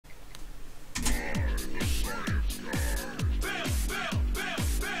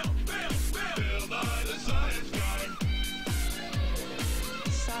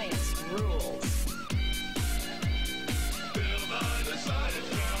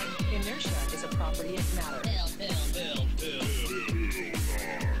property of matter.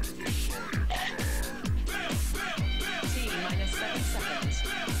 T minus 7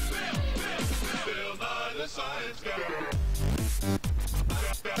 seconds. Bill Nye the Science Guy.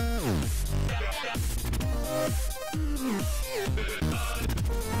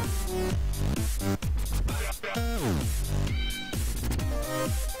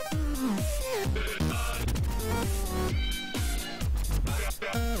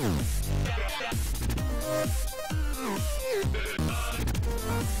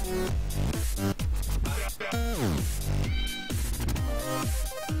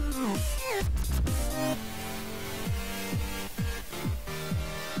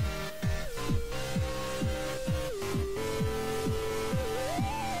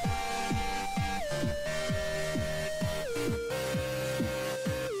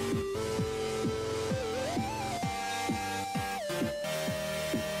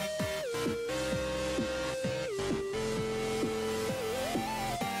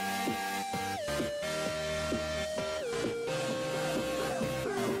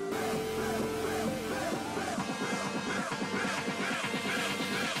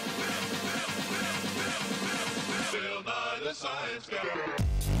 Bill Nye the Science Guy.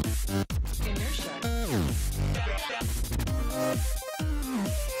 Inertia.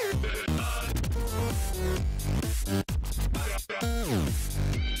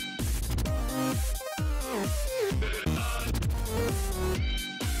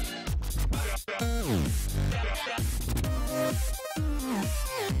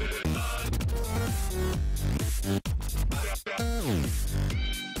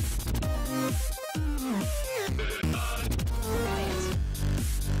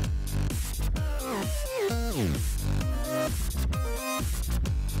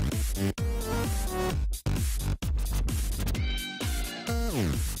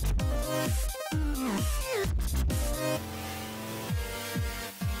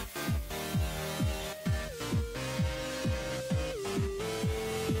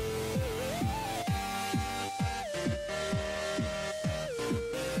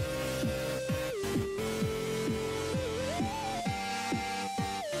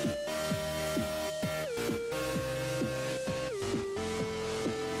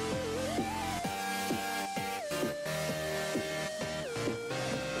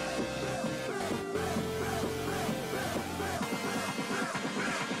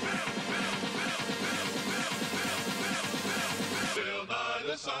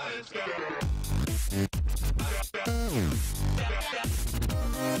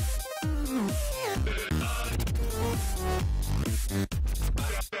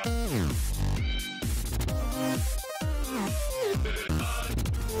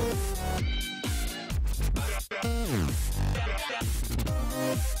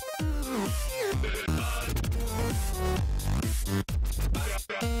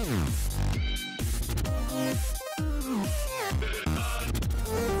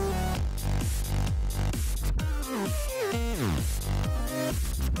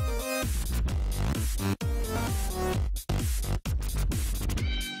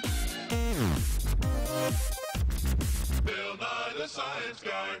 Bill Nye the Science Guy. Bill Nye the Science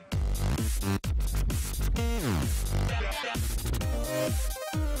Guy.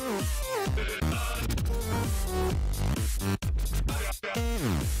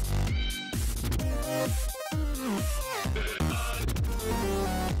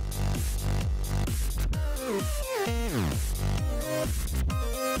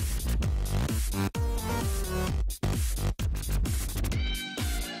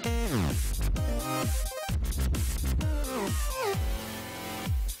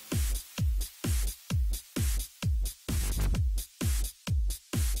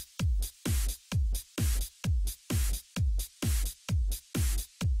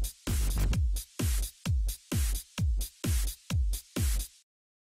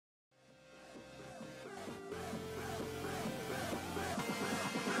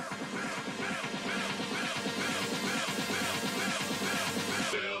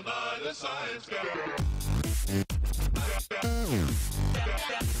 Bill Nye the Science Guy.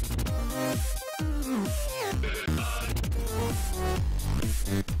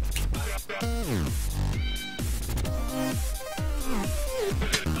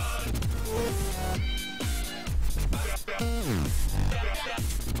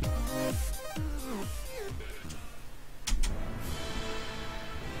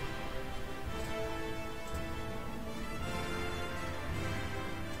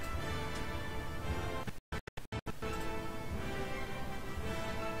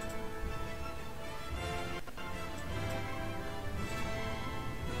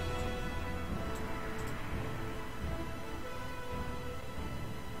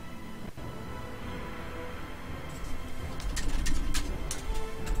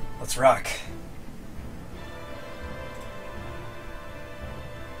 Let's rock.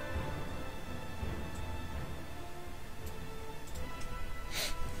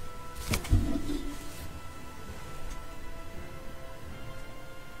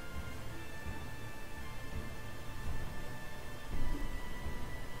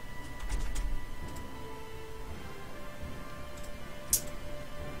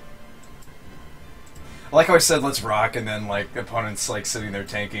 I like how I said let's rock, and then like opponents like sitting there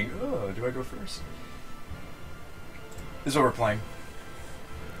tanking. Oh, do I go first? This is what we're playing.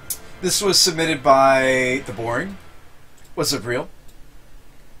 This was submitted by The Boring. What's up, real?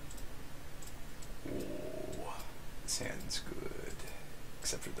 Ooh, this hand's good,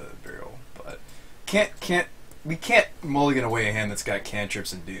 except for the barrel. But we can't mulligan away a hand that's got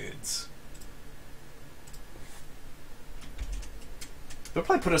cantrips and dudes. They'll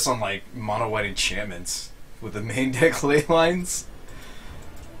probably put us on like mono white enchantments with the main deck ley lines.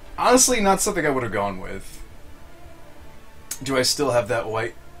 Honestly, not something I would have gone with. Do I still have that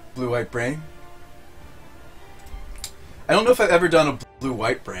blue-white brain? I don't know if I've ever done a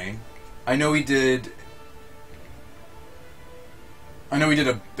blue-white brain. I know we did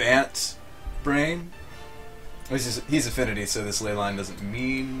a Bant brain. He's affinity, so this ley line doesn't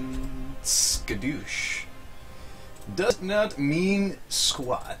mean skadoosh. Does not mean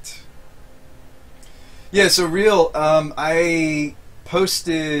squat. Yeah, so real, I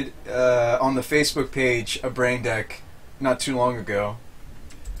posted on the Facebook page a brain deck not too long ago.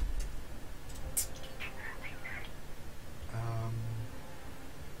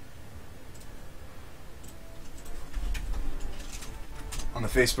 On the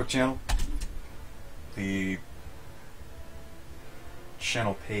Facebook channel. The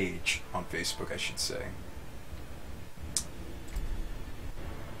channel page on Facebook, I should say.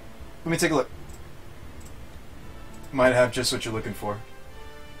 Let me take a look. Might have just what you're looking for.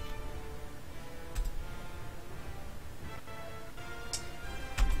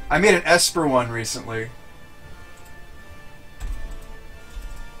 I made an Esper one recently.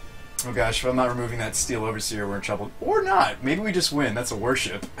 Oh gosh, if I'm not removing that Steel Overseer, we're in trouble. Or not. Maybe we just win. That's a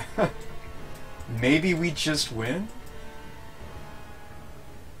worship. Maybe we just win?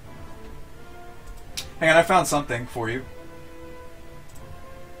 Hang on, I found something for you.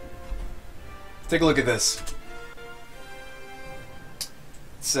 Take a look at this.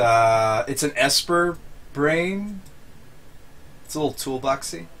 It's an Esper brain. It's a little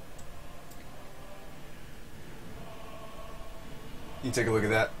toolboxy. You take a look at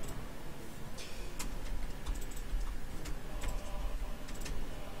that.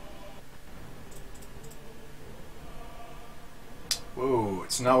 Whoa,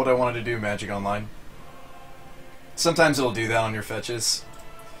 it's not what I wanted to do, Magic Online. Sometimes it'll do that on your fetches.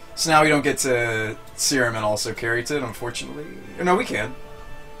 So now we don't get to Serum and also carry it, unfortunately. Or no, we can.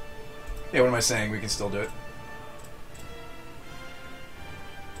 Yeah, what am I saying? We can still do it.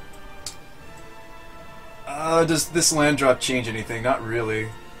 Does this land drop change anything? Not really.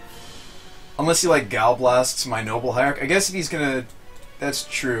 Unless he, like, Gal Blasts my Noble Hierarch. I guess if he's gonna... That's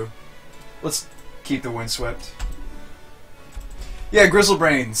true. Let's keep the Windswept. Yeah,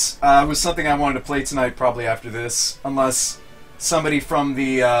 Grizzlebrains was something I wanted to play tonight, probably after this. Unless somebody from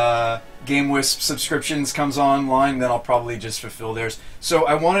the Game Wisp subscriptions comes online, then I'll probably just fulfill theirs. So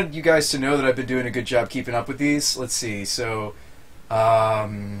I wanted you guys to know that I've been doing a good job keeping up with these. Let's see. So, what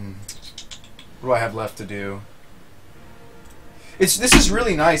do I have left to do? This is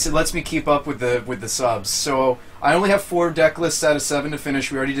really nice. It lets me keep up with the subs. So I only have 4 deck lists out of 7 to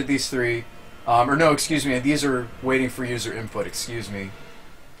finish. We already did these 3. Or no, excuse me. These are waiting for user input. Excuse me.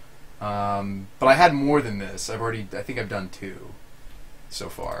 But I had more than this. I think I've done 2 so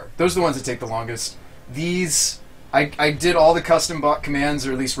far. Those are the ones that take the longest. These, I did all the custom bot commands,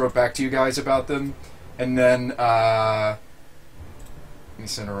 or at least wrote back to you guys about them. And then, let me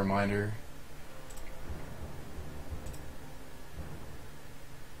send a reminder.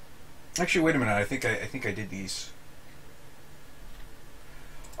 Actually, wait a minute. I think I did these.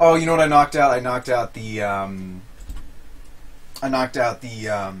 Oh, you know what I knocked out? I knocked out the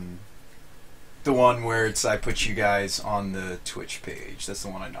one where it's I put you guys on the Twitch page. That's the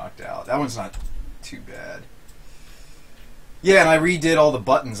one I knocked out. That one's not too bad. Yeah, and I redid all the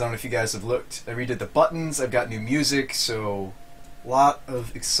buttons. I don't know if you guys have looked. I redid the buttons. I've got new music, so a lot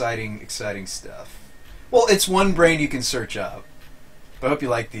of exciting stuff. Well, it's one brain you can search up. But I hope you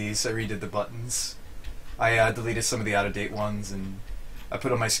like these. I redid the buttons. I deleted some of the out-of-date ones, and I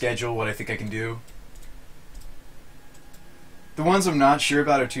put on my schedule what I think I can do. The ones I'm not sure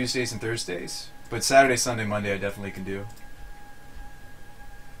about are Tuesdays and Thursdays, but Saturday, Sunday, Monday I definitely can do.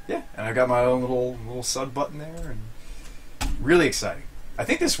 Yeah, and I got my own little sub button there, and really exciting. I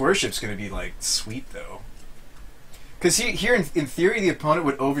think this worship's going to be, like, sweet, though. Because here, in theory, the opponent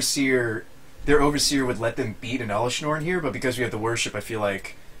would overseer... Their overseer would let them beat an Elishnorn in here, but because we have the worship, I feel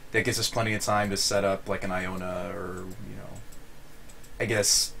like that gives us plenty of time to set up, like, an Iona, or, you know... I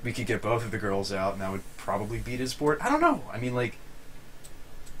guess we could get both of the girls out, and that would probably beat his board. I don't know. I mean, like...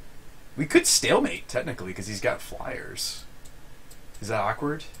 We could stalemate, technically, because he's got flyers. Is that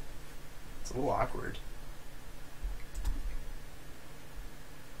awkward? It's a little awkward.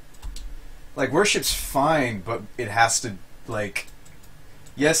 Like, worship's fine, but it has to, like...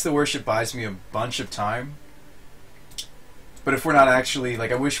 Yes, the worship buys me a bunch of time. But if we're not actually...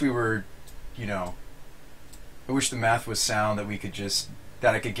 Like, I wish we were, you know... I wish the math was sound that we could just...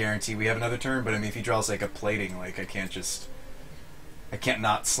 That I could guarantee we have another turn, but I mean, if he draws, like, a plating, like, I can't just... I can't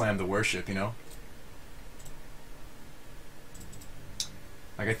not slam the worship, you know?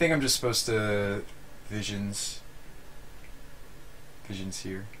 Like, I think I'm just supposed to... Visions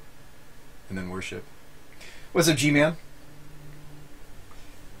here. And then worship. What's up, G-Man?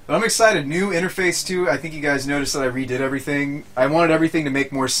 But I'm excited. New interface, too. I think you guys noticed that I redid everything. I wanted everything to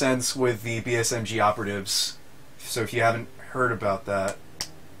make more sense with the BSMG operatives. So if you haven't heard about that,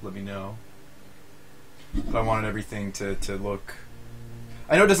 let me know. But I wanted everything to look...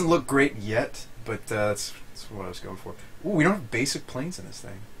 I know it doesn't look great yet, but that's what I was going for. Ooh, we don't have basic planes in this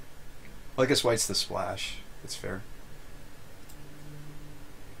thing. Well, I guess white's the splash. That's fair.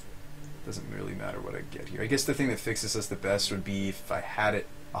 Doesn't really matter what I get here. I guess the thing that fixes us the best would be if I had it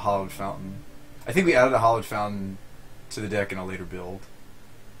a hollowed fountain. I think we added a hollowed fountain to the deck in a later build.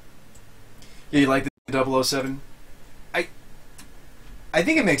 Yeah, you like the 007? I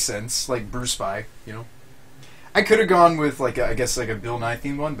think it makes sense, like BrewSpy, you know? I could have gone with, like, I guess, like a Bill Nye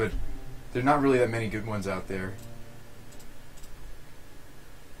themed one, but there are not really that many good ones out there.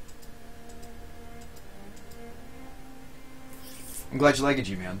 I'm glad you like it,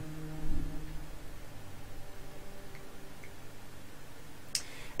 G-Man.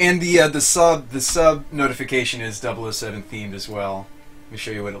 And the sub notification is 007 themed as well. Let me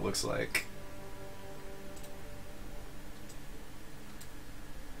show you what it looks like.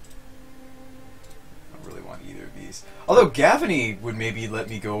 I don't really want either of these. Although Gavany would maybe let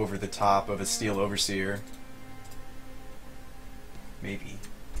me go over the top of a Steel Overseer. Maybe.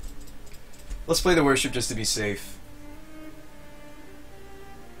 Let's play the Worship just to be safe.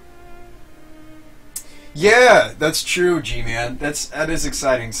 Yeah, that's true, G-Man. That is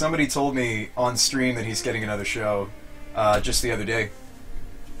exciting. Somebody told me on stream that he's getting another show just the other day.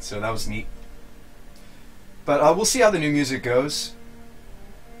 So that was neat. But we'll see how the new music goes.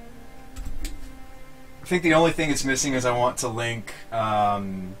 I think the only thing it's missing is I want to link... I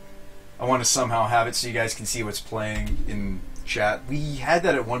want to somehow have it so you guys can see what's playing in chat. We had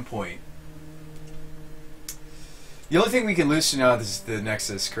that at one point. The only thing we can lose to now is the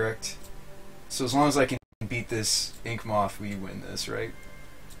Nexus, correct? So as long as I can beat this Ink Moth, we win this, right?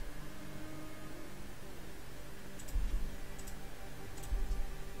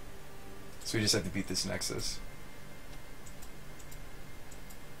 So we just have to beat this Nexus.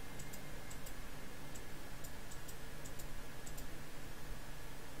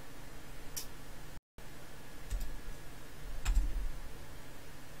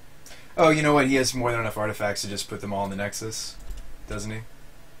 Oh, you know what? He has more than enough artifacts to just put them all in the Nexus, doesn't he?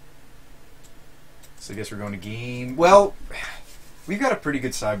 So I guess we're going to game... Well, we've got a pretty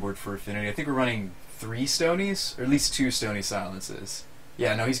good sideboard for Affinity. I think we're running 3 Stonies, or at least 2 Stony Silences.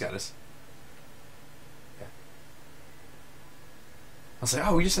 Yeah, no, he's got us. Yeah. I was like,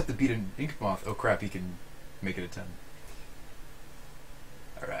 oh, we just have to beat an Ink Moth. Oh crap, he can make it a 10.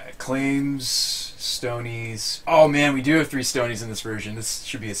 Alright, Claims, Stonies... Oh man, we do have 3 Stonies in this version. This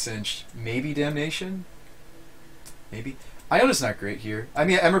should be a cinch. Maybe Damnation? Maybe? Iona's not great here. I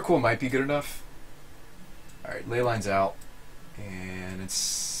mean, Emrakul might be good enough. Alright, Leyline's out. And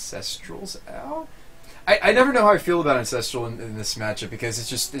Ancestral's out? I never know how I feel about Ancestral in this matchup because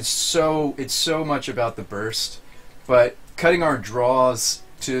it's so much about the burst. But cutting our draws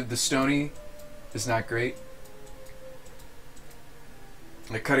to the Stony is not great.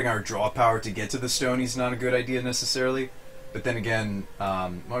 Like cutting our draw power to get to the Stony is not a good idea necessarily. But then again, why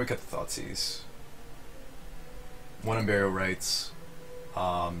don't we cut the Thoughtseize? 1 Unburial Rites.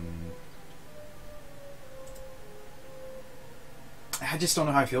 I just don't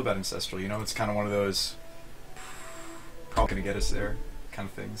know how I feel about Ancestral, you know? It's kind of one of those probably going to get us there kind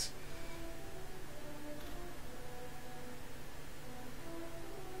of things.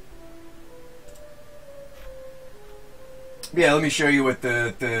 Yeah, let me show you what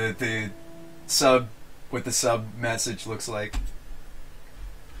the sub message looks like.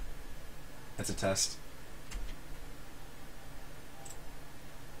 That's a test.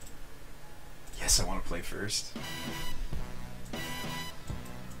 guess I want to play first.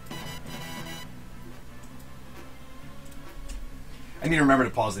 I need to remember to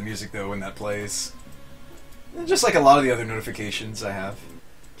pause the music, though, when that plays. Just like a lot of the other notifications I have.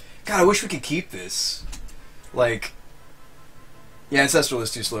 God, I wish we could keep this. Like... Yeah, Ancestral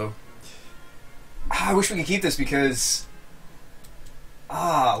is too slow. I wish we could keep this because...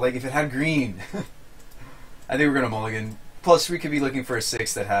 like if it had green. I think we're going to mulligan. Plus, we could be looking for a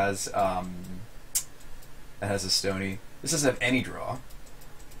 6 that has a Stony. This doesn't have any draw.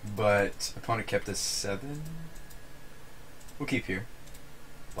 But opponent kept a 7. We'll keep here.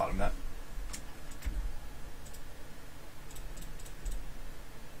 Bottom that.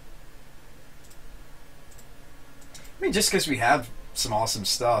 I mean, just because we have some awesome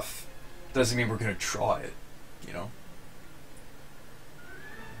stuff doesn't mean we're going to draw it, you know?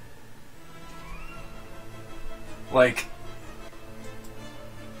 Like,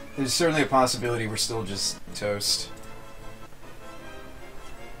 there's certainly a possibility we're still just toast.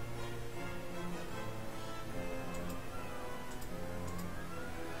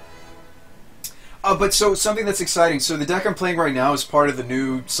 But so, something that's exciting. So the deck I'm playing right now is part of the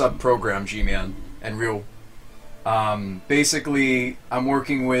new sub-program, G-Man and Real. Basically, I'm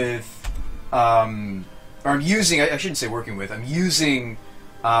working with, or I'm using, I shouldn't say working with, I'm using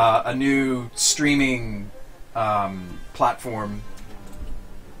a new streaming platform.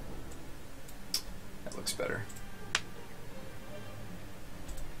 That looks better.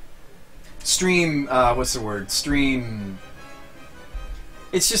 Stream, what's the word? Stream,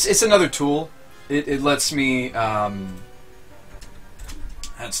 it's just, it's another tool. It lets me, that's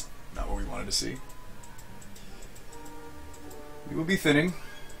not what we wanted to see. We will be thinning.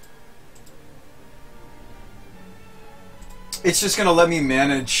 It's just going to let me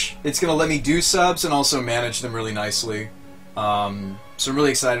manage, it's going to let me do subs and also manage them really nicely. So I'm really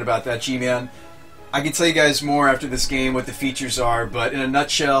excited about that, G-Man. I can tell you guys more after this game what the features are, but in a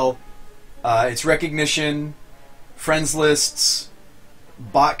nutshell, it's recognition, friends lists,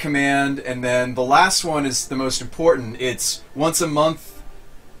 bot command, and then the last one is the most important. It's once a month.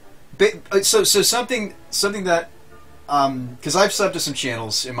 So something that, because I've subbed to some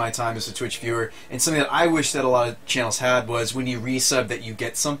channels in my time as a Twitch viewer, and something that I wish that a lot of channels had was when you resub that you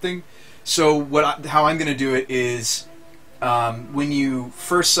get something. So how I'm going to do it is when you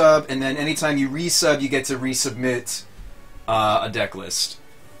first sub, and then anytime you resub, you get to resubmit a deck list.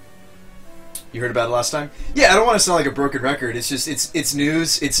 You heard about it last time? Yeah, I don't want to sound like a broken record. It's just, it's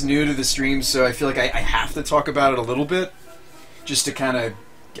news. It's new to the stream, so I feel like I have to talk about it a little bit just to kind of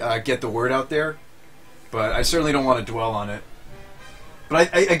get the word out there. But I certainly don't want to dwell on it. But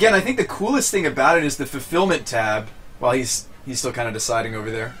again, I think the coolest thing about it is the fulfillment tab. While he's still kind of deciding over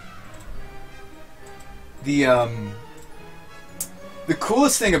there. The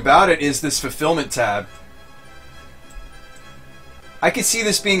coolest thing about it is this fulfillment tab. I could see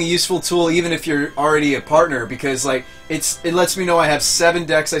this being a useful tool even if you're already a partner, because like it lets me know I have 7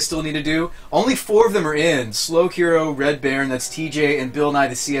 decks I still need to do. Only 4 of them are in. Slow Hero, Red Baron, that's TJ, and Bill Nye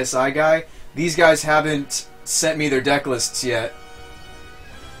the CSI guy. These guys haven't sent me their deck lists yet.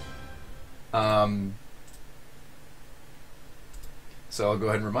 So I'll go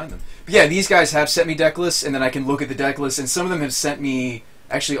ahead and remind them. But yeah, these guys have sent me deck lists, and then I can look at the deck lists, and some of them have sent me...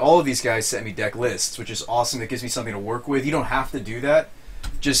 Actually, all of these guys sent me deck lists, which is awesome. That gives me something to work with. You don't have to do that.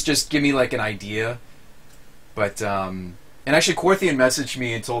 Just give me, like, an idea. But, and actually, Quarthian messaged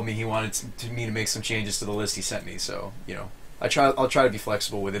me and told me he wanted me to make some changes to the list he sent me, so, you know. I'll try to be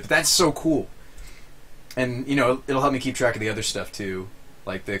flexible with it, but that's so cool. And, you know, it'll help me keep track of the other stuff, too.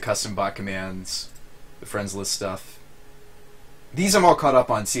 Like the custom bot commands, the friends list stuff. These I'm all caught up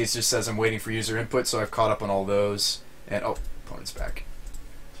on. See, it just says I'm waiting for user input, so I've caught up on all those. And, oh, opponent's back.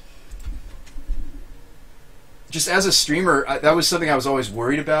 Just as a streamer, that was something I was always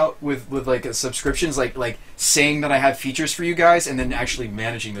worried about with like subscriptions, like saying that I have features for you guys and then actually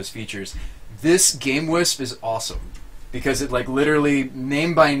managing those features. This Game Wisp is awesome because it like literally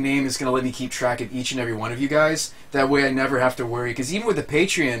name by name is going to let me keep track of each and every one of you guys. That way I never have to worry, because even with the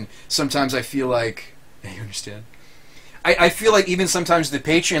Patreon, sometimes I feel like, you understand? I feel like even sometimes the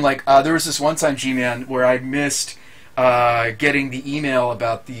Patreon, like there was this one time, G-Man, where I missed getting the email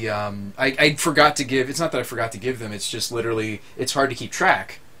about the I forgot to give. It's not that I forgot to give them, it's just literally it's hard to keep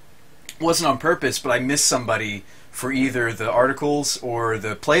track. It wasn't on purpose, but I missed somebody for either the articles or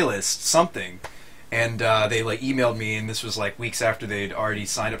the playlist, something, and they like emailed me, and this was like weeks after they'd already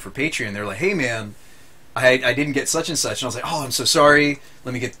signed up for Patreon. They're like, hey man, I didn't get such and such, and I was like, oh, I'm so sorry,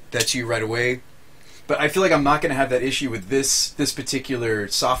 let me get that to you right away. But I feel like I'm not going to have that issue with this particular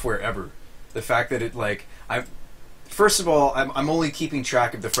software ever. The fact that it like first of all, I'm only keeping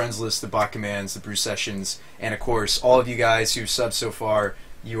track of the friends list, the bot commands, the brew sessions, and of course, all of you guys who've subbed so far,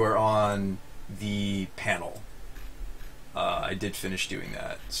 you are on the panel. I did finish doing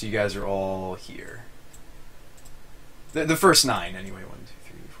that, so you guys are all here. The first 9, anyway. 1, 2,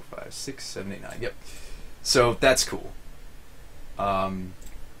 3, 4, 5, 6, 7, 8, 9. Yep. So that's cool. I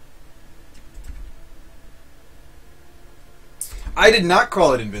did not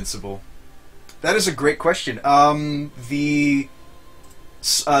call it Invincible. That is a great question. The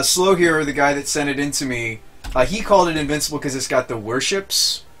Slow Hero, the guy that sent it in to me, he called it Invincible because it's got the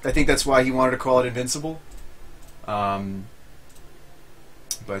worships. I think that's why he wanted to call it Invincible. But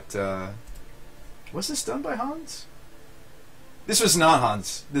was this done by Hans? This was not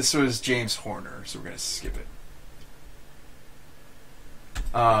Hans. This was James Horner, so we're going to skip it.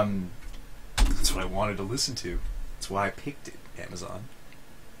 That's what I wanted to listen to. That's why I picked it, Amazon.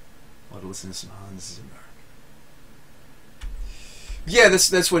 I wanted to listen to some Hans Zimmer. Yeah,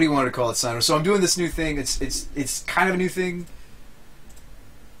 that's what he wanted to call it, Sino. So I'm doing this new thing. It's kind of a new thing.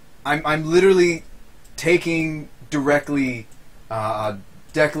 I'm literally taking directly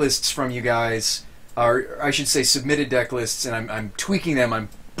deck lists from you guys, or I should say submitted deck lists, and I'm tweaking them. I'm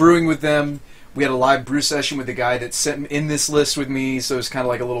brewing with them. We had a live brew session with the guy that sent in this list with me, so it's kind of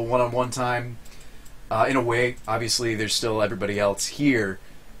like a little one-on-one time. In a way, obviously, there's still everybody else here,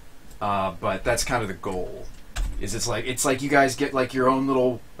 but that's kind of the goal. It's like you guys get like your own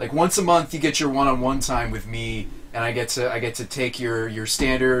little, like once a month you get your one-on-one time with me, and I get to take your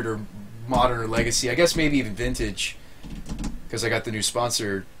standard or modern or legacy, I guess maybe even vintage, because I got the new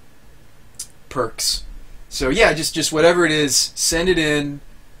sponsor perks. So yeah, just whatever it is, send it in.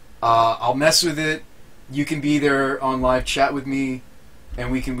 I'll mess with it. You can be there on live chat with me,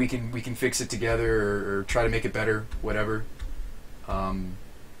 and we can fix it together or try to make it better, whatever. I'm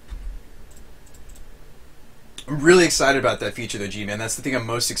really excited about that feature though, G-Man. That's the thing I'm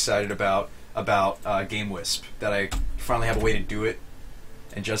most excited about Game Wisp, that I finally have a way to do it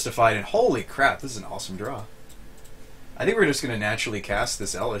and justify it. And holy crap, this is an awesome draw. I think we're just going to naturally cast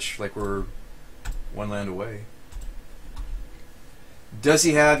this Elish like we're one land away. Does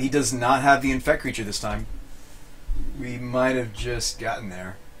he have... He does not have the Infect creature this time. We might have just gotten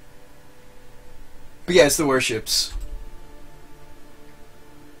there. But yeah, it's the worships.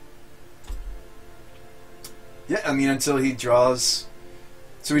 Yeah, I mean, until he draws...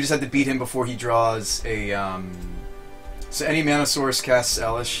 So we just have to beat him before he draws a... So any mana source casts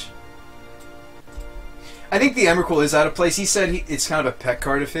Elish. I think the Emrakul is out of place. He said it's kind of a pet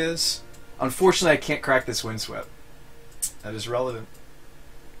card of his. Unfortunately, I can't crack this Windswept. That is relevant.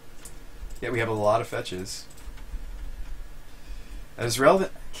 Yeah, we have a lot of fetches. That is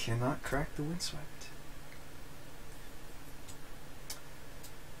relevant. I cannot crack the Windswept.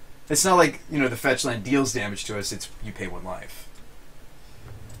 It's not like, you know, the fetch land deals damage to us. It's you pay 1 life.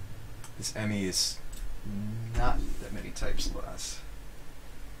 This Emmy is not that many types less.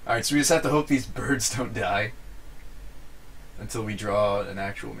 Alright, so we just have to hope these birds don't die until we draw an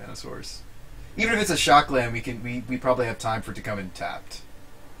actual mana source. Even if it's a shock land, we probably have time for it to come in tapped.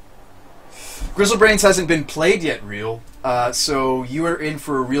 Grizzlebrains hasn't been played yet, Real. So you are in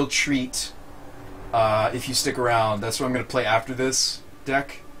for a real treat if you stick around. That's what I'm going to play after this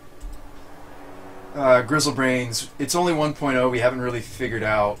deck. Grizzlebrains, it's only 1.0. We haven't really figured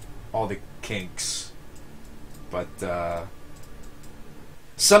out all the kinks. But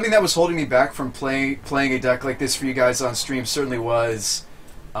something that was holding me back from playing a deck like this for you guys on stream certainly was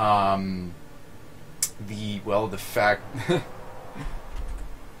the fact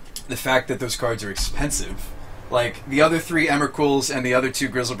the fact that those cards are expensive. Like the other 3 Emrakuls and the other 2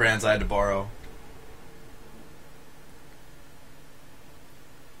 Grizzlebrands I had to borrow.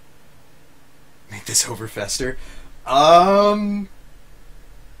 Make this over Fester.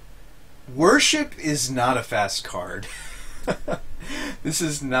 Worship is not a fast card. This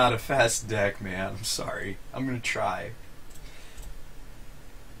is not a fast deck, man. I'm sorry. I'm gonna try.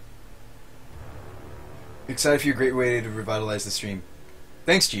 Excited for your great way to revitalize the stream.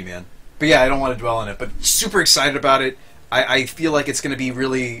 Thanks, G-Man. But yeah, I don't want to dwell on it, but super excited about it. I feel like it's going to be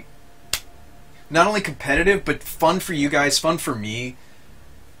really not only competitive, but fun for you guys, fun for me.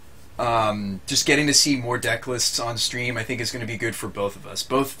 Just getting to see more deck lists on stream, I think is going to be good for both of us.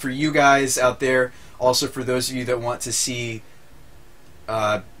 Both for you guys out there, also for those of you that want to see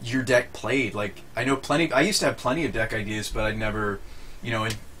your deck played. Like, I used to have plenty of deck ideas, but I'd never, you know,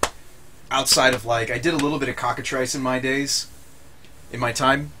 outside of like, I did a little bit of cockatrice in my days, in my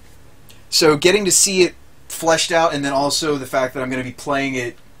time. So getting to see it fleshed out, and then also the fact that I'm going to be playing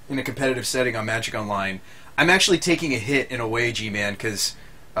it in a competitive setting on Magic Online, I'm actually taking a hit in a way, G-Man, because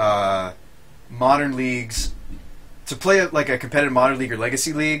Modern Leagues to play like a competitive Modern League or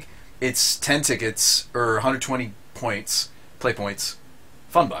Legacy League, it's 10 tickets or 120 points, play points,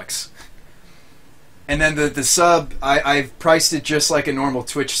 fun bucks. And then the sub, I've priced it just like a normal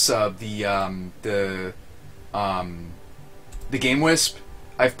Twitch sub. The Game Wisp,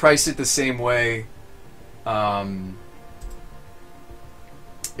 I've priced it the same way.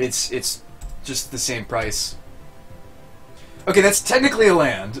 It's just the same price. Okay, that's technically a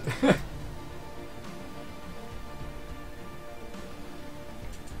land.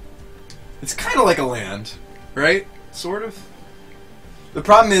 It's kind of like a land, right? Sort of. The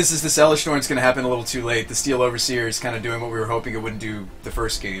problem is this Elish Norn's going to happen a little too late. The Steel Overseer is kind of doing what we were hoping it wouldn't do the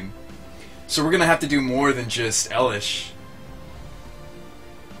first game. So we're going to have to do more than just Elish.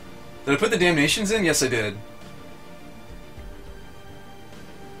 Did I put the Damnations in? Yes, I did.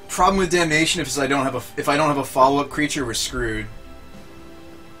 Problem with Damnation if I don't have a follow-up creature, we're screwed.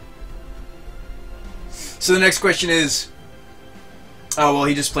 So the next question is, oh well,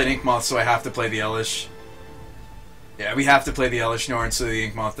 he just played Inkmoth, so I have to play the Elish. Yeah, we have to play the Elish Norn so the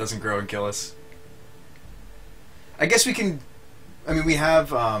Inkmoth doesn't grow and kill us. I guess we can. I mean, we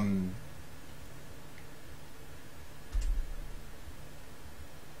have.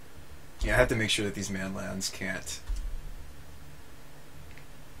 Yeah, I have to make sure that these man lands can't.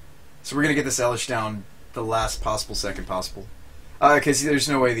 So we're gonna get this Elish down the last possible second possible, because there's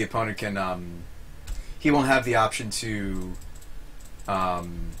no way the opponent can. He won't have the option to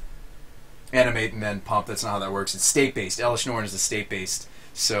animate and then pump. That's not how that works. It's state-based. Elish Norn is a state-based,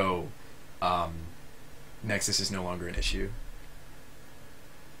 so Nexus is no longer an issue.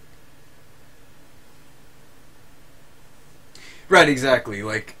 Right, exactly.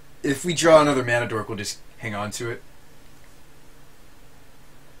 Like, if we draw another Mana Dork, we'll just hang on to it.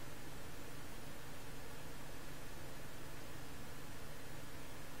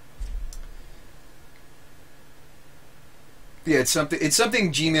 Yeah, it's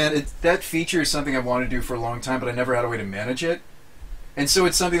something G-Man, that feature is something I've wanted to do for a long time, but I never had a way to manage it. And so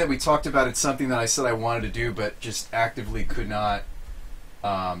it's something that we talked about, it's something that I said I wanted to do, but just actively could not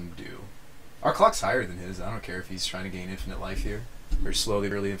do. Our clock's higher than his. I don't care if he's trying to gain infinite life here. Or slowly,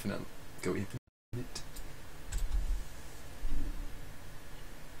 really infinite. Go infinite.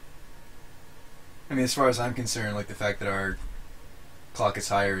 I mean, as far as I'm concerned, like, the fact that our clock is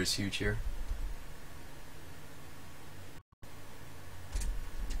higher is huge here.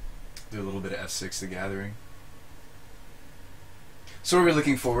 Do a little bit of F6 The Gathering. So what are we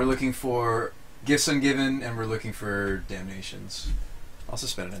looking for? We're looking for Gifts Ungiven, and we're looking for Damnations. I'll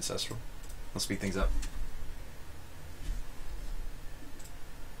suspend an Ancestral. I'll speed things up.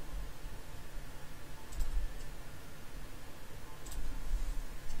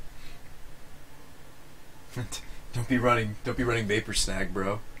 Don't be running Vapor Snag,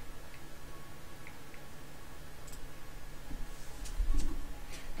 bro.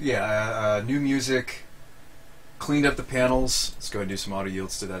 Yeah, new music, cleaned up the panels. Let's go ahead and do some auto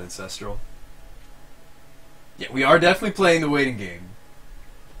yields to that Ancestral. Yeah, we are definitely playing the waiting game.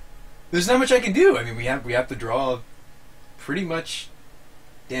 There's not much I can do. I mean, we have to draw pretty much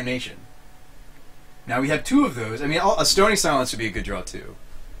Damnation. Now we have two of those. I mean, a Stony Silence would be a good draw too.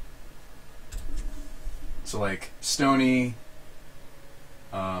 So like Stony.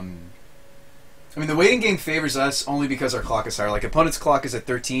 I mean, the waiting game favors us only because our clock is higher. Like, opponent's clock is at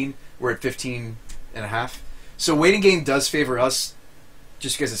 13, we're at 15 and a half. So waiting game does favor us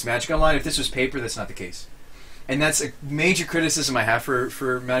just because it's Magic Online. If this was paper, that's not the case. And that's a major criticism I have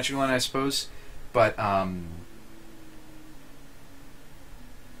for Magic Online, I suppose. But, I mean,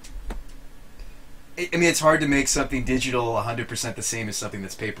 it's hard to make something digital 100% the same as something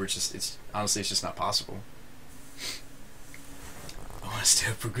that's paper. Honestly, it's just not possible. I want to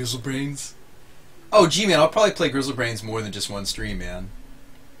stay up for Grizzlebrains. Oh, G-Man, I'll probably play Grizzlebrains more than just one stream, man.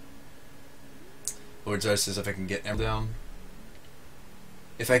 Lord Zar says if I can get Emerald down.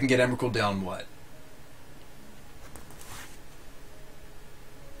 If I can get Emrakul down, what?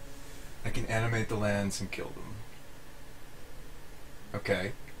 I can animate the lands and kill them.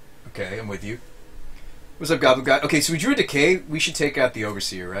 Okay. Okay, I'm with you. What's up, Goblin Guy? Okay, so we drew a Decay. We should take out the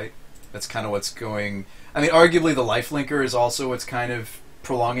Overseer, right? That's kind of what's going... I mean, arguably the Lifelinker is also what's kind of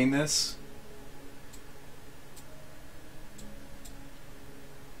prolonging this.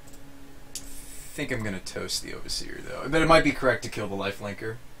 I think I'm going to toast the Overseer, though. But it might be correct to kill the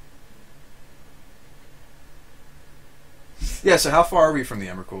Lifelinker. Yeah, so how far are we from the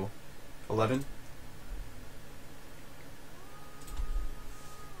Emrakul? 11?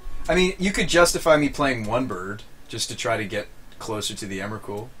 I mean, you could justify me playing one bird just to try to get closer to the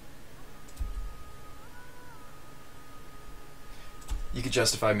Emrakul. You could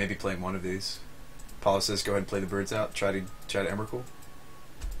justify maybe playing one of these. Paulo says, go ahead and play the birds out. Try to Emrakul.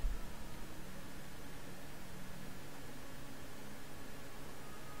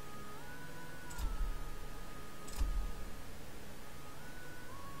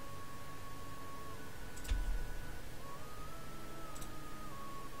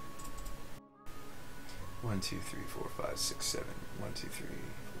 One, two, three, four, five, six, seven. 1, 2, 3,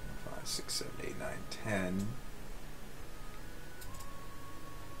 4, 5, 6, 7, 8, 9, 10.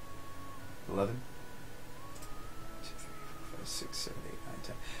 11. 2, 3, 4, 5, 6, 7, 8, 9,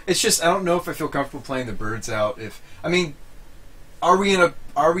 10. It's just I don't know if I feel comfortable playing the birds out. I mean, are we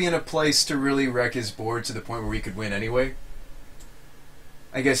in a place to really wreck his board to the point where we could win anyway?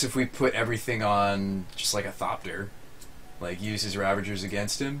 I guess if we put everything on just like a Thopter, like use his Ravagers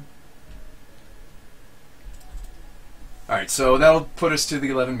against him. Alright, so that'll put us to the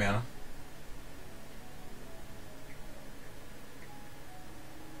 11 mana.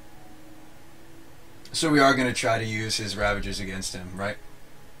 So we are going to try to use his Ravagers against him, right?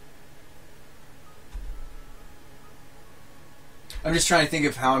 I'm just trying to think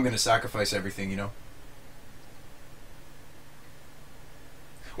of how I'm going to sacrifice everything, you know?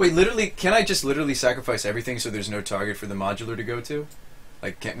 Wait, literally, can I just literally sacrifice everything so there's no target for the modular to go to?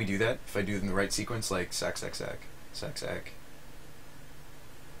 Like, can't we do that if I do it in the right sequence? Like, sack, sack, sack. Sack, sack.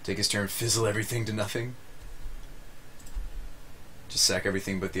 Take his turn, fizzle everything to nothing. Just sack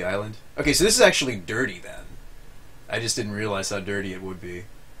everything but the island. Okay, so this is actually dirty then. I just didn't realize how dirty it would be.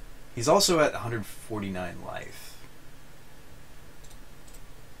 He's also at 149 life.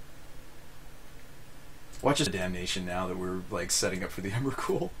 Watch the damnation now that we're like setting up for the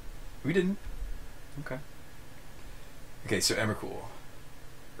Emrakul. We didn't. Okay. Okay, so Emrakul.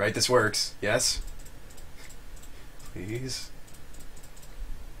 Right, this works. Yes? Please.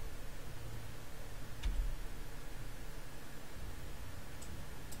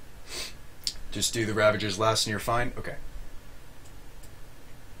 Just do the Ravagers last and you're fine? Okay.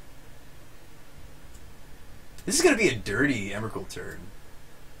 This is going to be a dirty Emrakul turn.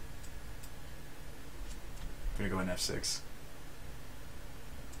 I'm going to go in F6.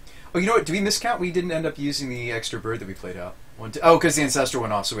 Oh, you know what? Did we miscount? We didn't end up using the extra bird that we played out. Oh, because the Ancestral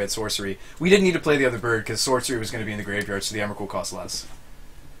went off, so we had Sorcery. We didn't need to play the other bird, because Sorcery was going to be in the graveyard, so the Emrakul cost less.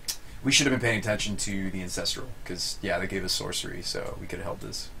 We should have been paying attention to the Ancestral, because, yeah, they gave us Sorcery, so we could have held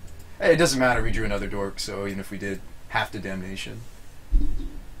this. Hey, it doesn't matter, we drew another dork, so even if we did half the damnation.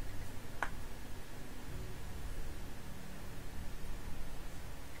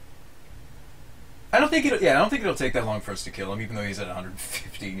 I don't think it'll take that long for us to kill him, even though he's at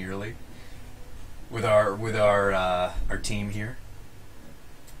 150 nearly. With our team here.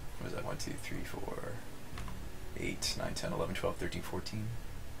 What is that? 1, 2, 3, 4, 8, 9, 10, 11, 12, 13, 14.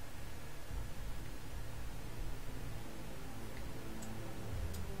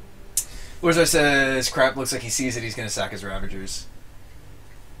 Lorzar says, crap, looks like he sees it, he's going to sack his Ravagers.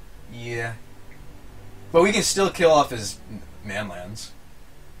 Yeah. But we can still kill off his manlands.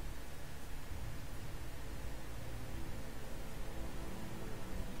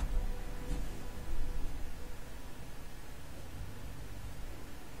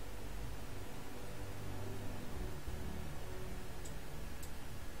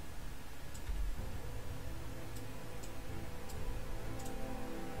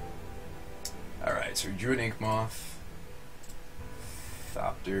 Alright, so we drew an Ink Moth.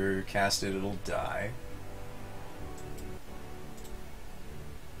 Thopter, cast it, it'll die.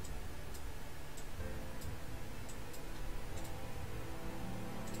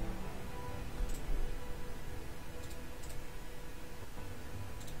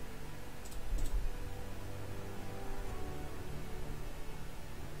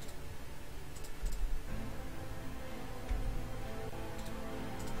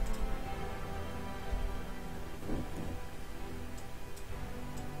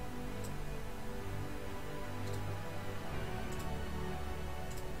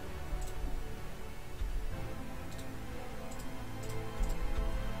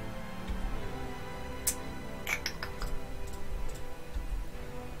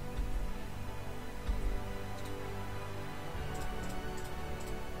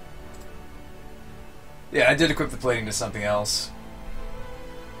 Yeah, I did equip the plating to something else.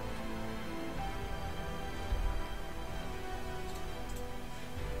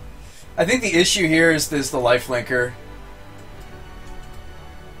 I think the issue here is the lifelinker.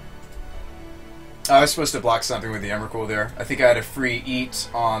 I was supposed to block something with the Emrakul there. I think I had a free eat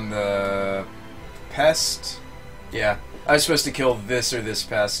on the pest. Yeah, I was supposed to kill this or this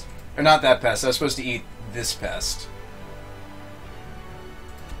pest. Or not that pest, I was supposed to eat this pest.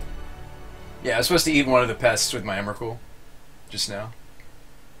 Yeah, I was supposed to eat one of the pests with my Emrakul just now.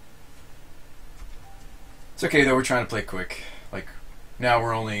 It's okay though, we're trying to play quick. Like, now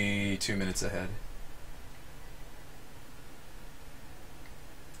we're only 2 minutes ahead.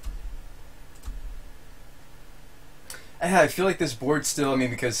 I feel like this board still, I mean,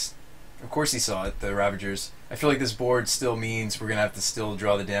 because of course he saw it, the Ravagers. I feel like this board still means we're going to have to still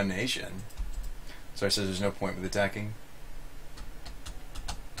draw the Damnation. So I said there's no point with attacking.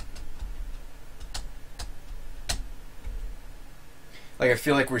 Like, I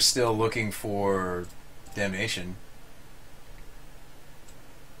feel like we're still looking for Damnation.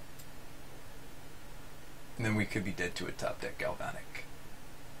 And then we could be dead to a top deck Galvanic.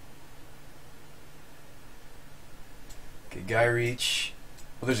 Okay, Guy Reach.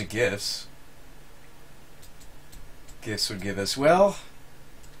 Well, there's a Gifts. Gifts would give us... Well,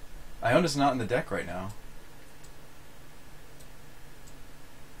 Iona's not in the deck right now.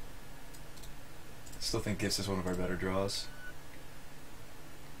 Still think Gifts is one of our better draws.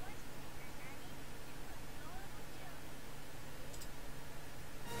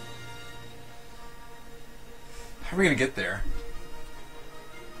 How are we going to get there?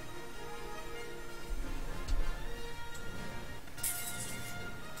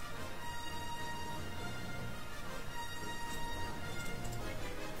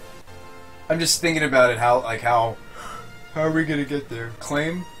 I'm just thinking about it, how are we going to get there?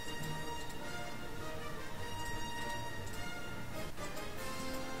 Claim?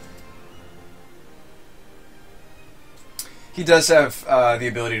 He does have the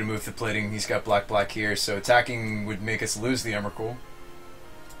ability to move the plating. He's got black here, so attacking would make us lose the Emrakul.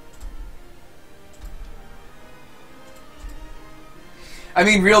 I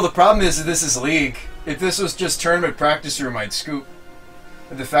mean, the problem is that this is League. If this was just Tournament Practice Room, I'd scoop.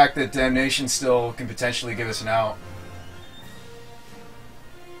 But the fact that Damnation still can potentially give us an out.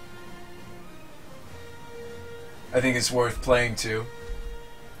 I think it's worth playing too.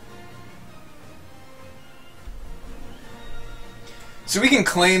 So we can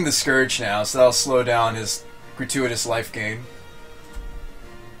claim the Scourge now, so that'll slow down his gratuitous life gain.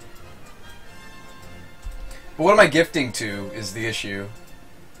 But what am I gifting to is the issue.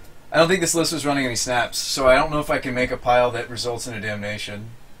 I don't think this list was running any snaps, so I don't know if I can make a pile that results in a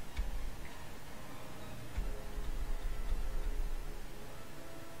Damnation.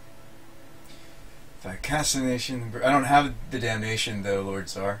 If I cast Damnation... I don't have the Damnation though, Lord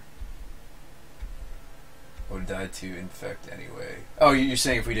Tsar. Would die to infect anyway. Oh, you're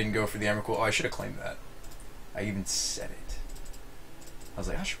saying if we didn't go for the Emrakul? Oh, I should have claimed that. I even said it. I was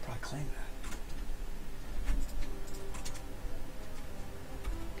like, I should probably claim that.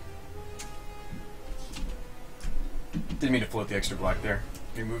 Didn't mean to float the extra black there.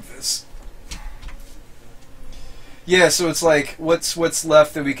 Remove this. Yeah, so it's like, what's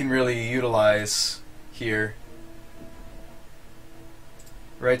left that we can really utilize here?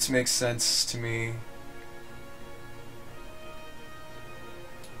 Rights makes sense to me.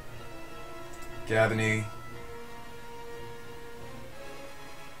 Gavany.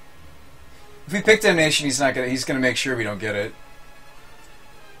 If we pick Damnation, he's gonna make sure we don't get it.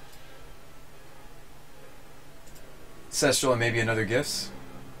 Ancestral and maybe another Gifts.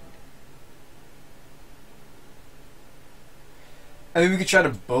 I mean, we could try to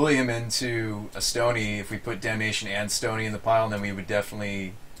bully him into a Stony if we put Damnation and Stony in the pile, and then we would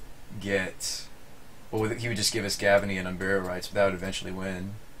definitely get... Well, he would just give us Gavany and Unburial Rights, but that would eventually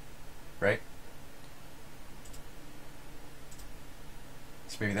win. Right?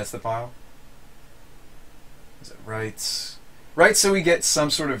 So maybe that's the pile? Is it Rights? Rights, so we get some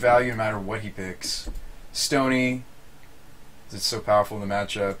sort of value no matter what he picks. Stony... It's so powerful in the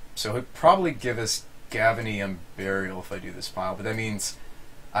matchup. So he'll probably give us Gavany and Burial if I do this pile, but that means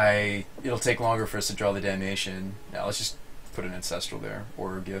it'll take longer for us to draw the Damnation. Now let's just put an Ancestral there,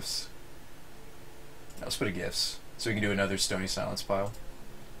 or Gifts. Now let's put a Gifts, so we can do another Stony Silence pile.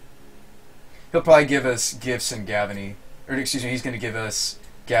 He'll probably give us Gifts and Gavany, or excuse me, he's going to give us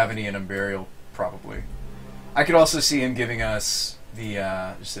Gavany and Unburial, probably. I could also see him giving us the,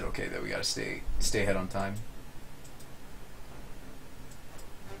 just said okay though, we gotta stay ahead on time.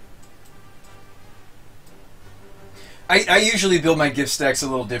 I usually build my gift stacks a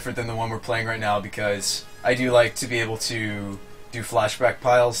little different than the one we're playing right now because I do like to be able to do flashback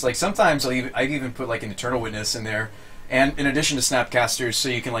piles. Like sometimes I've even put like an Eternal Witness in there, and in addition to Snapcasters, so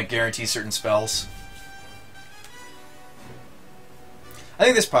you can like guarantee certain spells. I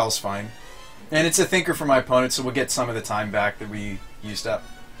think this pile's fine, and it's a thinker for my opponent, so we'll get some of the time back that we used up.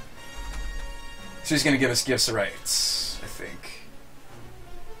 So he's going to give us Gifts of Rights, I think.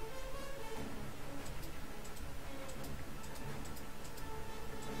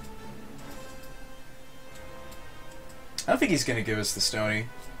 I don't think he's going to give us the Stony.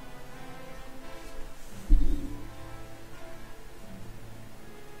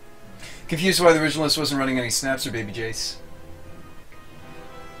 Confused why the originalist wasn't running any snaps or Baby Jace.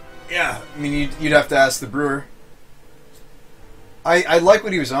 Yeah, I mean, you'd have to ask the brewer. I like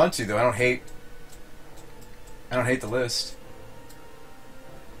what he was onto, though. I don't hate the list.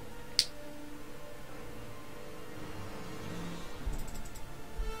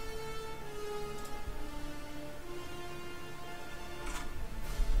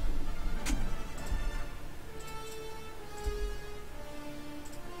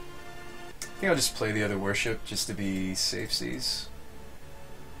 I think I'll just play the other worship just to be safe seas.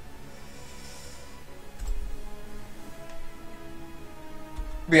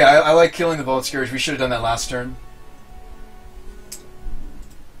 But yeah, I like killing the Vault Scourge. We should have done that last turn.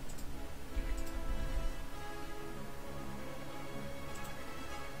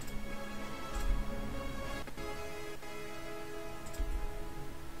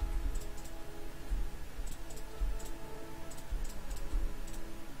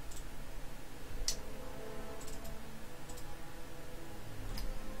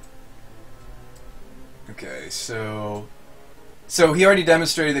 Okay, so he already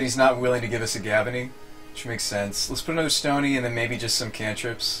demonstrated that he's not willing to give us a Gavany, which makes sense. Let's put another Stony and then maybe just some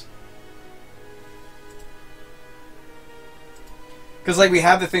cantrips. Because, like, we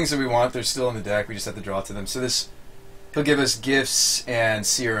have the things that we want. They're still in the deck. We just have to draw to them. So this, he'll give us Gifts and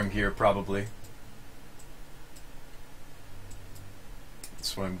Serum here, probably.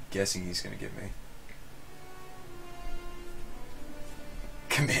 That's what I'm guessing he's going to give me.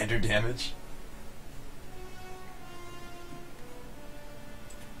 Commander damage.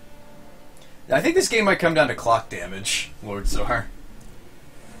 I think this game might come down to clock damage, Lord Czar.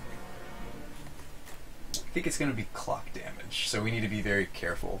 I think it's going to be clock damage, so we need to be very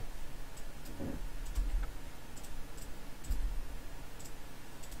careful.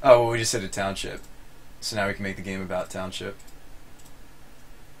 Oh, well, we just hit a township. So now we can make the game about township.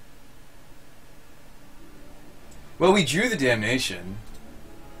 Well, we drew the damnation.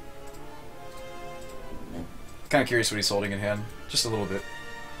 Kind of curious what he's holding in hand. Just a little bit.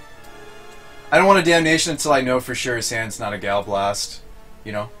 I don't want a damnation until I know for sure his hand's not a Gal Blast,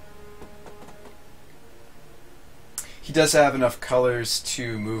 you know? He does have enough colors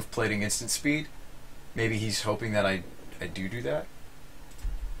to move plating instant speed. Maybe he's hoping that I do that.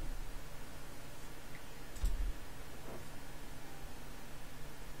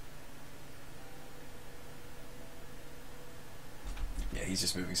 Yeah, he's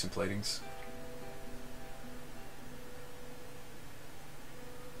just moving some platings.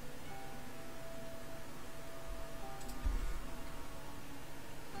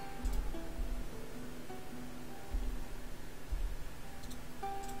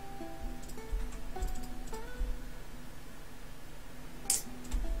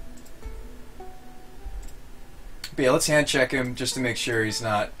 But yeah, let's hand check him just to make sure he's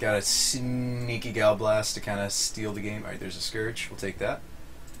not got a sneaky Gal Blast to kind of steal the game. Alright, there's a Scourge. We'll take that.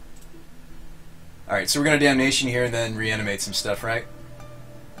 Alright, so we're going to Damnation here and then reanimate some stuff, right?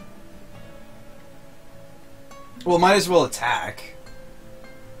 Well, might as well attack.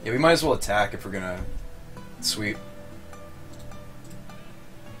 Yeah, we might as well attack if we're going to sweep.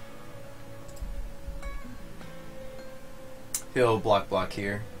 He'll block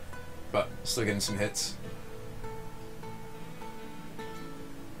here, but still getting some hits.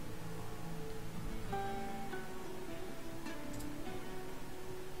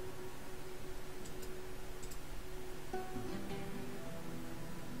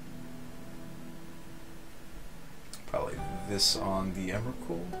 Probably this on the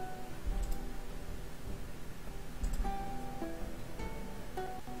Emrakul.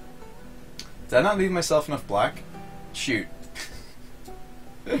 Did I not leave myself enough black? Shoot.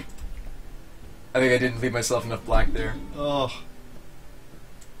 I think I didn't leave myself enough black there. Oh.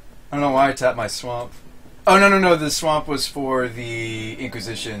 I don't know why I tapped my swamp. Oh, no, the swamp was for the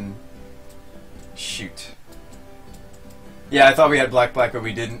Inquisition. Shoot. Yeah, I thought we had black, but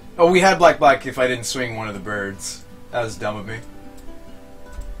we didn't. Oh, we had black if I didn't swing one of the birds. That was dumb of me.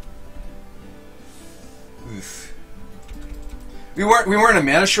 Oof. We weren't a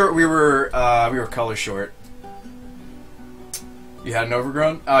mana short. We were color short. You had an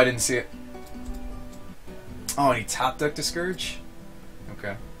overgrown? Oh, I didn't see it. Oh, and he top decked a Scourge?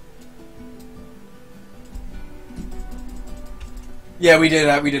 Okay. Yeah, we did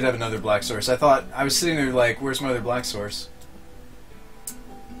have another black source. I thought I was sitting there like, where's my other black source?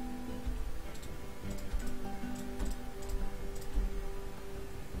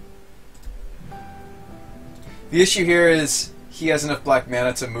 The issue here is he has enough black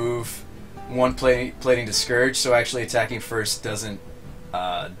mana to move one plating to Scourge, so actually attacking first doesn't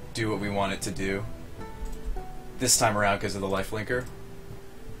do what we want it to do this time around because of the lifelinker.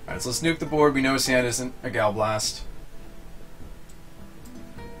 Alright, so let's nuke the board. We know his hand isn't a Gal Blast.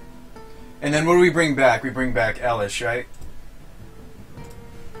 And then what do we bring back? We bring back Elish, right?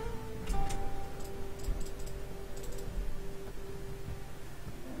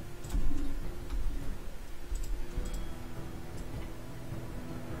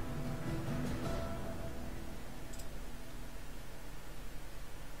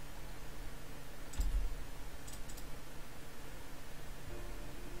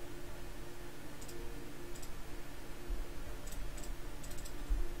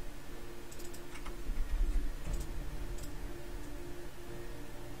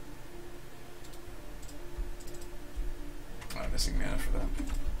 Missing mana for that.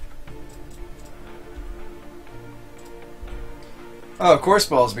 Oh, of course,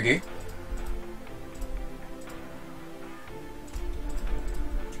 Balls McGee.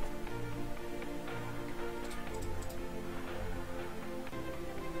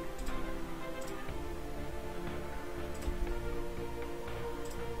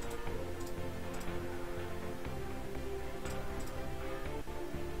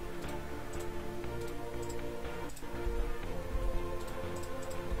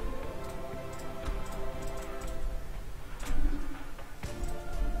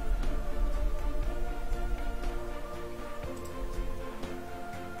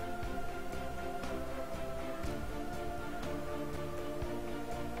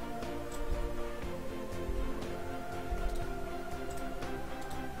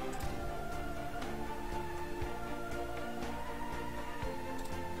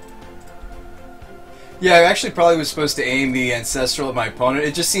 Yeah, I actually probably was supposed to aim the Ancestral of my opponent.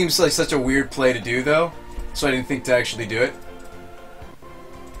 It just seems like such a weird play to do, though, so I didn't think to actually do it.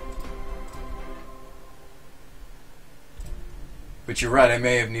 But you're right, I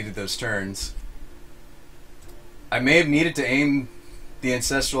may have needed those turns. I may have needed to aim the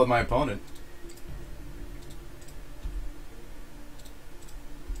Ancestral of my opponent.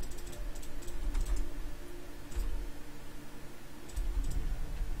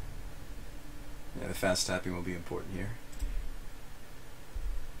 Yeah, the fast tapping will be important here.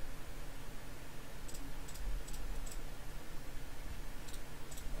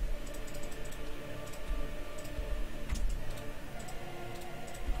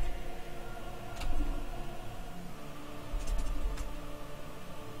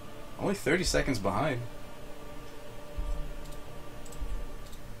 Only 30 seconds behind.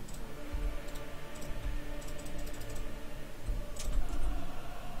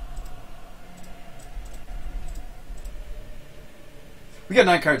 We got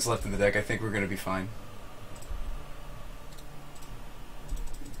 9 cards left in the deck. I think we're going to be fine.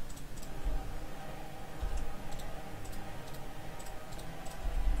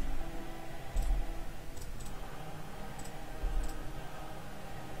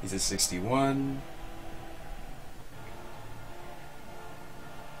 He's at 61.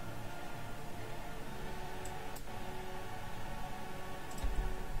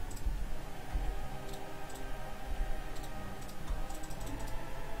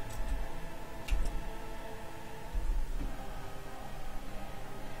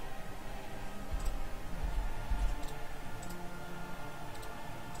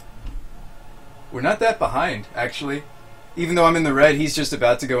 We're not that behind, actually. Even though I'm in the red, he's just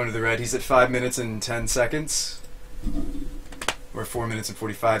about to go into the red. He's at 5 minutes and 10 seconds. Or 4 minutes and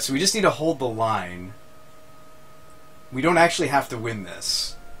 45. So we just need to hold the line. We don't actually have to win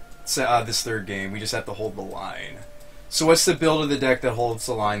this. This third game. We just have to hold the line. So what's the build of the deck that holds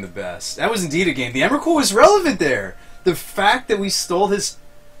the line the best? That was indeed a game. The Emrakul was relevant there. The fact that we stole his...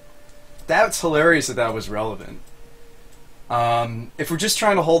 That's hilarious that that was relevant. If we're just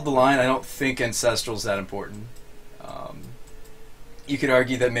trying to hold the line, I don't think Ancestral's that important. You could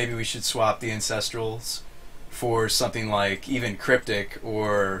argue that maybe we should swap the Ancestrals for something like even Cryptic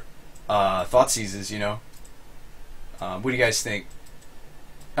or Thoughtseizes, you know? What do you guys think?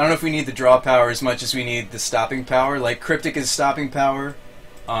 I don't know if we need the draw power as much as we need the stopping power. Like, Cryptic is stopping power,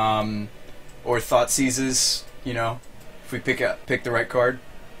 or Thoughtseizes, you know? If we pick the right card.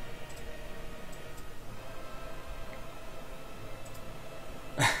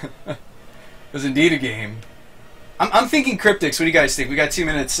 It was indeed a game. I'm thinking Cryptics. What do you guys think? We got 2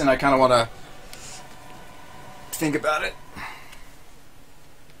 minutes, and I kind of want to think about it.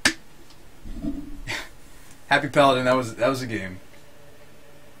 Happy Paladin. That was a game.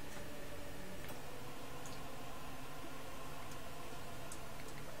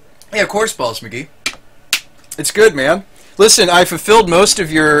 Yeah, of course, Balls McGee. It's good, man. Listen, I fulfilled most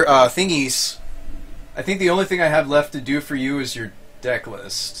of your thingies. I think the only thing I have left to do for you is your deck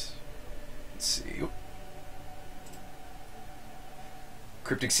list. Let's see.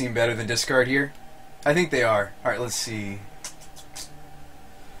 Cryptic seem better than discard here? I think they are. Alright, let's see.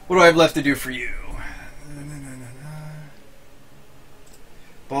 What do I have left to do for you?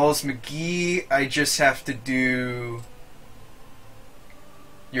 Balls McGee, I just have to do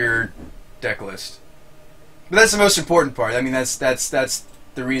your deck list. But that's the most important part. I mean, that's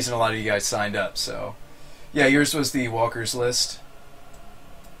the reason a lot of you guys signed up, so. Yeah, yours was the Walker's list.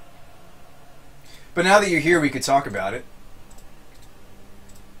 But now that you're here, we could talk about it.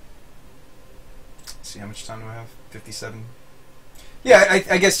 Let's see, how much time do I have? 57. Yeah,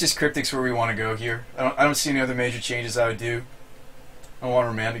 I guess just Cryptic's where we want to go here. I don't see any other major changes I would do. I don't want to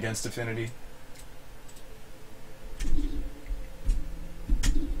remand against Affinity.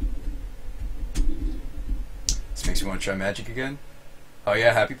 This makes me want to try Magic again. Oh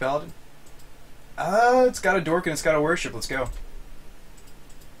yeah, Happy Paladin? It's got a dork and it's got a worship. Let's go.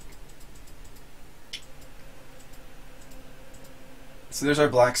 So there's our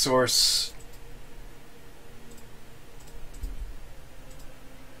black source.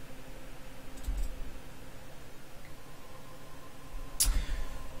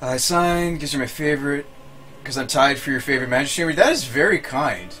 I signed, gives you my favorite, because I'm tied for your favorite Magic streamer. That is very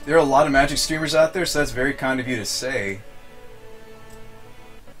kind. There are a lot of Magic streamers out there, so that's very kind of you to say.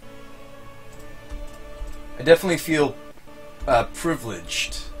 I definitely feel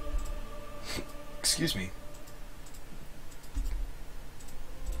privileged. Excuse me.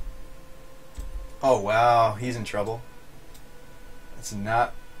 Oh wow, he's in trouble. Does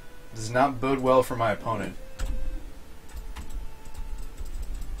not bode well for my opponent.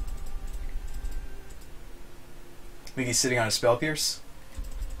 Think he's sitting on a Spell Pierce?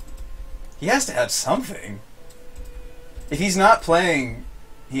 He has to have something. If he's not playing,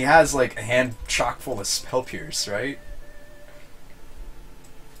 he has like a hand chock full of Spell Pierce, right?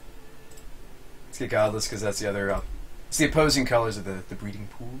 Let's get Godless because that's the other. It's the opposing colors of the breeding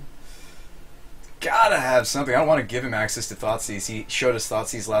pool. Gotta have something. I don't want to give him access to Thoughtseize. He showed us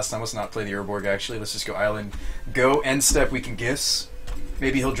Thoughtseize last time. Let's not play the Urborg actually. Let's just go Island. Go end step. We can Gifts.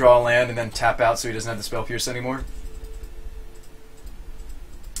 Maybe he'll draw a land and then tap out so he doesn't have the Spell Pierce anymore.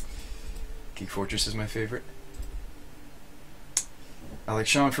 Geek Fortress is my favorite. I like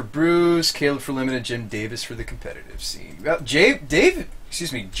Sean for brews, Caleb for limited, Jim Davis for the competitive scene. Well, Jim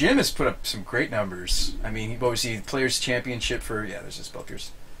has put up some great numbers. I mean, what was he? Players Championship for, yeah, there's a Spell Pierce.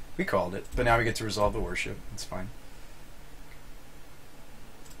 We called it, but now we get to resolve the worship. It's fine.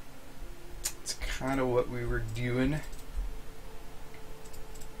 It's kind of what we were doing.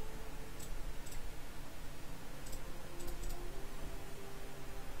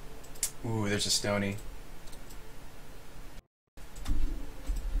 Ooh, there's a Stony.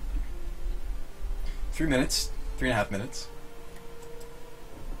 Three minutes. 3.5 minutes.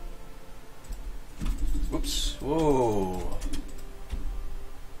 Oops. Whoa.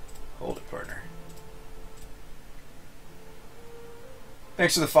 Hold it, partner.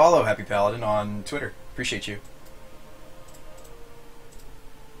 Thanks for the follow, Happy Paladin, on Twitter. Appreciate you.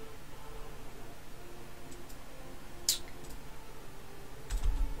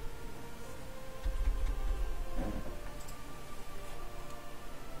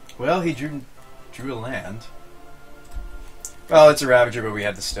 Well, he drew a land. Well, it's a Ravager, but we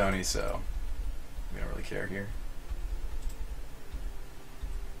had the Stony, so we don't really care here.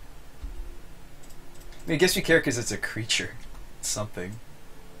 I mean, I guess we care because it's a creature. It's something.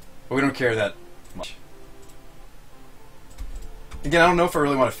 But we don't care that much. Again, I don't know if I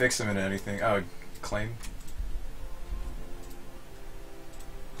really want to fix him into anything. Oh, claim.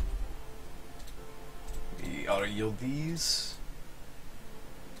 We auto-yield these.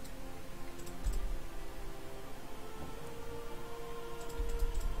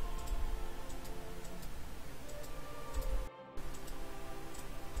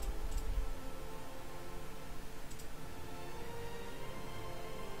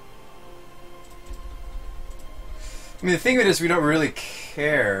 I mean, the thing of it is, we don't really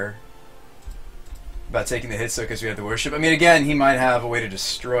care about taking the hit, so because we have the worship. I mean, again, he might have a way to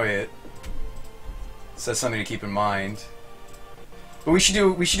destroy it, so that's something to keep in mind. But we should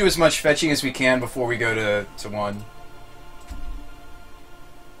do as much fetching as we can before we go to 1.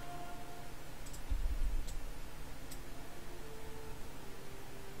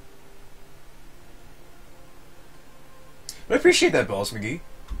 But I appreciate that, Balls McGee.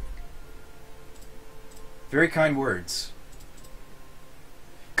 Very kind words.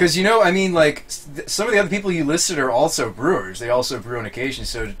 Because, you know, I mean, like, some of the other people you listed are also brewers. They also brew on occasion.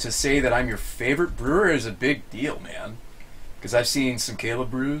 So to say that I'm your favorite brewer is a big deal, man. Because I've seen some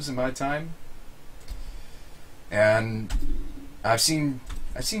Caleb brews in my time. And I've seen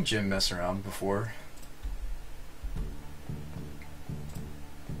Jim mess around before.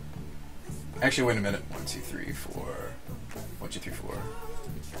 Actually, wait a minute. 1, 2, 3, 4. 1, 2, 3, 4.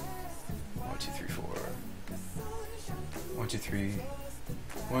 1, 2, 3, 4. 1, 2, 3.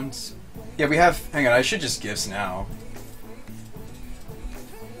 1. Yeah, we have. Hang on, I should just gifts now.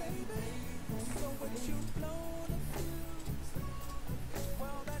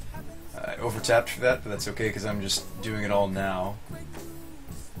 I overtapped for that, but that's okay because I'm just doing it all now.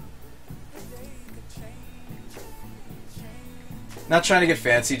 Not trying to get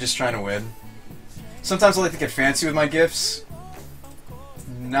fancy, just trying to win. Sometimes I like to get fancy with my gifts.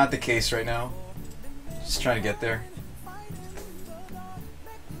 Not the case right now. Just trying to get there.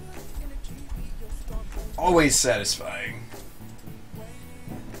 Always satisfying.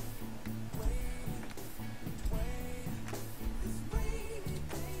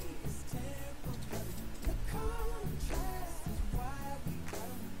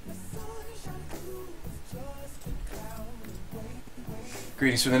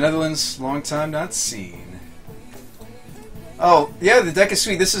 Greetings from the Netherlands. Long time not seen. Oh, yeah, the deck is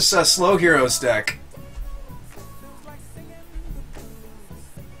sweet. This is Slow Heroes deck.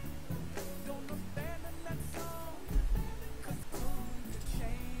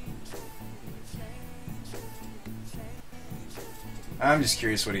 I'm just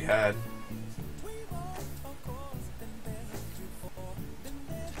curious what he had.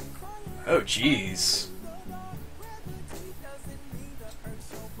 Oh, jeez.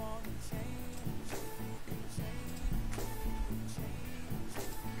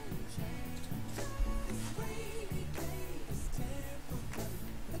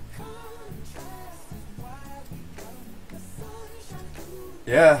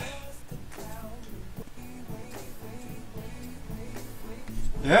 Yeah.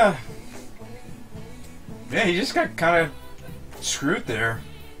 Yeah. Yeah, he just got kind of screwed there.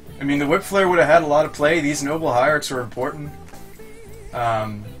 I mean, the Whip Flare would have had a lot of play. These Noble Hierarchs were important.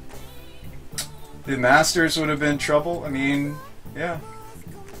 The Masters would have been trouble. I mean, yeah.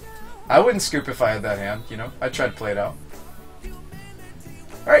 I wouldn't scoop if I had that hand, you know? I'd try to play it out.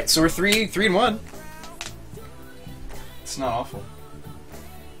 Alright, so we're 3-1. It's not awful.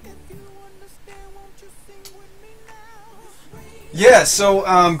 Yeah, so,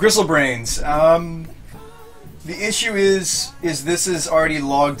 Grizzlebrains. The issue is this is already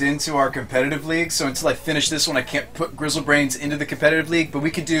logged into our competitive league, so until I finish this one, I can't put Grizzlebrains into the competitive league, but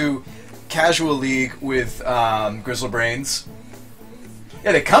we could do casual league with, Grizzlebrains.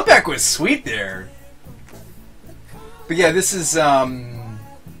 Yeah, the comeback was sweet there. But yeah, this is, and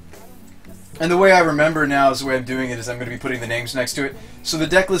the way I remember now is the way I'm doing it is I'm going to be putting the names next to it. So the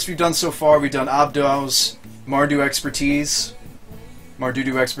deck list we've done so far, we've done Abdow's Mardu Expertise,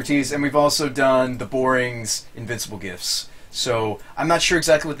 Mardudu Expertise, and we've also done the Boring's Invincible Gifts. So I'm not sure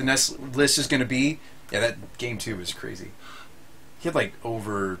exactly what the next list is going to be. Yeah, that game 2 was crazy. He had like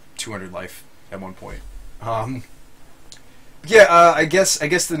over 200 life at one point. Yeah, I guess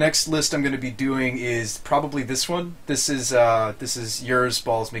the next list I'm going to be doing is probably this one. This is yours,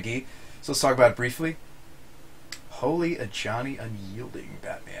 Balls McGee. So let's talk about it briefly. Holy a Johnny Unyielding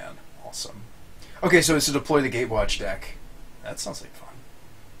Batman. Awesome. Okay, so it's to deploy the Gatewatch deck. That sounds like fun.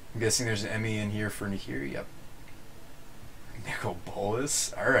 I'm guessing there's an Emmy in here for Nahir. Yep. Nicol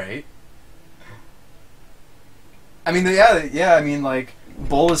Bolas. Alright. I mean, yeah, I mean, like,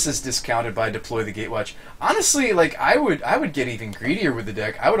 Bolas is discounted by Deploy the Gatewatch. Honestly, like, I would get even greedier with the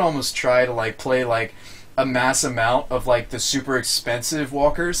deck. I would almost try to, like, play, like, a mass amount of, like, the super expensive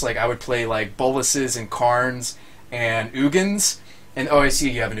walkers. Like, I would play, like, Bolases and Karns and Ugins. And, oh, I see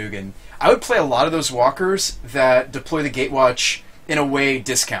you have an Ugin. I would play a lot of those walkers that Deploy the Gatewatch, in a way,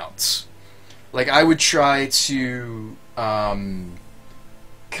 discounts. Like, I would try to, kind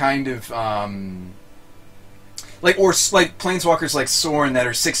of, like, or, like, Planeswalkers like Sorin that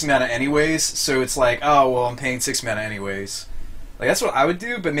are 6 mana anyways, so it's like, oh, well, I'm paying 6 mana anyways. Like, that's what I would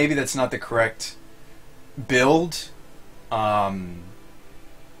do, but maybe that's not the correct build.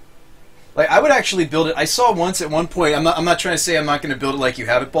 Like, I would actually build it. I saw once at one point, I'm not trying to say I'm not going to build it like you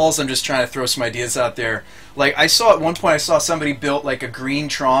have it, Balls. I'm just trying to throw some ideas out there. Like, I saw at one point, I saw somebody built, like, a green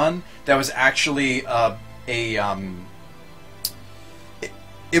Tron that was actually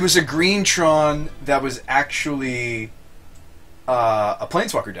it was a green Tron that was actually a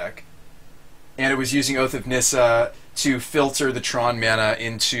Planeswalker deck. And it was using Oath of Nissa to filter the Tron mana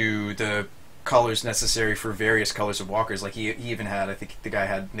into the colors necessary for various colors of walkers. Like, he even had, I think the guy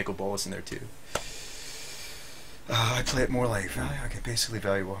had Nicol Bolas in there too. I play it more like value. Okay, basically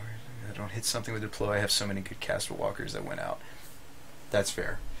value walkers. I don't hit something with deploy. I have so many good castable walkers that went out. That's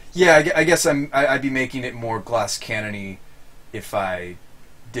fair. Yeah, I guess I'd be making it more glass cannon-y if I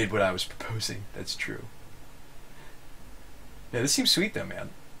did what I was proposing. That's true. Yeah, this seems sweet though, man.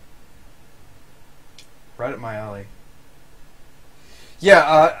 Right up my alley.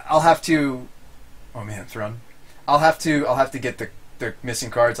 Yeah, I'll have to. Oh man, Thrun. I'll have to get the missing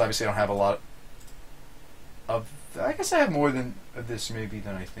cards. Obviously, I don't have a lot of. I guess I have more than this maybe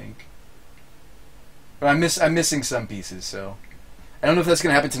than I think. But I'm missing some pieces, so I don't know if that's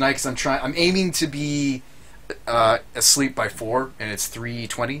gonna happen tonight because I'm aiming to be asleep by 4, and it's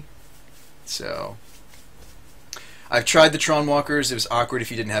 3:20. So I've tried the Tron Walkers. It was awkward if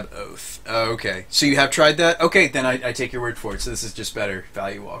you didn't have Oath. Okay, so you have tried that. Okay, then I take your word for it. So this is just better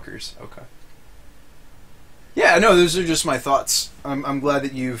value walkers. Okay. Yeah, no, those are just my thoughts. I'm glad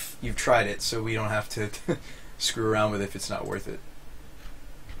that you've tried it, so we don't have to screw around with it if it's not worth it.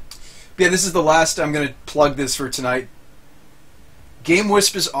 But yeah, this is the last. I'm gonna plug this for tonight. Game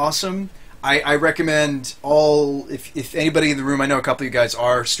Wisp is awesome. I recommend all. If anybody in the room, I know a couple of you guys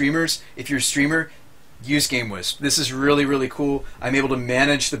are streamers. If you're a streamer, use Game Wisp. This is really, really cool. I'm able to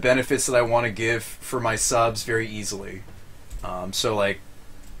manage the benefits that I want to give for my subs very easily. So like,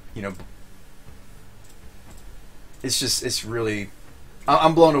 you know. It's really,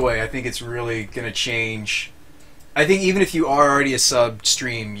 I'm blown away. I think it's really gonna change. I think even if you are already a sub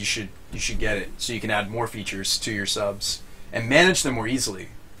stream, you should get it so you can add more features to your subs and manage them more easily.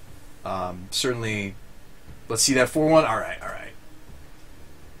 Certainly, let's see that 4-1. All right.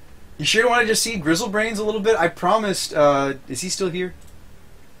 You sure want to just see Grizzlebrains a little bit? I promised. Is he still here?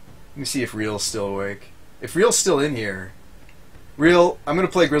 Let me see if Real's still awake. If Real's still in here, Real, I'm gonna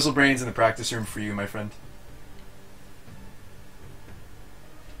play Grizzlebrains in the practice room for you, my friend.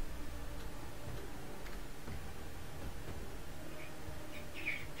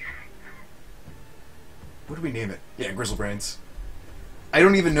 What do we name it? Yeah, Grizzlebrains. I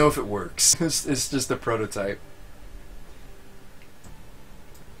don't even know if it works. It's just a prototype.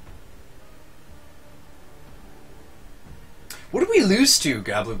 What did we lose to,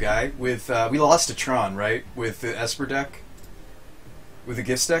 Goblu Guy? With we lost to Tron, right? With the Esper deck? With the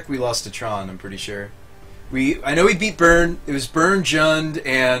Gifts deck? We lost to Tron, I'm pretty sure. I know we beat Burn. It was Burn, Jund,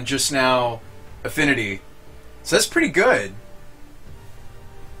 and just now Affinity. So that's pretty good.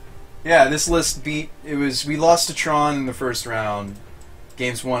 Yeah, this list we lost to Tron in the first round,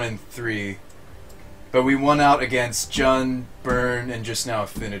 games 1 and 3, but we won out against Jund, Burn, and just now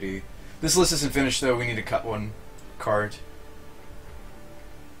Affinity. This list isn't finished though, we need to cut one card.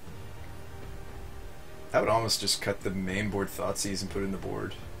 I would almost just cut the main board Thoughtseize and put it in the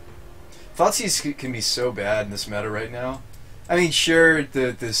board. Thoughtseize can be so bad in this meta right now. I mean, sure,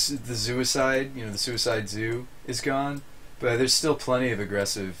 the Zoocide, you know, the Suicide Zoo is gone, but there's still plenty of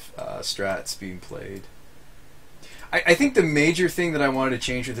aggressive strats being played. I think the major thing that I wanted to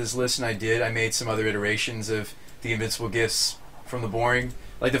change with this list, and I made some other iterations of the Invincible Gifts from the boring.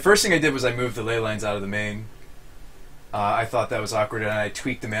 Like, the first thing I did was I moved the ley lines out of the main. I thought that was awkward, and I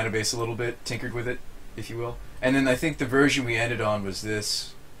tweaked the mana base a little bit, tinkered with it, if you will. And then I think the version we ended on was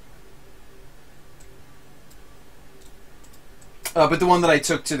this. But the one that I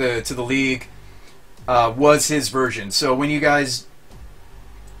took to the league was his version. So when you guys...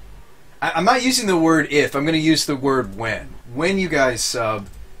 I'm not using the word if, I'm going to use the word when. When you guys sub,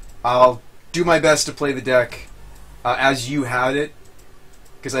 I'll do my best to play the deck as you had it,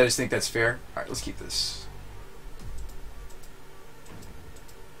 because I just think that's fair. Alright, let's keep this.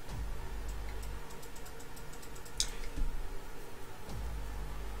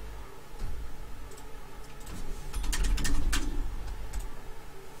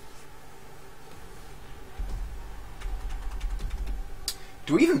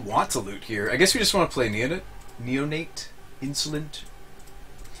 Do we even want to loot here? I guess we just want to play Neonate? Insolent?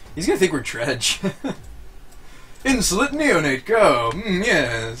 He's gonna think we're Dredge. Insolent Neonate, go!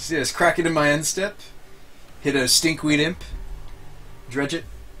 Yes, crack it in my end step. Hit a Stinkweed Imp. Dredge it.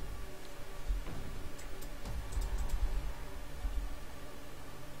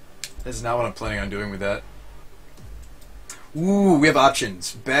 That's not what I'm planning on doing with that. Ooh, we have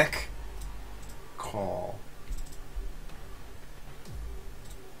options. Beck. Call.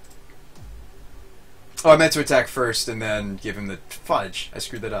 Oh, I meant to attack first and then give him the fudge. I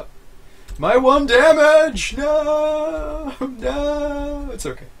screwed that up. My 1 damage! No! No! It's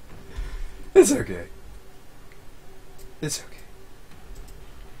okay. It's okay. It's okay.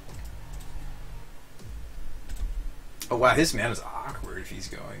 Oh wow, his mana's awkward if he's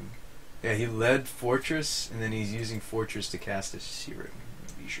going. Yeah, he led Fortress, and then he's using Fortress to cast a Serum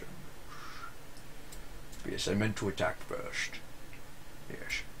Vision. Yes, I meant to attack first.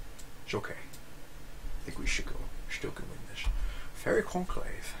 Yes. It's okay. I think we should go. Still can win this. Fairy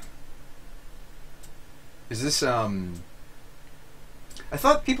Conclave. Is this I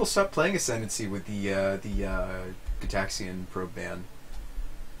thought people stopped playing Ascendancy with the Gitaxian probe ban.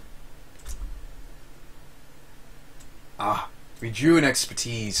 Ah, we drew an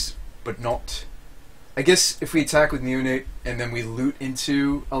expertise, but not... I guess if we attack with Neonate and then we loot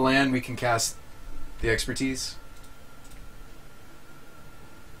into a land, we can cast the expertise.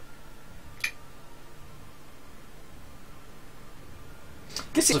 I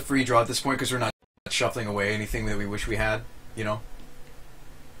guess it's a free draw at this point because we're not shuffling away anything that we wish we had, you know?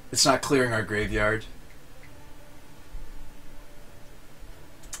 It's not clearing our graveyard.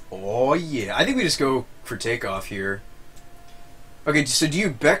 Oh yeah, I think we just go for takeoff here. Okay, so do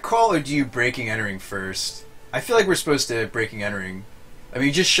you bet call or do you breaking entering first? I feel like we're supposed to breaking entering. I mean,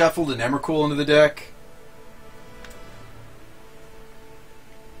 you just shuffled an Emrakul into the deck.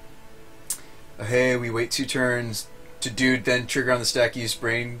 Hey, we wait 2 turns to dude, then trigger on the stack, use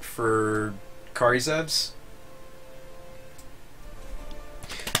brain for Karizevs.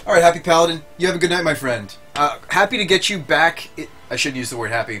 Alright, Happy Paladin, you have a good night, my friend. Happy to get you back. I should use the word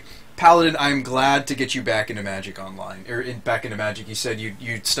happy. Paladin, I'm glad to get you back into Magic Online. Or back into Magic. You said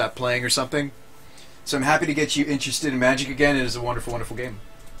you'd stopped playing or something. So I'm happy to get you interested in Magic again. It is a wonderful, wonderful game.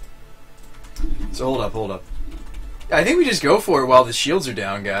 So hold up. I think we just go for it while the shields are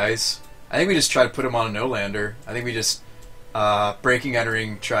down, guys. I think we just try to put him on a no-lander. I think we just, breaking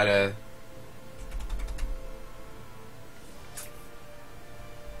entering, try to...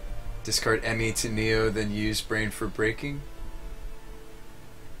 discard Emmy to Neo, then use brain for breaking.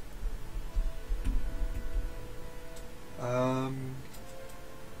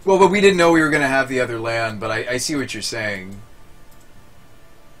 Well, but we didn't know we were going to have the other land, but I see what you're saying.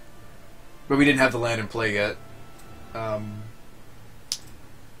 But we didn't have the land in play yet. Oh,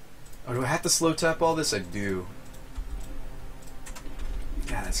 do I have to slow tap all this? I do.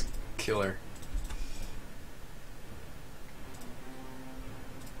 God, that's killer.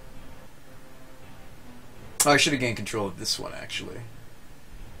 Oh, I should have gained control of this one, actually.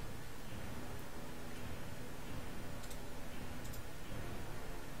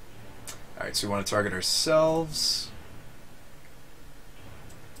 Alright, so we want to target ourselves.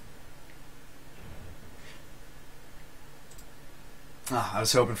 Ah, I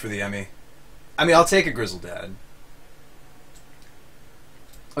was hoping for the Emmy. I mean, I'll take a Grizzle Dad.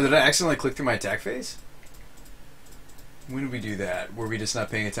 Oh, did I accidentally click through my attack phase? When did we do that? Were we just not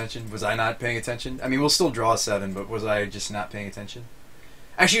paying attention? Was I not paying attention? I mean, we'll still draw a 7, but was I just not paying attention?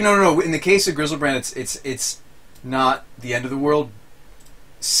 Actually, no. In the case of Grizzlebrand, it's not the end of the world.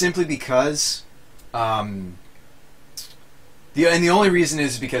 Simply because, the only reason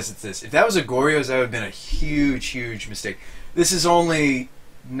is because it's this. If that was a Goryo's, that would have been a huge, huge mistake. This is only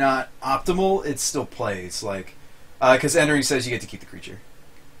not optimal. It still plays like, because entering says you get to keep the creature.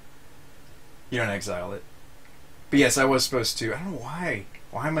 You don't exile it. But yes, I was supposed to. I don't know why.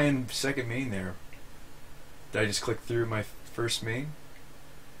 Why am I in second main there? Did I just click through my first main?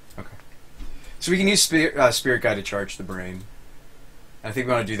 Okay. So we can use Spirit Guide to charge the brain. I think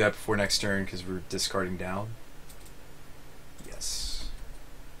we want to do that before next turn because we're discarding down. Yes.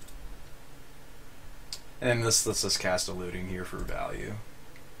 And let's just cast a looting here for value.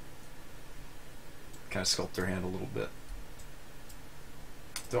 Kind of sculpt our hand a little bit.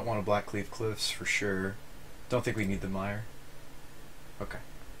 Don't want a Black Cleave Cliffs for sure. Don't think we need the Mire. Okay.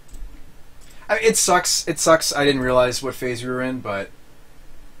 I mean, it sucks. It sucks. I didn't realize what phase we were in, but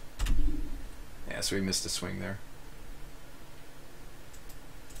yeah, so we missed a swing there.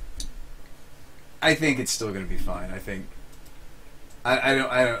 I think it's still going to be fine. I think I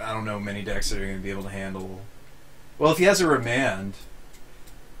don't know many decks that are going to be able to handle. Well, if he has a Remand.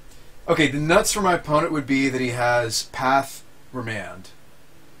 Okay, the nuts for my opponent would be that he has Path Remand.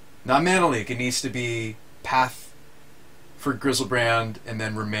 Not Mana Leak. It needs to be Path for Grizzlebrand and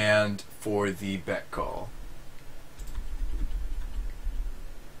then Remand for the Bet Call.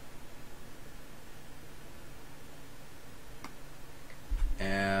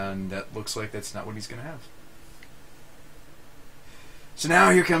 And that looks like that's not what he's going to have. So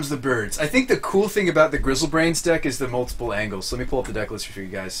now here comes the birds. I think the cool thing about the Grizzlebrains deck is the multiple angles. So let me pull up the deck list for you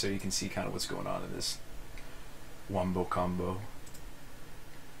guys so you can see kind of what's going on in this Wombo combo.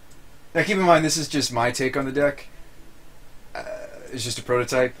 Now keep in mind, this is just my take on the deck. It's just a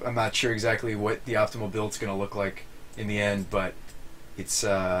prototype. I'm not sure exactly what the optimal build's going to look like in the end, but it's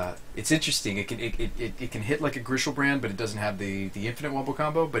interesting. It can hit like a Grizzlebrand, but it doesn't have the infinite Wombo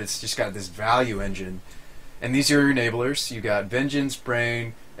combo, but it's just got this value engine. And these are your enablers. You got Vengeance,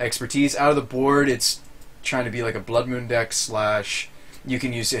 Brain, Expertise. Out of the board, it's trying to be like a Blood Moon deck / you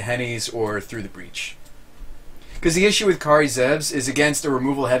can use it Hennies or Through the Breach. Because the issue with Kari Zevs is against a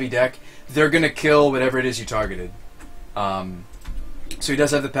removal heavy deck, they're going to kill whatever it is you targeted. So he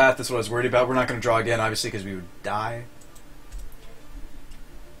does have the path, that's what I was worried about. We're not going to draw again, obviously, because we would die.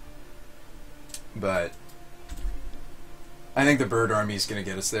 But I think the bird army is going to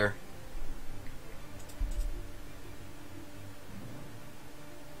get us there.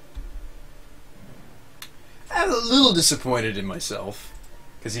 I'm a little disappointed in myself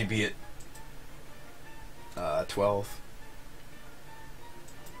because he'd be at 12.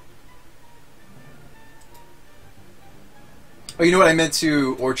 Oh, you know what? I meant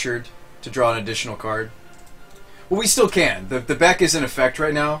to Orchard to draw an additional card. Well, we still can. The Beck is in effect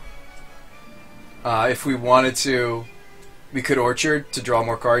right now. If we wanted to, we could Orchard to draw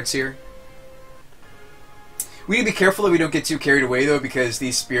more cards here. We need to be careful that we don't get too carried away, though, because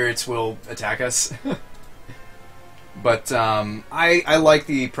these spirits will attack us. But I like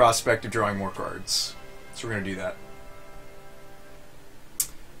the prospect of drawing more cards. So we're going to do that.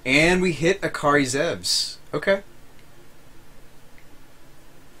 And we hit Akari Zebs. Okay.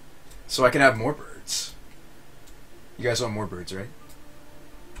 So I can have more birds. You guys want more birds, right?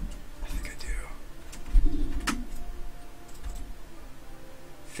 I think I do.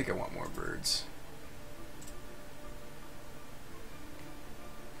 I think I want more birds.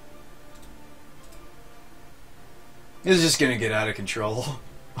 This is just gonna get out of control.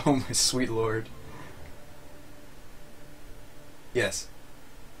 Oh my sweet lord. Yes.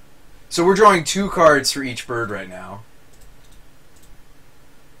 So we're drawing 2 cards for each bird right now.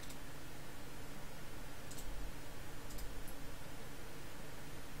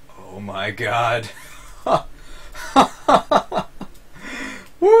 Oh my god.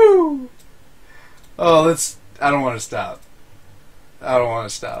 Woo! Oh, let's... I don't want to stop. I don't want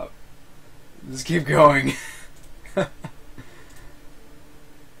to stop. Just keep going.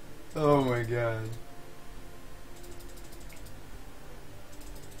 Oh my god.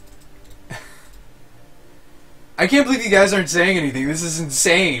 I can't believe you guys aren't saying anything. This is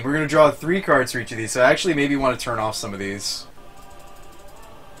insane. We're going to draw 3 cards for each of these, so I actually maybe want to turn off some of these.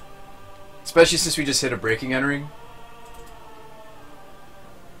 Especially since we just hit a breaking entering.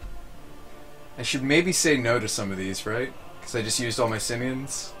 I should maybe say no to some of these, right? Because I just used all my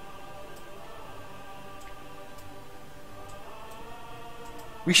simians.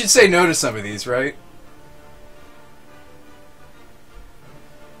 We should say no to some of these, right?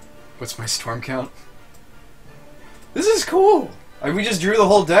 What's my storm count? This is cool! We just drew the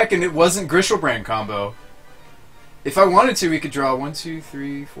whole deck and it wasn't Grishelbrand combo. If I wanted to, we could draw 1, 2,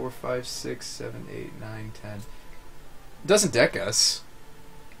 3, 4, 5, 6, 7, 8, 9, 10. It doesn't deck us.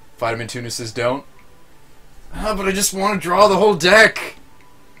 Vitamin Tuna says don't. But I just want to draw the whole deck!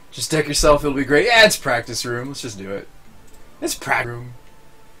 Just deck yourself, it'll be great. Yeah, it's practice room. Let's just do it. It's practice room.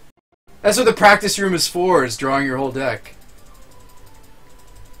 That's what the practice room is for, is drawing your whole deck.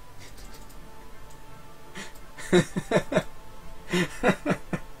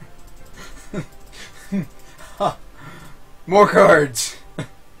 More cards!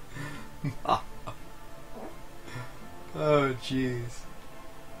 Oh, jeez.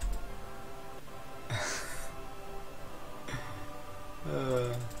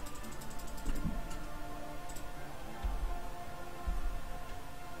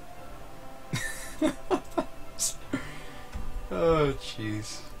 Oh,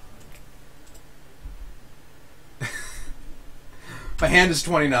 jeez. My hand is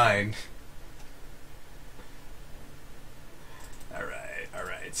 29.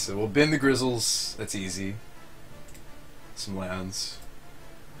 Alright, so we'll bin the Grizzles. That's easy. Some lands.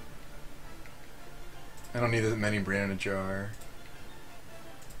 I don't need that many Brain in a Jar.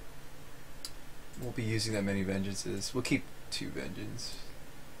 Won't be using that many Vengeances. We'll keep 2 Vengeance.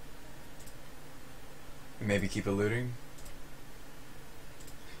 And maybe keep a Looting.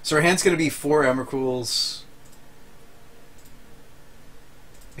 So our hand's going to be 4 Emrakuls.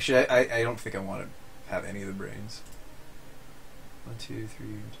 Actually, I don't think I want to have any of the Brains. 1, 2, 3.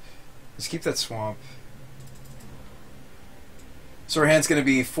 Let's keep that Swamp. So our hand's going to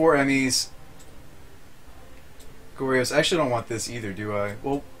be 4 Emmys. Gorios. I actually don't want this either, do I?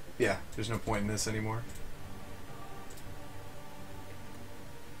 Well, yeah, there's no point in this anymore.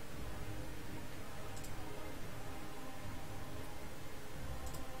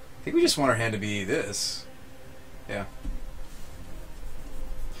 I think we just want our hand to be this. Yeah.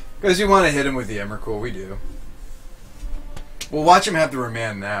 Because we want to hit him with the Emrakul, we do. We'll watch him have the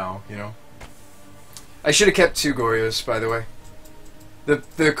remand now, you know. I should have kept 2 Gorios, by the way.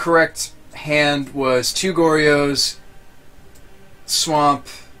 The correct hand was 2 Gorios, Swamp.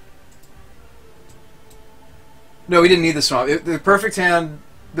 No, we didn't need the Swamp. The perfect hand,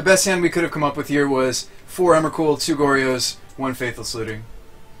 the best hand we could have come up with here was 4 Emrakul, 2 Gorios, 1 Faithless Looting.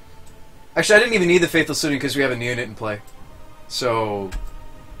 Actually, I didn't even need the Faithless Looting because we have a Neonate in play. So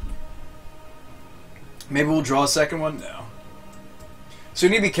maybe we'll draw a second one? No. So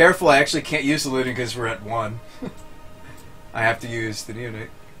we need to be careful. I actually can't use the Looting because we're at 1. I have to use the neonate.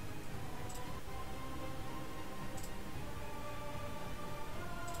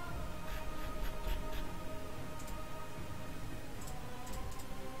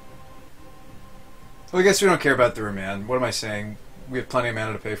 Well, I guess we don't care about the remand. What am I saying? We have plenty of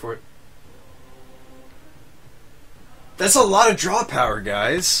mana to pay for it. That's a lot of draw power,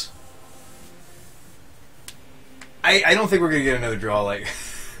 guys. I don't think we're going to get another draw, like...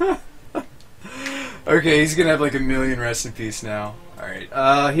 Okay, he's going to have like a million rest in peace now.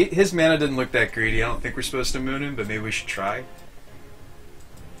 Alright, his mana didn't look that greedy. I don't think we're supposed to moon him, but maybe we should try.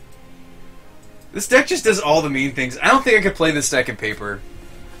 This deck just does all the mean things. I don't think I could play this deck in paper.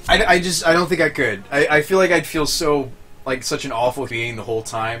 I don't think I could. I feel like I'd feel so, like, such an awful being the whole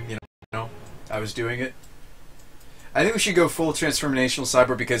time, you know, I was doing it. I think we should go full transformational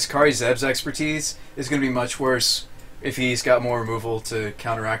sideboard because Kari Zeb's expertise is going to be much worse if he's got more removal to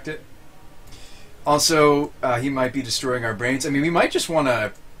counteract it. Also, he might be destroying our brains. I mean, we might just want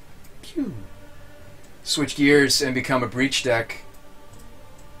to switch gears and become a breach deck.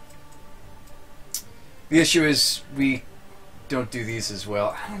 The issue is we don't do these as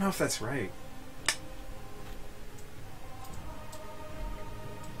well. I don't know if that's right.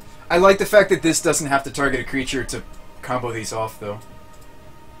 I like the fact that this doesn't have to target a creature to combo these off, though.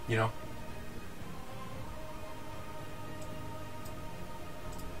 You know?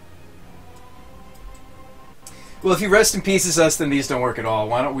 Well, if he rest in pieces us, then these don't work at all.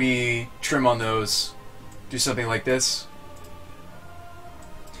 Why don't we trim on those? Do something like this.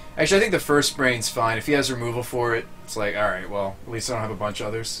 Actually, I think the first brain's fine. If he has removal for it, it's like, alright, well, at least I don't have a bunch of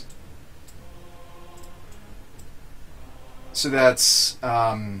others. So that's,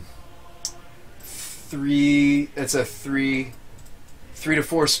 that's a 3 to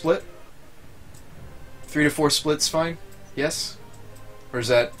 4 split. 3 to 4 split's fine? Yes? Or is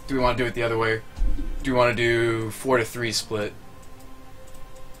that, do we want to do it the other way? Do we want to do 4 to 3 split?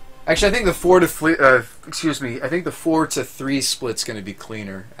 Actually, I think the 4 to I think the 4 to 3 split's going to be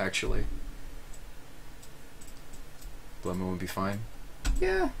cleaner, actually. Blood Moon would be fine.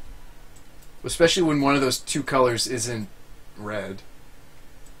 Yeah. Especially when one of those two colors isn't red.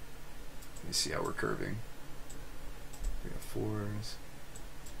 Let me see how we're curving. We got 4s.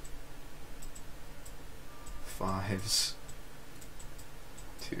 5s.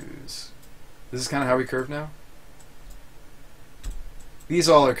 2s. This is kind of how we curve now? These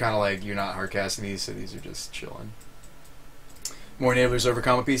all are kind of like, you're not hardcasting these, so these are just chilling. More enablers over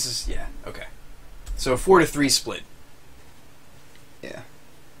combo pieces? Yeah, okay. So 4 to 3 split. Yeah.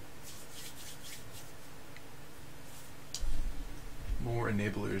 More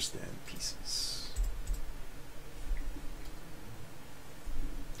enablers than pieces.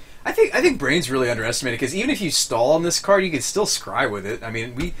 I think Brain's really underestimated, because even if you stall on this card, you can still scry with it. I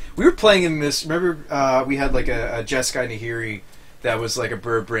mean, we were playing in this, remember we had like a Jeskai Nahiri that was like a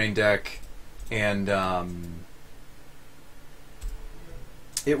Bird Brain deck, and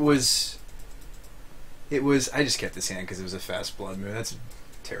it was I just kept this hand because it was a fast Blood Moon. That's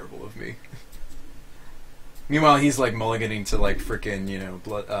terrible of me. Meanwhile, he's like mulliganing to like frickin', you know,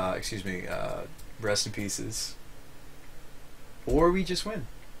 rest in pieces. Or we just win.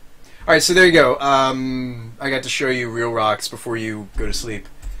 Alright, so there you go. I got to show you real rocks before you go to sleep.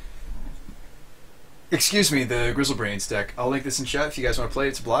 Excuse me, the Grizzlebrains deck. I'll link this in chat if you guys want to play it.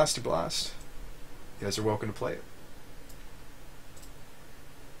 It's a blast to blast. You guys are welcome to play it.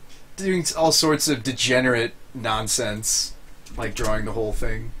 Doing all sorts of degenerate nonsense, like drawing the whole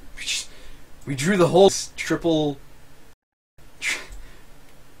thing. We drew the whole triple...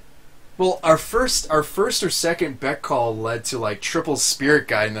 Well, our first or second Beck call led to like triple Spirit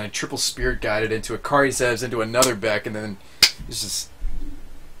Guide, and then I triple Spirit Guided into a Kari Zevs into another Beck, and then it was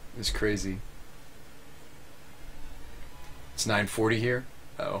crazy. It's 9:40 here.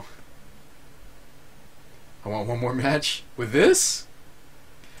 Oh, I want one more match with this.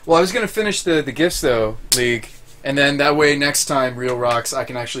 Well, I was gonna finish the Gifts though League, and then that way next time Real Rocks I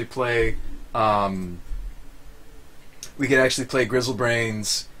can actually play. We could actually play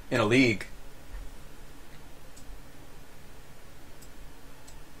Grizzlebrains in a league,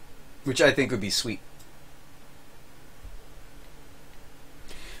 which I think would be sweet.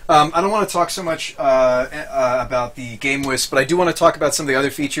 I don't want to talk so much about the Game Wisp, but I do want to talk about some of the other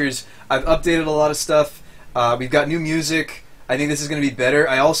features. I've updated a lot of stuff. We've got new music. I think this is going to be better.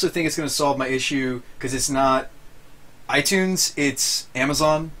 I also think it's going to solve my issue because it's not iTunes, it's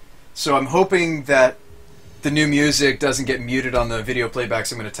Amazon. So I'm hoping that the new music doesn't get muted on the video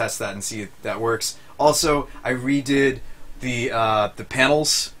playbacks. I'm going to test that and see if that works. Also, I redid the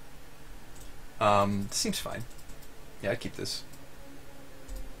panels. Seems fine. Yeah, I'd keep this.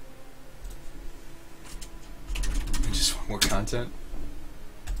 Just want more content.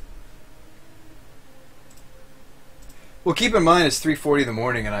 Well, keep in mind it's 3:40 in the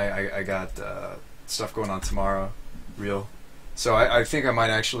morning, and I got stuff going on tomorrow, real. So I think I might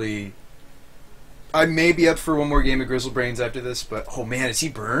actually. I may be up for one more game of Grizzle Brains after this, but oh man, is he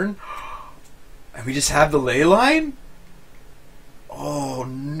burn? And we just have the ley line? Oh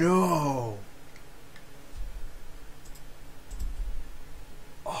no!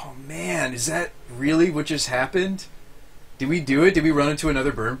 Oh man, is that really what just happened? Did we do it? Did we run into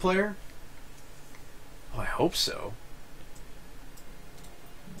another burn player? Oh, I hope so.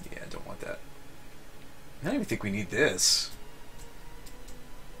 Yeah, I don't want that. I don't even think we need this.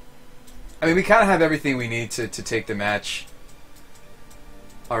 I mean, we kind of have everything we need to take the match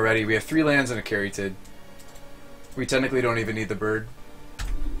already. We have 3 lands and a Caryatid. We technically don't even need the bird.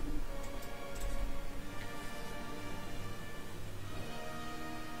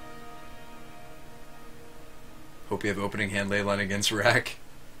 Hope you have opening hand leyline against Rack.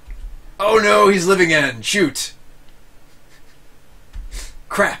 Oh no, he's living end. Shoot.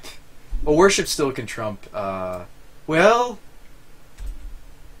 Crap. Well, Worship still can trump. Well.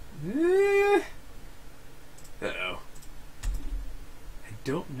 Uh-oh. I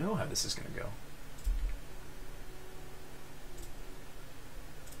don't know how this is going to go.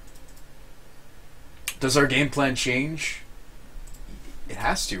 Does our game plan change? It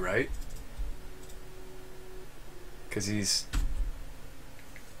has to, right? Because he's...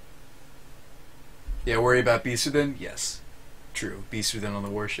 Yeah, worry about Beast Within? Yes. True. Beast Within on the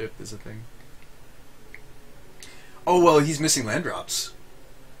Warship is a thing. Oh, well, he's missing land drops.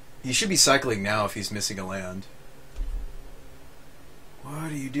 He should be cycling now if he's missing a land.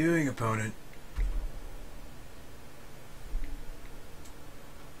 What are you doing, opponent?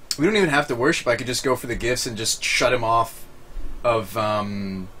 We don't even have to worship. I could just go for the gifts and just shut him off of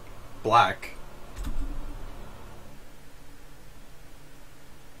black.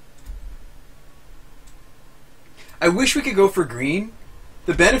 I wish we could go for green.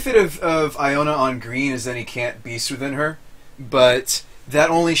 The benefit of Iona on green is that he can't Beast Within her, but that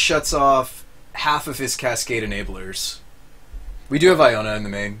only shuts off half of his Cascade enablers. We do have Iona in the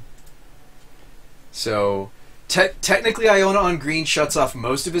main. So, technically Iona on green shuts off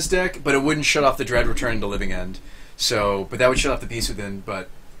most of his deck, but it wouldn't shut off the Dread Return to Living End. So, but that would shut off the Beast Within, but...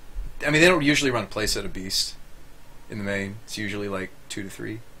 I mean, they don't usually run a playset of Beast in the main. It's usually like 2 to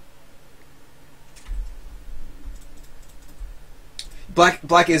 3.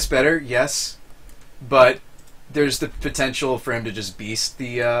 Black is better, yes, but there's the potential for him to just beast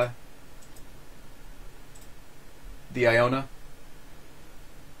the Iona.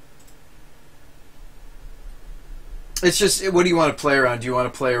 It's just, what do you want to play around? Do you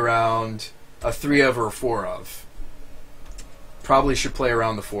want to play around a 3 of or a 4 of? Probably should play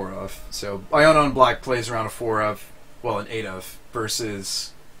around the 4 of. So Iona on black plays around a 4 of, well, an 8 of,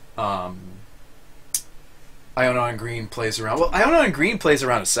 versus Iona on green plays around... Well, Iona on green plays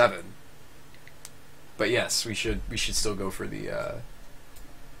around a 7. But yes, we should still go for the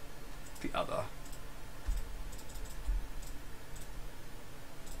other.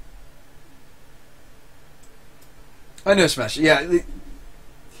 I know Smash. Yeah.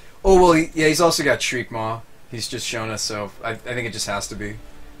 Oh, well, yeah, he's also got Shriek Maw. He's just shown us, so I think it just has to be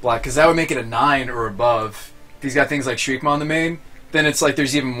black, because that would make it a 9 or above. If he's got things like Shriek Maw in the main, then it's like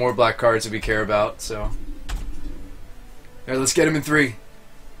there's even more black cards that we care about, so... Alright, let's get him in 3.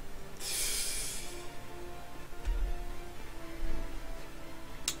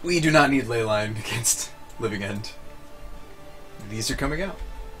 We do not need Leyline against Living End. These are coming out.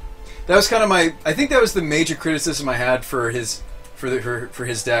 That was kind of my... I think that was the major criticism I had for his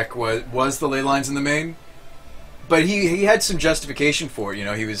deck was the Leylines in the main. But he had some justification for it, you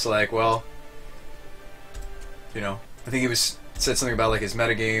know. He was like, well... You know, I think he said something about like his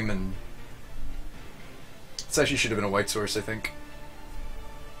metagame, and... This actually should have been a white source, I think.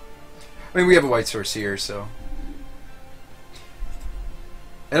 I mean, we have a white source here, so...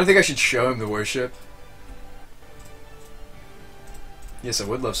 I don't think I should show him the worship. Yes, I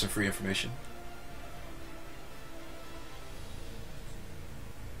would love some free information.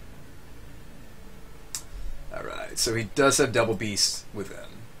 Alright, so he does have double beast within.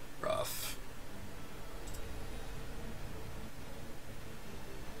 Rough.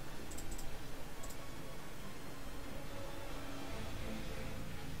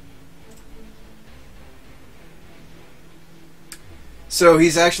 So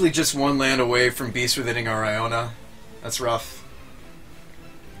he's actually just 1 land away from Beast Withinning our Iona. That's rough.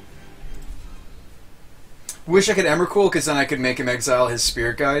 Wish I could Emrakul, because then I could make him exile his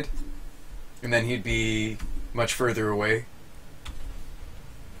Spirit Guide. And then he'd be much further away.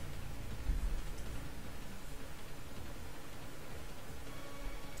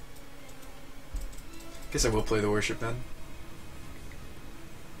 Guess I will play the worship then.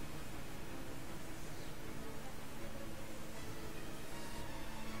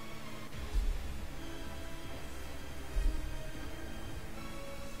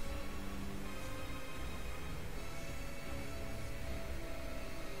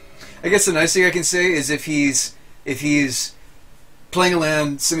 I guess the nice thing I can say is if he's playing a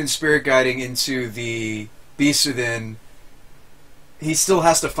land, summoning Spirit Guiding into the Beast Within, he still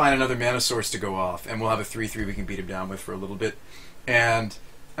has to find another mana source to go off, and we'll have a 3/3 we can beat him down with for a little bit. And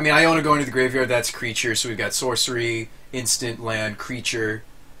I mean, Iona going to the graveyard, that's creature, so we've got sorcery, instant, land, creature,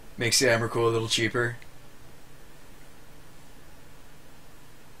 makes the Emrakul a little cheaper.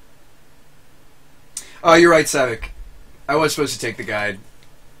 Oh, you're right, Savik. I was supposed to take the guide.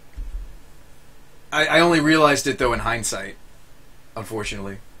 I only realized it, though, in hindsight,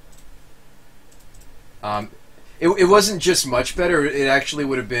 unfortunately. It wasn't just much better. It actually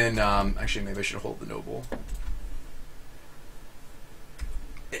would have been... actually, maybe I should hold the Noble.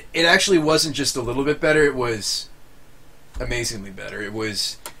 It actually wasn't just a little bit better. It was amazingly better. It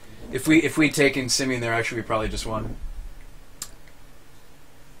was... If we'd taken Simeon there, actually, we probably just won.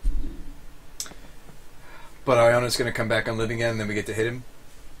 But Iona's going to come back on live again, and then we get to hit him.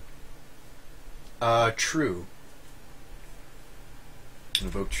 True.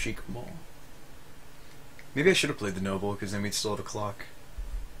 Invoked Sheik Maul. Maybe I should have played the Noble, because then we'd still have a clock.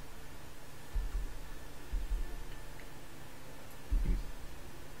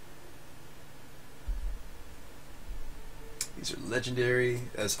 These are legendary.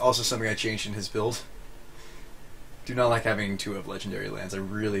 That's also something I changed in his build. Do not like having 2 of legendary lands. I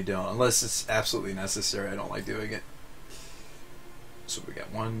really don't. Unless it's absolutely necessary, I don't like doing it. So we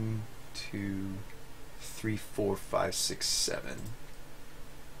got 1, 2, 3, 4, 5, 6, 7.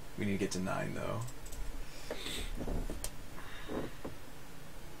 We need to get to 9, though.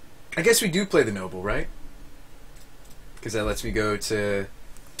 I guess we do play the Noble, right? Because that lets me go to...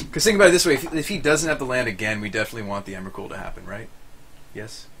 Because think about it this way, if he doesn't have the land again, we definitely want the Emrakul to happen, right?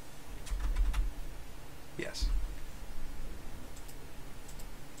 Yes? Yes.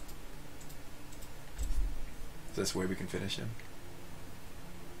 So that's the way we can finish him.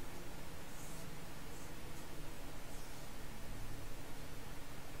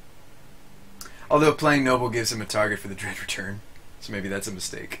 Although playing Noble gives him a target for the Dread Return, so maybe that's a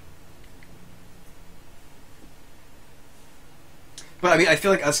mistake. But I mean, I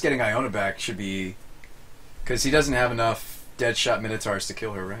feel like us getting Iona back should be... Because he doesn't have enough Deadshot Minotaurs to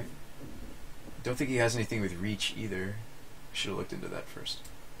kill her, right? I don't think he has anything with Reach either. Should have looked into that first.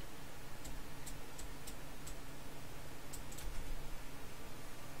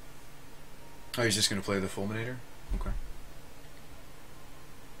 Oh, he's just going to play the Fulminator? Okay.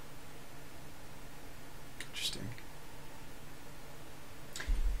 Interesting.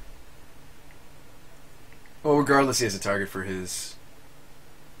 Well, regardless, he has a target for his...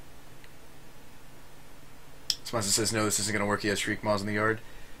 Sponsor says, no, this isn't going to work. He has Shriek Maws in the yard.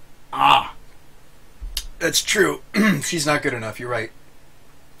 Ah! That's true. She's not good enough, you're right.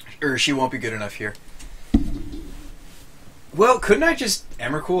 Or she won't be good enough here. Well, couldn't I just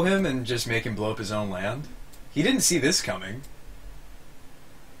Emrakul him and just make him blow up his own land? He didn't see this coming.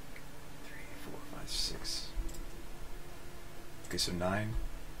 3, 4, 5, 6. Okay, so 9. 1,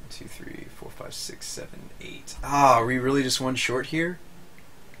 2, 3, 4, 5, 6, 7, 8. Ah, are we really just one short here?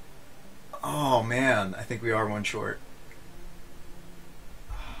 Oh, man. I think we are one short.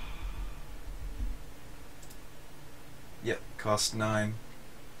 Yep, cost 9.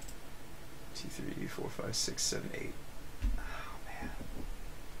 2, 3, 4, 5, 6, 7, 8.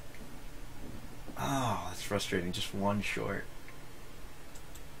 Oh, that's frustrating. Just one short.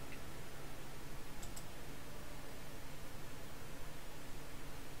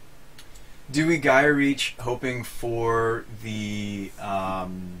 Do we Gaia Reach hoping for the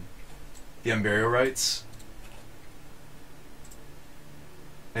Unburial Rites?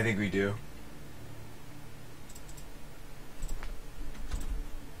 I think we do.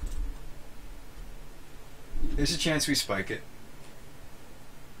 There's a chance we spike it.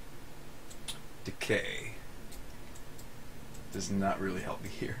 Decay does not really help me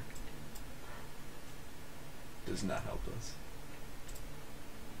here. Does not help us.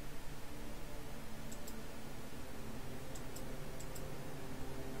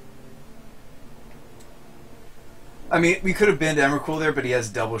 I mean, we could have been to Emrakul there, but he has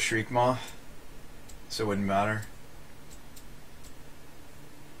double Shriek Maw, so it wouldn't matter.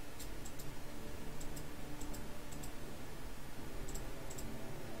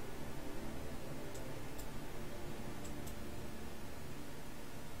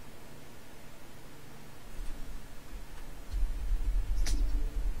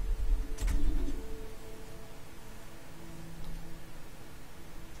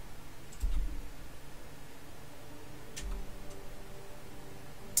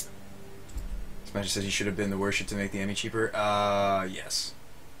 Smasher says he should have been the worship to make the Emmy cheaper. Yes.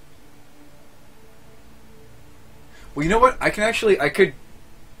 Well, you know what? I could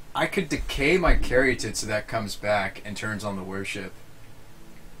decay my Caryatid so that comes back and turns on the worship.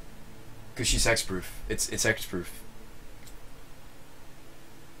 Because she's hexproof. It's hexproof.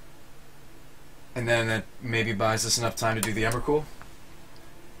 And then that maybe buys us enough time to do the Emrakul.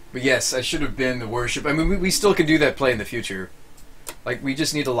 But yes, I should have been the worship. I mean, we still can do that play in the future. Like, we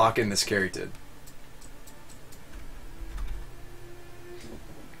just need to lock in this Caryatid.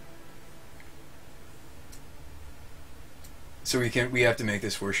 So we have to make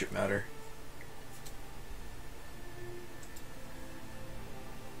this worship matter.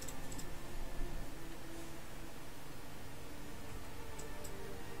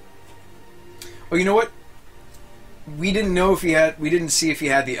 Oh, you know what? We didn't know if he had. We didn't see if he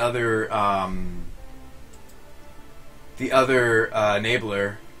had the other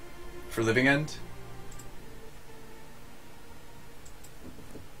enabler for Living End.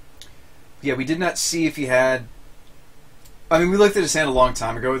 Yeah, we did not see if he had. I mean, we looked at his hand a long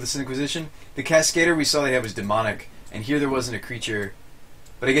time ago with this Inquisition. The Cascader we saw they had was demonic, and here there wasn't a creature.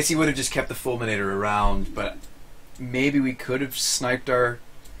 But I guess he would have just kept the Fulminator around. But maybe we could have sniped our.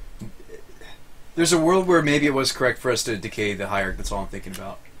 There's a world where maybe it was correct for us to decay the Hierarch. That's all I'm thinking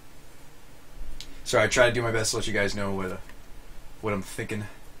about. Sorry, I try to do my best to let you guys know what I'm thinking.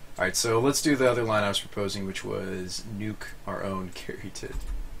 Alright, so let's do the other line I was proposing, which was nuke our own Caryatid.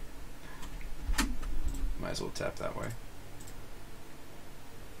 Might as well tap that way.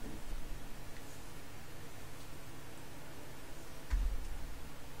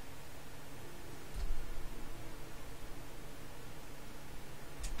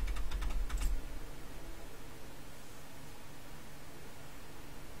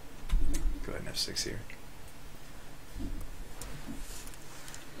 Go ahead and F6 here.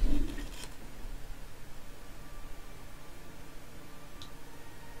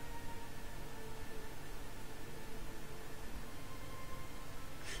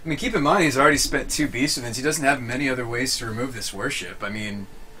 I mean, keep in mind he's already spent 2 beast within. He doesn't have many other ways to remove this worship. I mean,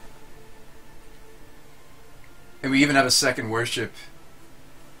 and we even have a second worship.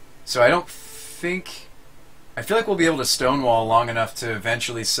 So I don't think. I feel like we'll be able to stonewall long enough to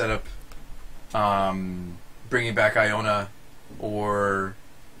eventually set up bringing back Iona, or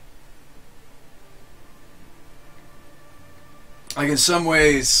like in some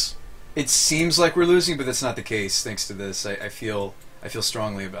ways it seems like we're losing, but that's not the case. Thanks to this, I feel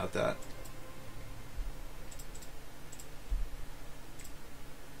strongly about that.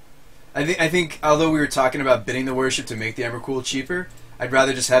 I think although we were talking about bidding the worship to make the Emrakul cheaper, I'd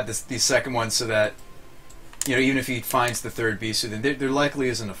rather just have the second one so that, you know, even if he finds the third beast, then there likely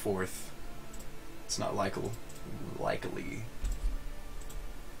isn't a fourth. It's not likely.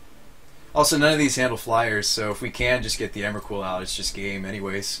 Also, none of these handle flyers, so if we can just get the Emrakul out, it's just game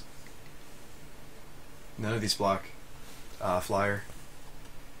anyways. None of these block flyer.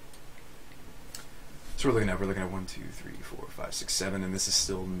 So we're looking at 1, 2, 3, 4, 5, 6, 7, and this is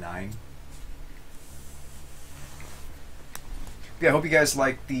still 9. Yeah, I hope you guys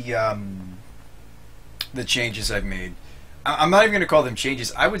like the changes I've made. I'm not even going to call them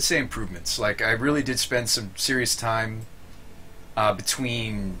changes. I would say improvements. Like, I really did spend some serious time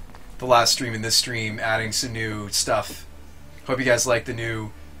between the last stream and this stream adding some new stuff. Hope you guys like the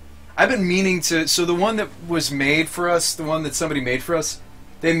new. I've been meaning to. So the one that was made for us, the one that somebody made for us,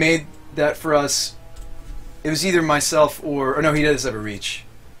 they made that for us. It was either myself or no, he does have a reach.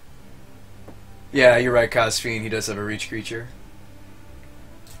 Yeah, you're right, Cosfiend. He does have a reach creature.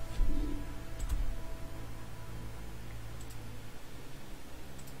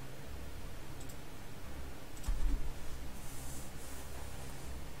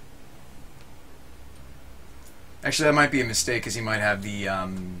 Actually, that might be a mistake, because he might have the,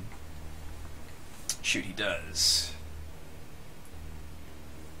 shoot, he does.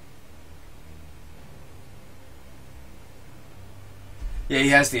 Yeah, he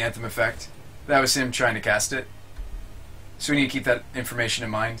has the Anthem effect. That was him trying to cast it. So we need to keep that information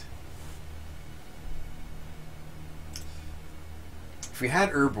in mind. If we had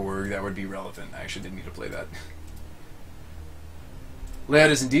Urborg, that would be relevant. I actually didn't need to play that.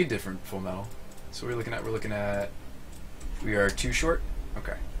 Layout is indeed different, Full Metal. So we're looking at, we are 2 short?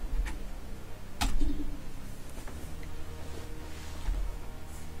 Okay.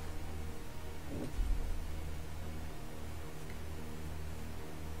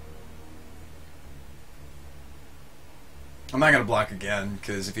 I'm not going to block again,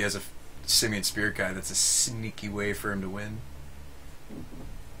 because if he has a Simian Spirit Guy, that's a sneaky way for him to win.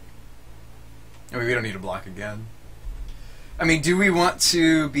 I mean, we don't need to block again. I mean, do we want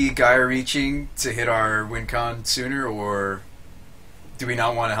to be Gaia reaching to hit our win con sooner, or do we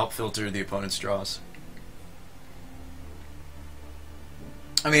not want to help filter the opponent's draws?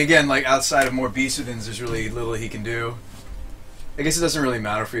 I mean, again, like, outside of more Beast Withins, there's really little he can do. I guess it doesn't really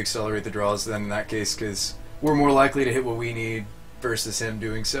matter if we accelerate the draws then in that case, because we're more likely to hit what we need versus him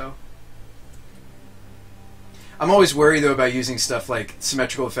doing so. I'm always worried, though, about using stuff like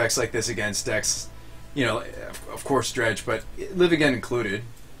symmetrical effects like this against decks. You know, of course, Dredge, but Live Again included.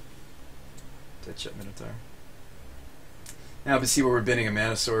 Dead Shut Minotaur. Now, but see where we're bidding a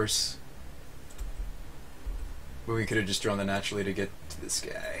mana source. But we could have just drawn that naturally to get to this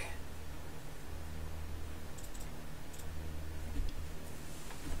guy.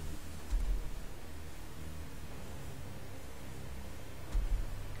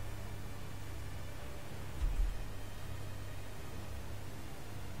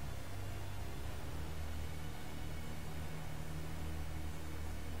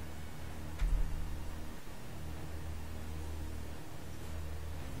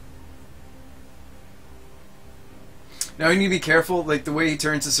 Now we need to be careful. Like, the way he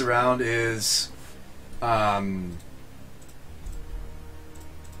turns this around is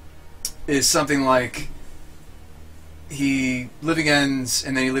something like he living ends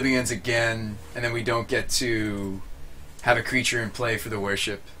and then he living ends again, and then we don't get to have a creature in play for the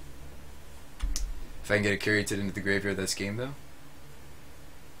worship. If I can get it carried into the graveyard, that's game though.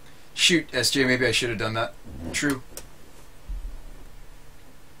 Shoot, SJ, maybe I should have done that. True.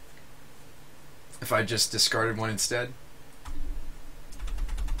 If I just discarded one instead.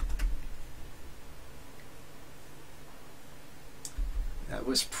 That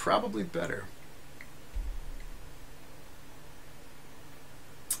was probably better.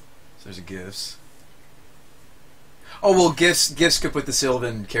 So there's a Gifts. Oh, well, Gifts could put the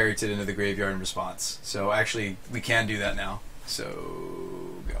Sylvan Carried into the graveyard in response. So actually, we can do that now. So,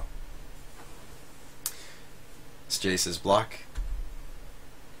 go. Jay says block.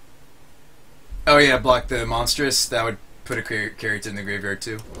 Oh yeah, block the monstrous. That would put a Carried in the graveyard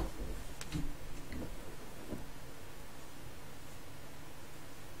too.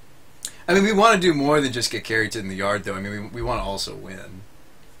 I mean, we want to do more than just get carried in the yard, though. I mean, we want to also win.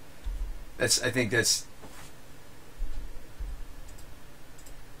 I think that's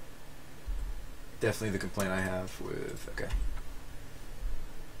definitely the complaint I have with. Okay.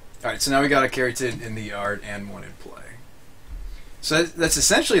 All right, so now we got a carried in the yard and one in play. So that's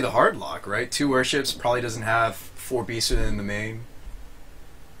essentially the hard lock, right? 2 worships, probably doesn't have 4 beasts within the main.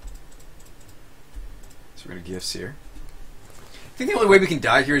 So we're gonna Gifts here. I think the only way we can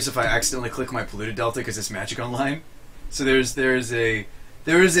die here is if I accidentally click my Polluted Delta because it's Magic Online. So there is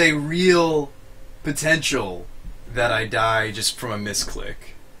a real potential that I die just from a misclick.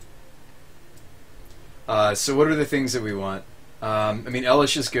 So what are the things that we want? I mean,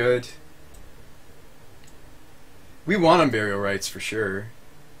 Elish is good. We want Unburial Rites for sure.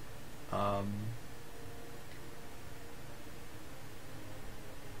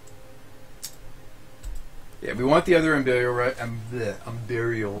 Yeah, we want the other Unburial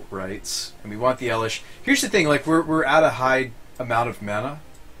Rites, and we want the Elish. Here's the thing: like we're at a high amount of mana.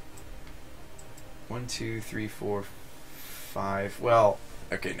 1, 2, 3, 4, 5. Well,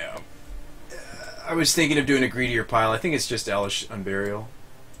 okay, no. I was thinking of doing a greedier pile. I think it's just Elish Unburial.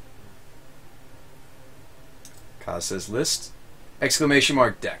 Kaz says list exclamation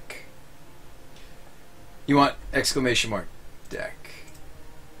mark deck. You want exclamation mark deck.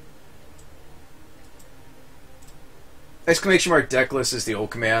 Exclamation mark deck list is the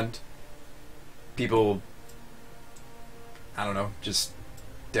old command. People, I don't know, just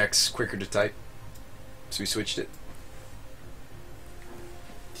decks quicker to type. So we switched it.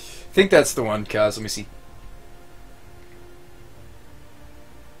 I think that's the one, Kaz. Let me see.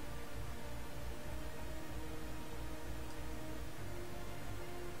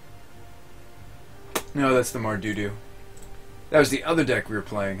 No, that's the Mardudu. That was the other deck we were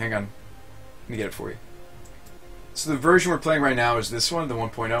playing. Hang on. Let me get it for you. So the version we're playing right now is this one, the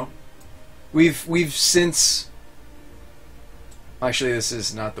 1.0. We've since... Actually, this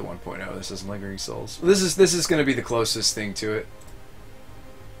is not the 1.0. This is Lingering Souls. This is going to be the closest thing to it.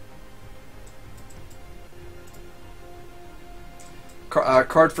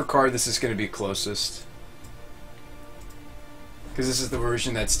 Card for card, this is going to be closest. Because this is the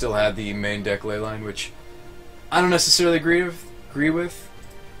version that still had the main deck leyline, which I don't necessarily agree with.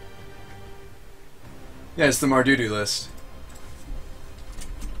 Yeah, it's the Mardudu list.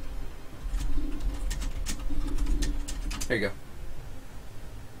 There you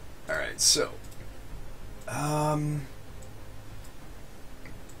go. Alright, so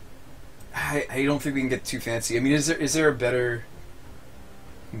I don't think we can get too fancy. I mean, is there a better?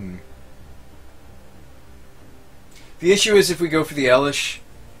 The issue is if we go for the Elish,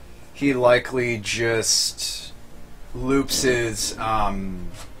 he likely just loops his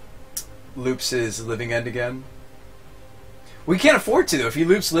living end again. We can't afford to though. If he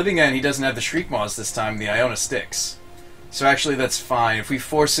loops living end, he doesn't have the Shriek Maws this time. The Iona sticks. So actually, that's fine. If we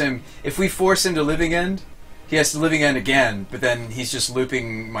force him to living end, he has to living end again. But then he's just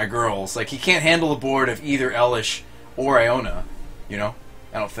looping my girls. Like he can't handle a board of either Elish or Iona. You know,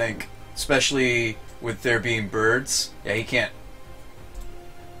 I don't think, especially with there being birds. Yeah, he can't.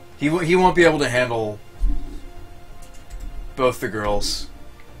 He won't be able to handle both the girls.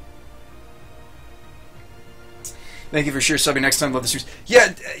 Thank you for sure subbing next time. Love the series.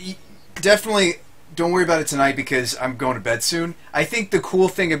 Yeah, definitely. Don't worry about it tonight because I'm going to bed soon. I think the cool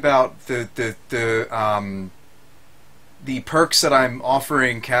thing about the perks that I'm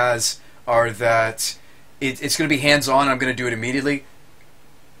offering Kaz are that it's going to be hands-on. I'm going to do it immediately.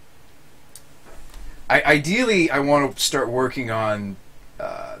 Ideally, I want to start working on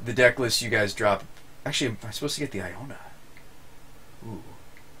the deck list you guys drop. Actually, I'm supposed to get the Iona. Ooh.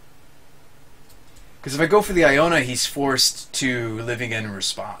 Because if I go for the Iona, he's forced to living in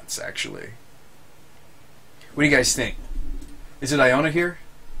response, actually. What do you guys think? Is it Iona here?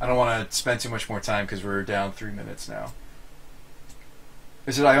 I don't want to spend too much more time because we're down 3 minutes now.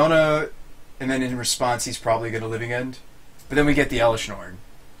 Is it Iona, and then in response he's probably going to living end? But then we get the Elishnorn.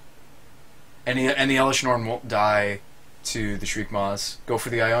 And the Elishnorn won't die to the Shriek Maws. Go for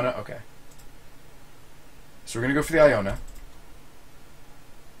the Iona? Okay. So we're going to go for the Iona.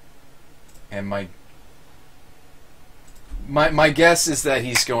 And my guess is that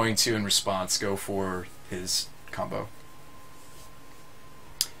he's going to, in response, go for his combo.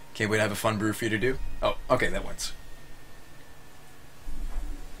 Can't wait to have a fun brew for you to do. Oh, okay, that wins.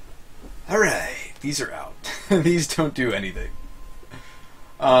 Alright, these are out. These don't do anything.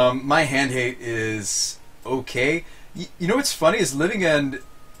 My hand hate is okay. You know what's funny is Living End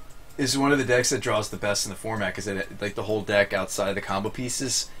is one of the decks that draws the best in the format because like the whole deck outside of the combo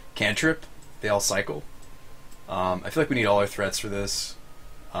pieces cantrip. They all cycle. I feel like we need all our threats for this.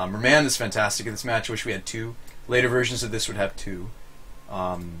 Remand is fantastic in this match. I wish we had 2. Later versions of this would have 2.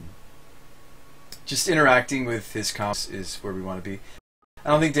 Just interacting with his comps is where we want to be. I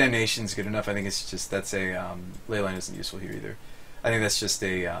don't think Damnation's good enough. I think it's just that's a Leyline isn't useful here either. I think that's just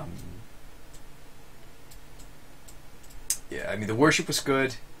a yeah. I mean the Worship was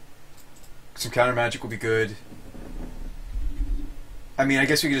good. Some counter magic will be good. I mean I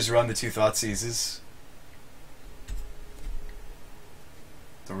guess we could just run the 2 Thoughtseizes.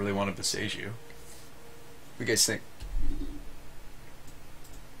 Don't really want to besiege you. What do you guys think?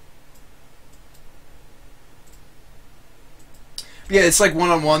 Yeah, it's like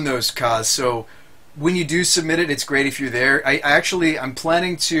one-on-one those Kaz. So when you do submit it, it's great if you're there. I'm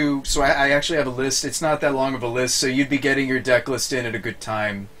planning to. So I actually have a list. It's not that long of a list, so you'd be getting your deck list in at a good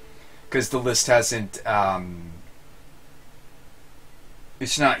time because the list hasn't.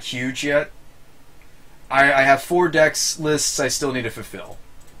 It's not huge yet. I have 4 decks lists I still need to fulfill.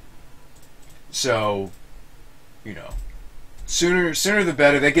 So, you know, sooner the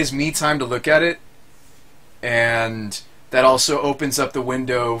better. That gives me time to look at it, and that also opens up the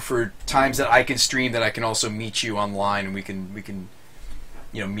window for times that I can stream that I can also meet you online and we can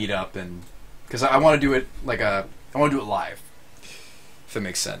you know meet up and because I want to do it like I want to do it live if that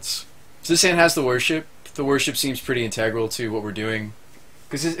makes sense. So this hand has the worship. The worship seems pretty integral to what we're doing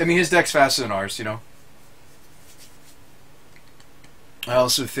because I mean his deck's faster than ours, you know. I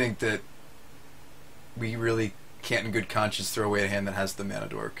also think that we really can't in good conscience throw away a hand that has the mana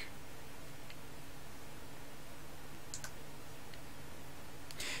dork.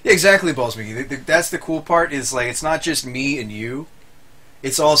 Yeah, exactly, Balls McGee. That's the cool part is like it's not just me and you.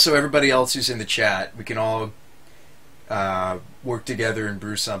 It's also everybody else who's in the chat. We can all work together and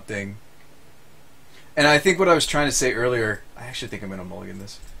brew something. And I think what I was trying to say earlier, I actually think I'm going to mulligan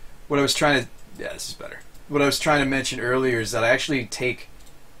this. What I was trying to, yeah, this is better. What I was trying to mention earlier is that I actually take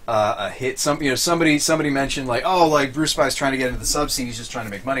a hit. Somebody mentioned like, oh, like BrewSpy's trying to get into the sub scene. He's just trying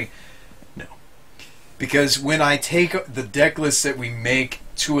to make money. No, because when I take the deck list that we make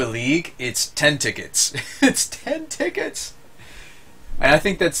to a league, it's 10 tickets. It's 10 tickets. And I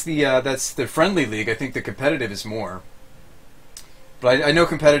think that's the friendly league. I think the competitive is more. But I know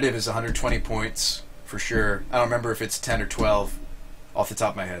competitive is 120 points for sure. I don't remember if it's 10 or 12 off the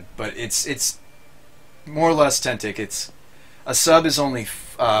top of my head, but it's more or less 10 tickets. A sub is only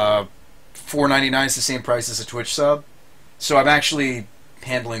 $4.99. It's the same price as a Twitch sub. So I'm actually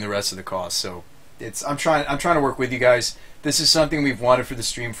handling the rest of the cost. So I'm trying to work with you guys. This is something we've wanted for the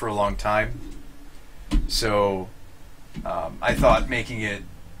stream for a long time. So I thought making it,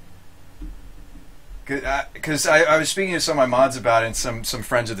 because I was speaking to some of my mods about it and some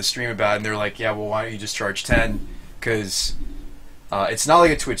friends of the stream about it, and they're like, yeah, well, why don't you just charge 10? Because it's not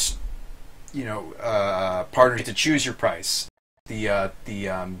like a Twitch, partner to choose your price.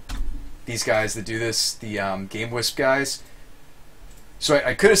 These guys that do this, the Game Wisp guys. So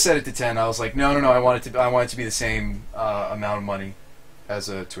I could have set it to 10. I was like, no, I want it to be the same amount of money as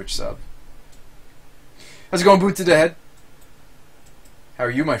a Twitch sub. How's it going, Boot to the Head? How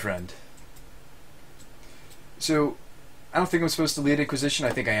are you, my friend? So, I don't think I'm supposed to lead Inquisition. I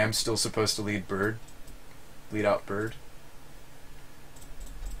think I am still supposed to lead out Bird.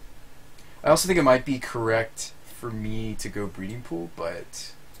 I also think it might be correct for me to go Breeding Pool,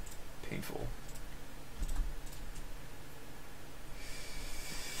 but painful.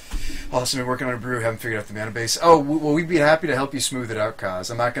 Awesome, been working on a brew, haven't figured out the mana base. Oh, well, we'd be happy to help you smooth it out, Kaz.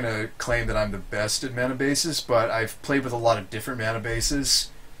 I'm not going to claim that I'm the best at mana bases, but I've played with a lot of different mana bases.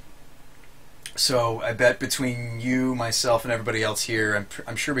 So I bet between you, myself, and everybody else here,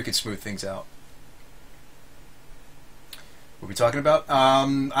 I'm sure we could smooth things out. What are we talking about?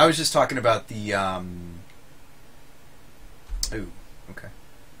 I was just talking about the... Ooh, okay.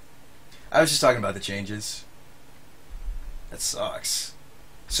 I was just talking about the changes. That sucks.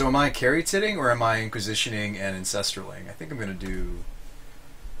 So am I carry titting or am I inquisitioning and ancestraling? I think I'm gonna do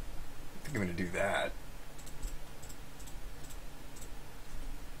that.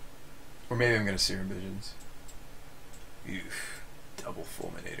 Or maybe I'm gonna Serum Visions. Oof. Double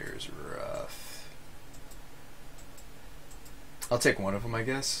Fulminator is rough. I'll take one of them, I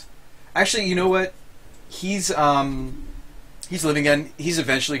guess. Actually, you know what? He's living in. He's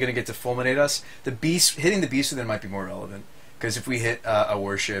eventually gonna get to fulminate us. The beast hitting the beast with it might be more relevant. Because if we hit a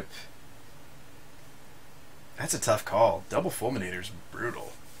worship, that's a tough call. Double Fulminator is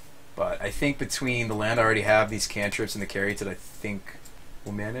brutal. But I think between the land I already have, these cantrips, and the carry that I think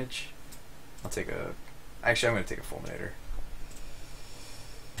we'll manage, I'll take a... Actually, I'm going to take a Fulminator.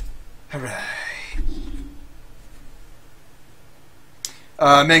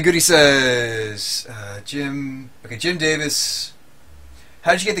 Alright. Man Goody says... Jim Davis...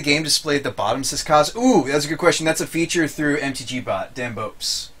 How did you get the game displayed at the bottom, says Kaz? Ooh, that's a good question. That's a feature through MTGBot. Dan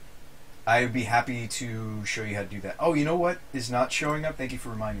Bopes. I would be happy to show you how to do that. Oh, you know what is not showing up? Thank you for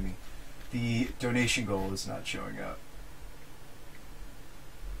reminding me. The donation goal is not showing up.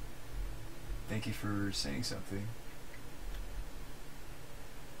 Thank you for saying something.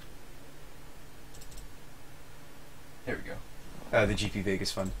 There we go. The GP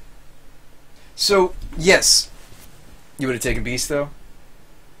Vegas Fund. So, yes. You would have taken Beast, though?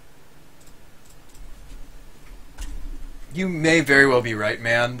 You may very well be right,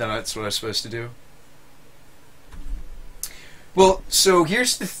 man. That's what I'm supposed to do. Well, so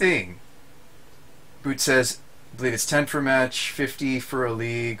here's the thing. Boot says, I believe it's 10 for a match, 50 for a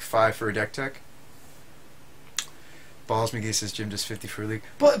league, 5 for a deck tech. Balls McGee says Jim does 50 for a league.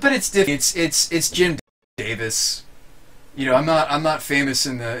 But it's different. It's Jim Davis. You know, I'm not famous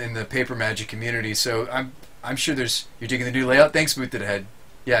in the paper magic community, so I'm sure there's... You're digging the new layout? Thanks, Boot to the Head.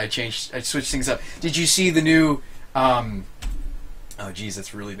 Yeah, I switched things up. Did you see the new... oh geez,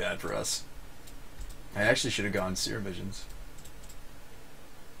 that's really bad for us. I actually should have gone Serum Visions.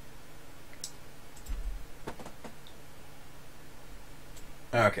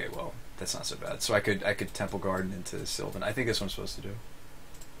 Okay, well, that's not so bad. So I could Temple Garden into Sylvan. I think that's what I'm supposed to do.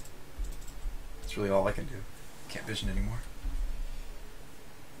 That's really all I can do. Can't vision anymore.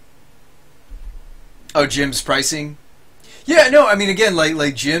 Oh, Jim's pricing? Yeah, no, I mean, again,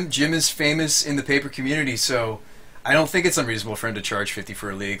 like Jim is famous in the paper community, so I don't think it's unreasonable for him to charge 50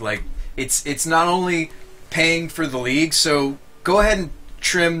 for a league. Like, it's not only paying for the league, so go ahead and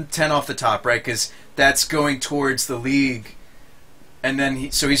trim 10 off the top, right? Because that's going towards the league, and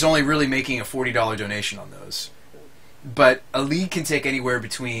then so he's only really making a $40 donation on those. But a league can take anywhere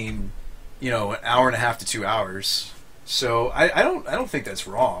between, an hour and a half to 2 hours. So I don't think that's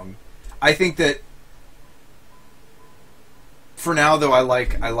wrong. I think that for now, though, I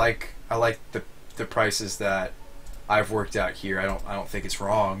like the prices that I've worked out here. I don't think it's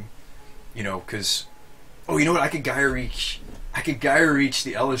wrong, because you know what? I could Gaia Reach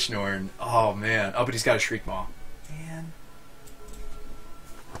the Elishnorn. Oh man! Oh, but he's got a Shriek Maw. Man.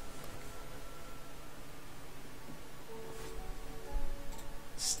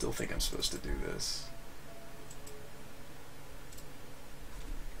 Still think I'm supposed to do this.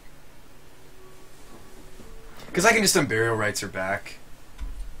 Because I can just Burial Rites are back.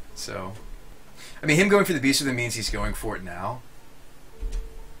 So, I mean, him going for the Beast with him means he's going for it now.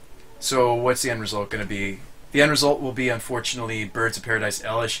 So what's the end result going to be? The end result will be, unfortunately, Birds of Paradise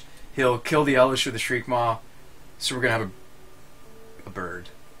Elish. He'll kill the Elish with the Shriek Maw, so we're going to have a bird.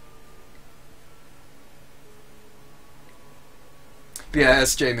 But yeah,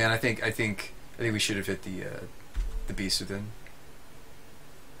 SJ, man, I think we should have hit the beast within.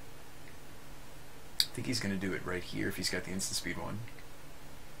 I think he's going to do it right here if he's got the instant speed one.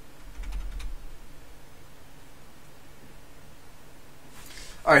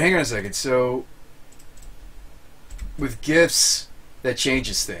 Alright, hang on a second. So, with gifts, that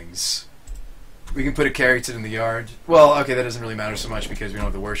changes things. We can put a Carrington in the yard. Well, okay, that doesn't really matter so much because we don't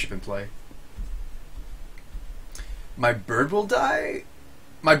have the worship in play. My bird will die?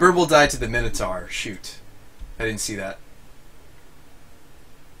 My bird will die to the Minotaur. Shoot. I didn't see that.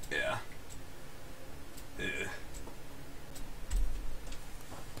 Yeah. Ugh.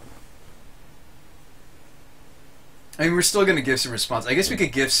 I mean, we're still going to give some response. I guess we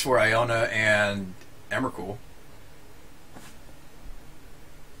could gifts for Iona and Emrakul.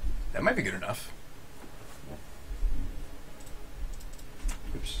 That might be good enough.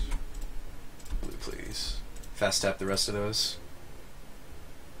 Oops. Blue, please. Fast tap the rest of those.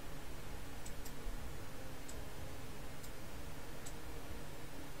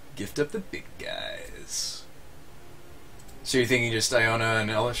 Gift up the big guys. So you're thinking just Iona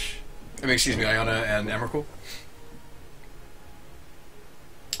and Elish? I mean, excuse me, Iona and Emrakul?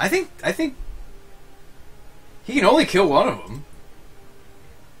 I think he can only kill one of them.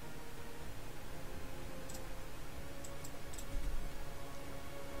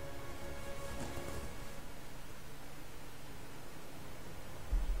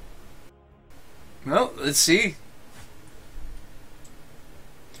 Well, let's see.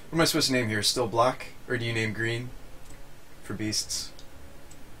 What am I supposed to name here? Still black? Or do you name green for beasts?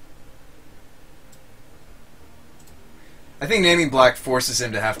 I think naming black forces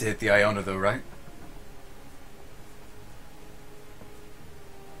him to have to hit the Iona, though, right?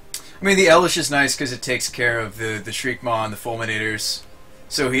 I mean, the Elish is nice because it takes care of the Shriek Maw and the Fulminators.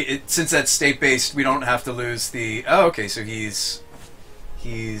 So since that's state-based, we don't have to lose the... Oh, okay, so he's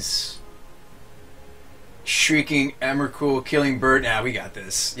Shrieking Emrakul, killing bird. Nah, we got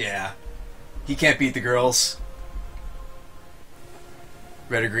this. Yeah. He can't beat the girls.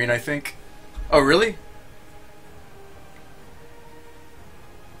 Red or green, I think. Oh, really?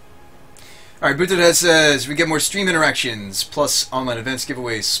 Alright, Butadad says, we get more stream interactions, plus online events,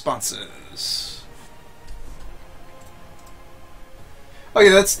 giveaways, sponsors. Oh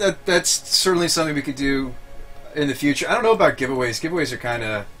yeah, that's certainly something we could do in the future. I don't know about giveaways. Giveaways are kind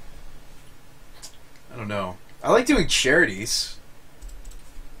of... I don't know. I like doing charities.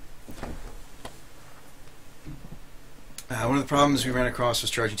 One of the problems we ran across was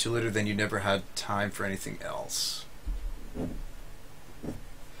charging too little, then you never had time for anything else.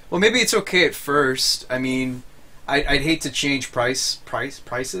 Well, maybe it's okay at first. I mean, I'd hate to change prices.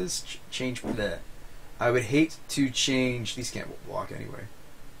 Change bleh. I would hate to change... These can't walk anyway.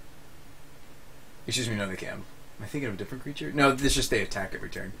 Excuse me, no, they can. Am I thinking of a different creature? No, it's just they attack every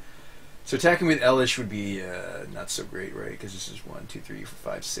turn. So attacking with Elish would be not so great, right? Because this is 1, 2, 3,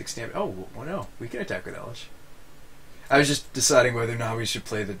 4, 5, 6 damage. Oh, well, no. We can attack with Elish. I was just deciding whether or not we should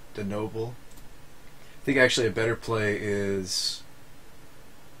play the Noble. I think actually a better play is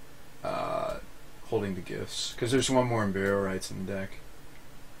holding the gifts. Because there's one more in Burial Rites in the deck.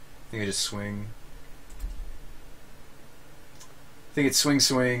 I think I just swing. I think it's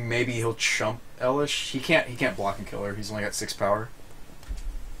swing. Maybe he'll chump Elish. He can't block and kill her. He's only got 6 power.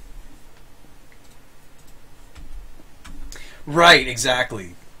 Right,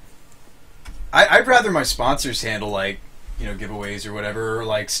 exactly. I'd rather my sponsors handle, like, you know, giveaways or whatever, or,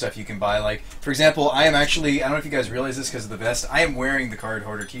 like, stuff you can buy. Like, for example, I am actually, I don't know if you guys realize this because of the vest, I am wearing the Card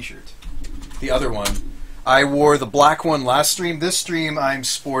Hoarder t-shirt. The other one. I wore the black one last stream. This stream I'm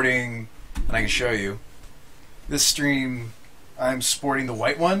sporting, and I can show you. This stream I'm sporting the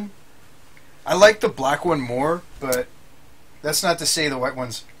white one. I like the black one more, but that's not to say the white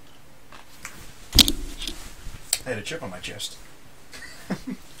one's... I had a chip on my chest.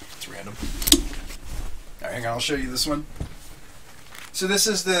 It's random. Alright, hang on, I'll show you this one. So this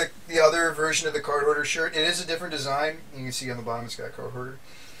is the other version of the Card Hoarder shirt. It is a different design. You can see on the bottom it's got Card Hoarder.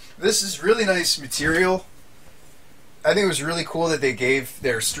 This is really nice material. I think it was really cool that they gave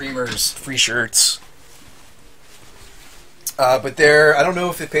their streamers free shirts. But I don't know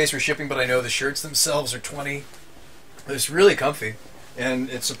if it pays for shipping, but I know the shirts themselves are $20. It's really comfy, and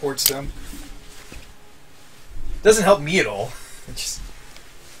it supports them. Doesn't help me at all. I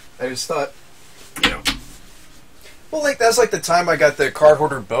just thought, you know. Well, like, that's like the time I got the Card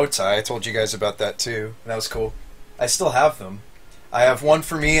Hoarder bow tie. I told you guys about that too. That was cool. I still have them. I have one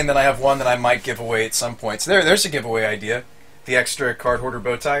for me, and then I have one that I might give away at some point. So there's a giveaway idea. The extra card hoarder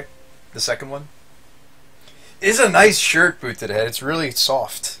bow tie, the second one. It is a nice shirt, boot to the head. It's really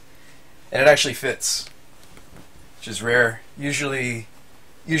soft, and it actually fits, which is rare. Usually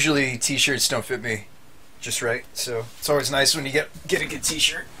t-shirts don't fit me just right, so it's always nice when you get a good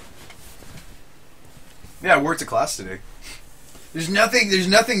t-shirt. Yeah, I wore it to class today. There's nothing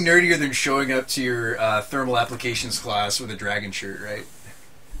nerdier than showing up to your thermal applications class with a dragon shirt, right?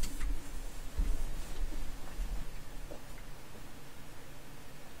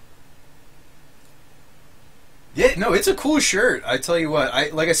 Yeah, no, it's a cool shirt. I tell you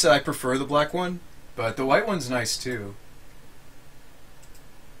what, like I said, I prefer the black one, but the white one's nice too.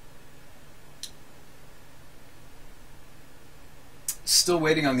 Still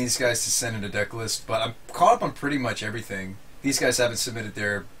waiting on these guys to send in a deck list, but I'm caught up on pretty much everything. These guys haven't submitted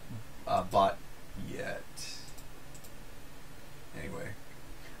their bot yet. Anyway,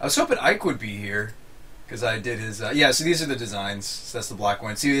 I was hoping Ike would be here because I did his. Yeah, so these are the designs. So that's the black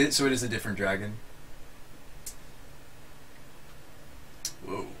one. See, so it is a different dragon.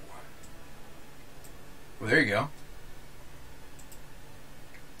 Whoa. Well, there you go.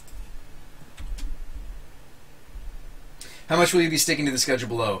 How much will you be sticking to the schedule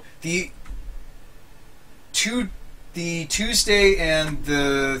below? The Tuesday and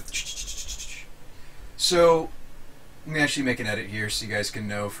the... So, let me actually make an edit here so you guys can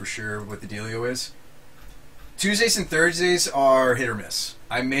know for sure what the dealio is. Tuesdays and Thursdays are hit or miss.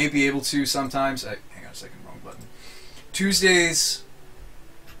 I may be able to sometimes... hang on a second, wrong button. Tuesdays...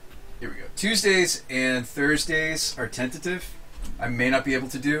 Here we go. Tuesdays and Thursdays are tentative. I may not be able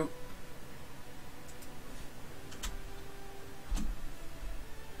to do.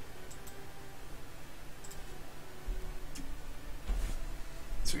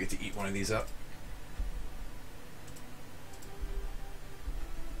 So we get to eat one of these up.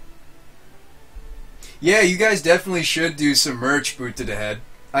 Yeah, you guys definitely should do some merch, boot to the head.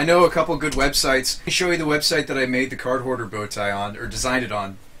 I know a couple good websites. Let me show you the website that I made the card hoarder bow tie on, or designed it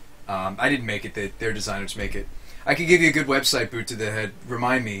on. I didn't make it, their designers make it. I could give you a good website, boot to the head.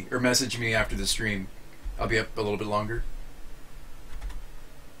 Remind me, or message me after the stream. I'll be up a little bit longer.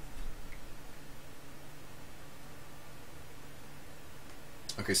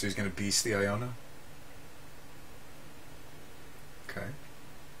 Okay, so he's going to beast the Iona. Okay.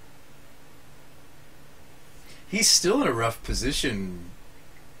 He's still in a rough position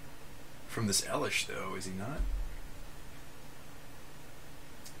from this Elish, though, is he not?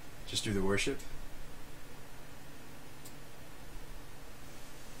 Just do the worship.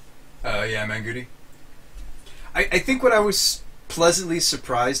 Yeah, Mangudi. I think what I was pleasantly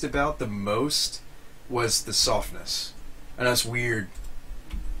surprised about the most was the softness. And that's weird,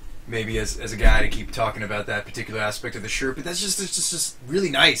 maybe as a guy, to keep talking about that particular aspect of the shirt, but that's just really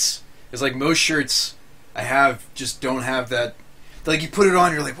nice. It's like most shirts I have just don't have that. Like you put it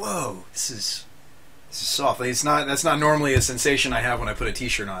on, you're like, whoa, this is soft. Like that's not normally a sensation I have when I put a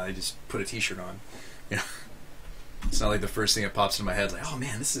t-shirt on. I just put a t-shirt on. You know, it's not like the first thing that pops into my head, like, oh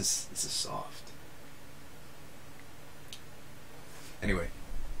man, this is soft. Anyway,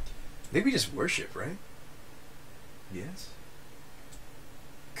 maybe just worship, right? Yes.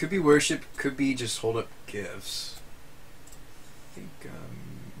 Could be worship, could be just hold up gifts. I think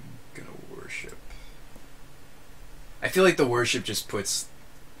I'm gonna worship. I feel like the worship just puts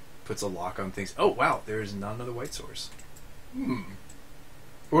a lock on things. Oh wow, there's not another white source.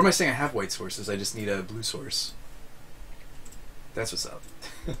 Or am I saying I have white sources? I just need a blue source. That's what's up.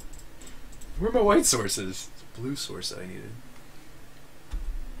 Where are my white sources? It's a blue source that I needed.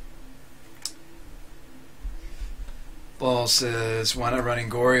 Ball says, why not running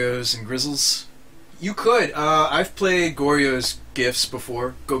Gorios and Grizzles? You could. I've played Goryo's Gifts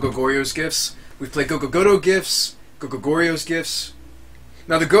before. Go-Go Goryo's Gifts. We've played Go-Go Goto Gifts, Go-Go Goryo's Gifts.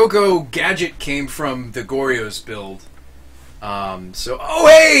 Now, the Go-Go gadget came from the Goryo's build. Oh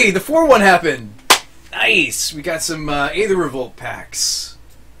hey! The 4-1 happened! Nice! We got some Aether Revolt packs.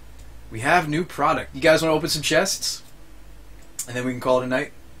 We have new product. You guys want to open some chests? And then we can call it a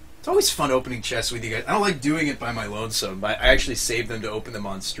night? It's always fun opening chests with you guys. I don't like doing it by my lonesome, but I actually save them to open them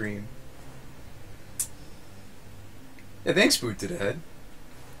on stream. Yeah, thanks, Boot to the Head.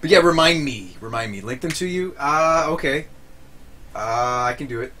 But yeah, remind me. Link them to you? Okay. I can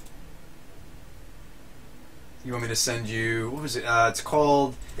do it. You want me to send you... What was it? It's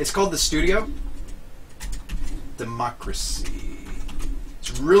called The Studio. Democracy.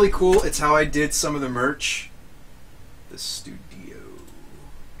 It's really cool. It's how I did some of the merch. The Studio.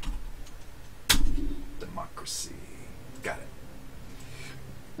 Democracy. Got it.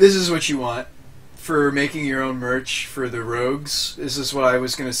 This is what you want. for making your own merch for the rogues. This is what I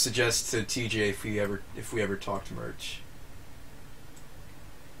was going to suggest to TJ if we ever talked merch.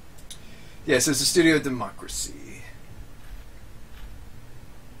 Yeah, so it's a studio democracy.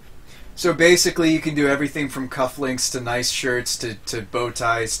 So basically, you can do everything from cufflinks to nice shirts to bow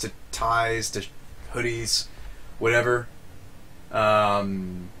ties to ties to hoodies, whatever.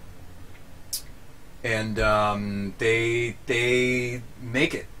 They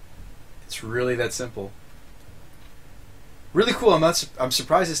make it. It's really that simple. Really cool. I'm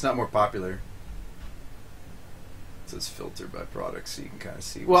surprised it's not more popular. So it's filtered by products, so you can kind of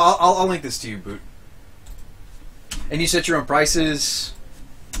see. Well, I'll link this to you, Boot. And you set your own prices.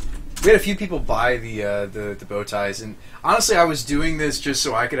 We had a few people buy the bow ties, and honestly, I was doing this just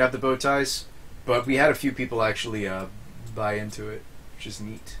so I could have the bow ties, but we had a few people actually buy into it, which is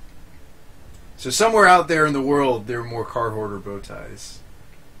neat. So somewhere out there in the world, there are more card hoarder bow ties.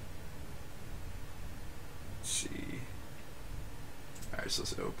 Let's see. Alright, so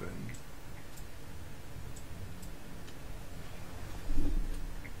let's open.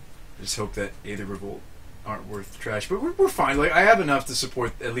 I just hope that Aether Revolt aren't worth trash, but we're fine. Like, I have enough to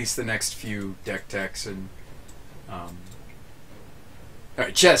support at least the next few deck techs and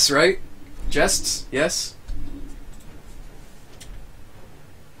alright, chests, right? Chests? Yes?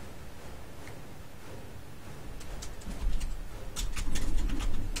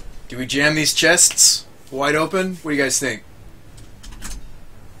 Do we jam these chests wide open? What do you guys think?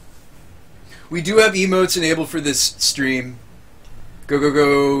 We do have emotes enabled for this stream.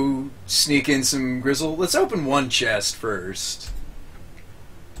 Go, sneak in some Grizzle. Let's open one chest first.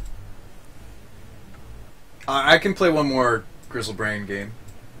 I can play one more Grizzle Brain game.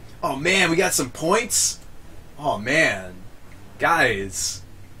 Oh man, we got some points? Oh man. Guys,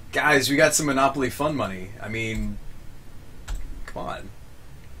 we got some Monopoly fun money. I mean, come on.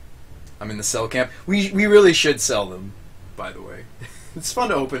 I'm in the sell camp. We really should sell them, by the way. It's fun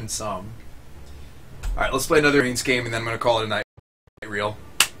to open some. Alright, let's play another Greens game and then I'm going to call it a night. Real.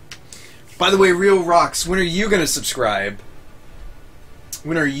 By the way, Real rocks. When are you going to subscribe?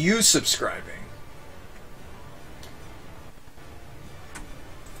 When are you subscribing?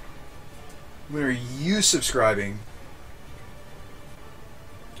 When are you subscribing?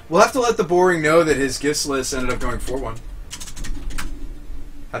 We'll have to let the boring know that his gifts list ended up going 4-1.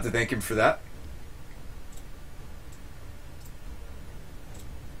 Have to thank him for that.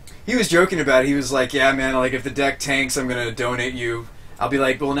 He was joking about it. He was like, yeah, man, like if the deck tanks, I'm going to donate you. I'll be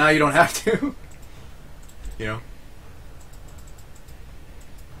like, well, now you don't have to. You know?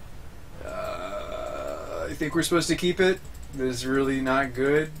 I think we're supposed to keep it. This is really not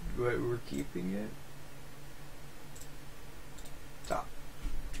good, but we're keeping it. Stop.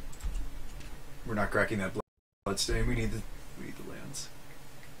 We're not cracking that bloodstain. We need the lands.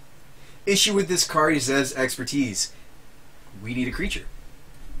 Issue with this card is Zev's expertise. We need a creature.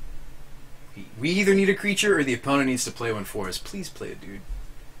 We either need a creature or the opponent needs to play one for us. Please play it, dude.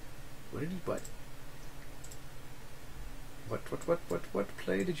 What did he what? What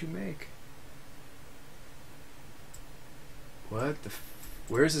play did you make? What the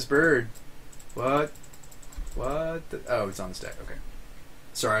where's this bird? What the oh, it's on the stack. Okay.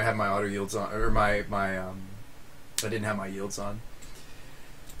 Sorry, I have my auto yields on, or my I didn't have my yields on.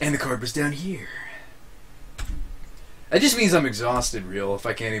 And the card was down here. That just means I'm exhausted, Real. If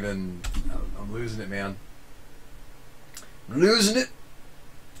I can't even... I'm losing it, man. I'm losing it.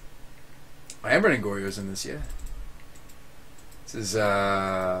 I am running Goryo's in this, yeah. This is,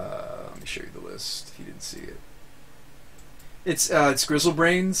 let me show you the list, if you didn't see it. It's Grizzle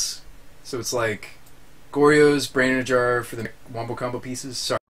Brains. So it's like Goryo's, Brain in a Jar for the Wombo Combo pieces.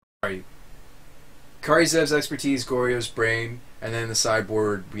 Sorry. Kari Zev's expertise, Goryo's, Brain, and then in the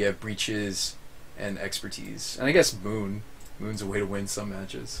sideboard we have Breaches and expertise. And I guess Moon. Moon's a way to win some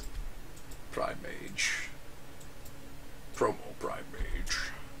matches. Pride Mage. Promo Pride Mage.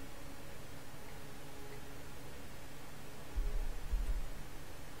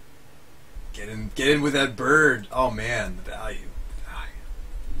 Get in with that bird. Oh man, the value.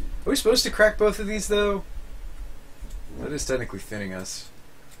 Are we supposed to crack both of these though? That is technically thinning us.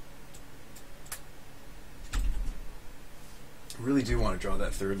 I really do want to draw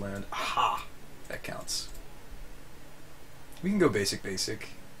that third land. Aha! That counts. We can go basic.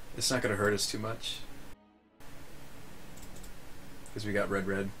 It's not going to hurt us too much. Because we got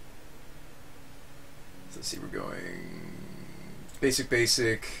red. So let's see, we're going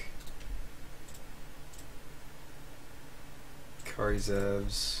basic. Kari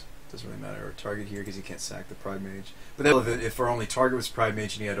Zev's. Doesn't really matter. Our target here because he can't sack the Pride Mage. But then if our only target was Pride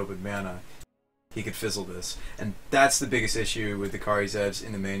Mage and he had open mana, he could fizzle this. And that's the biggest issue with the Kari Zevs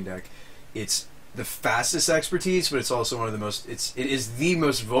in the main deck. It's the fastest expertise, but it's also one of the most. It is the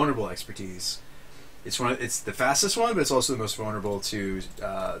most vulnerable expertise. It's the fastest one, but it's also the most vulnerable to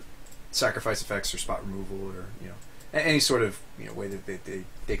sacrifice effects or spot removal, or any sort of way that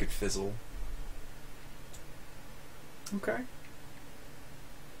they could fizzle. Okay,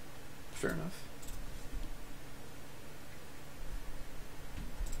 fair enough.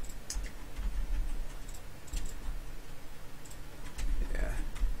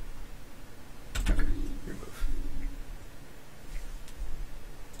 Okay, remove.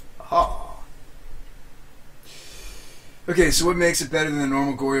 Aha! Okay, so what makes it better than the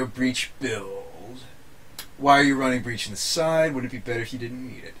normal Goryo Breach build? Why are you running Breach in the side? Would it be better if you didn't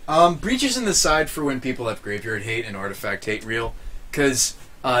need it? Breach is in the side for when people have Graveyard Hate and Artifact Hate real, because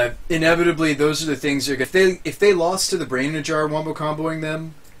inevitably those are the things you're gonna... If they lost to the Brain in a Jar wombo comboing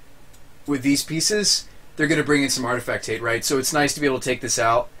them with these pieces, they're going to bring in some Artifact Hate, right? So it's nice to be able to take this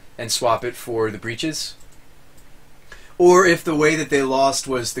out and swap it for the Breaches. Or if the way that they lost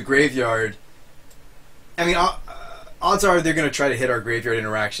was the Graveyard, I mean, odds are they're going to try to hit our Graveyard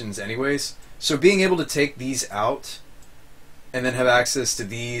interactions anyways. So being able to take these out and then have access to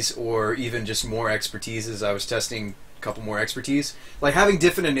these, or even just more expertises, I was testing a couple more expertise. Like, having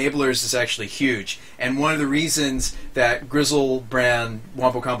different enablers is actually huge. And one of the reasons that Grizzle brand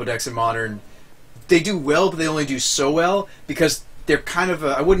Wombo Combo decks in Modern, they do well, but they only do so well because they're kind of a,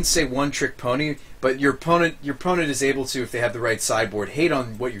 I wouldn't say one-trick pony, but your opponent is able to, if they have the right sideboard, hate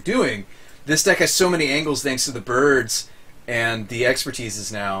on what you're doing. This deck has so many angles thanks to the birds and the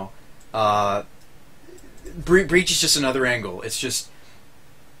expertises now. Breach is just another angle. It's just,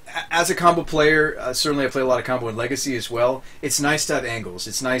 as a combo player, certainly I play a lot of combo in Legacy as well, it's nice to have angles.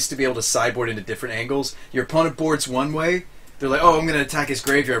 It's nice to be able to sideboard into different angles. Your opponent boards one way, they're like, oh, I'm going to attack his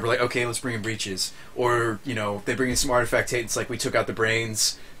graveyard. We're like, okay, let's bring in Breaches. Or, they bring in some Artifact Hate. It's like, we took out the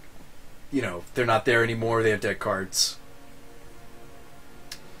Brains. They're not there anymore. They have dead cards.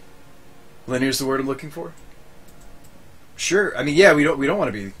 Linear's the word I'm looking for? Sure. I mean, yeah, we don't want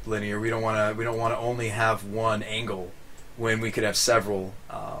to be linear. We don't want to only have one angle when we could have several.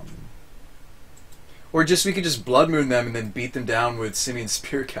 Or just we could just Blood Moon them and then beat them down with Simian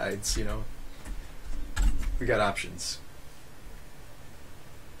Spirit Guides, We got options.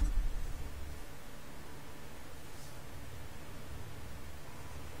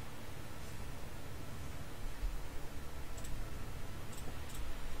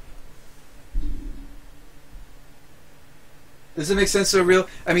 Does it make sense so real?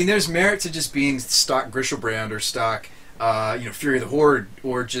 I mean, there's merit to just being stock Grishelbrand or stock, Fury of the Horde,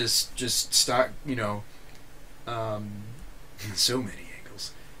 or just stock, so many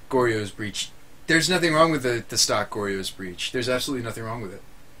angles. Goryo's Breach. There's nothing wrong with the stock Goryo's Breach. There's absolutely nothing wrong with it.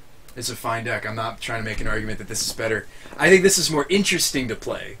 It's a fine deck. I'm not trying to make an argument that this is better. I think this is more interesting to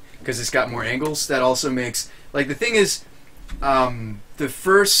play because it's got more angles. That also makes, like, the thing is, one of the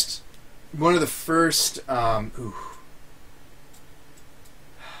first, ooh.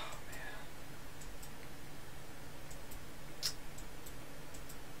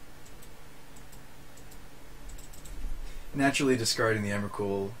 Naturally discarding the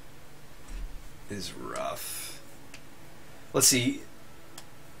Emrakul is rough. Let's see.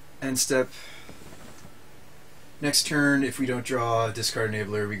 End step. Next turn, if we don't draw a discard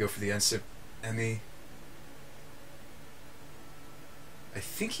enabler, we go for the end step Emmy. I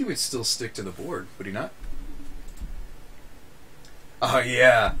think he would still stick to the board, would he not? Oh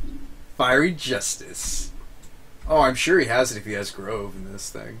yeah. Fiery Justice. Oh, I'm sure he has it if he has Grove in this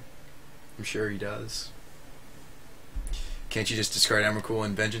thing. I'm sure he does. Can't you just discard Emrakul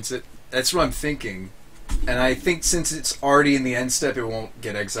and Vengeance it? That's what I'm thinking. And I think since it's already in the end step, it won't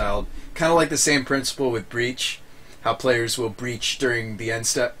get exiled. Kind of like the same principle with Breach. How players will Breach during the end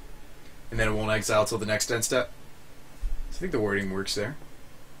step, and then it won't exile till the next end step. So I think the wording works there.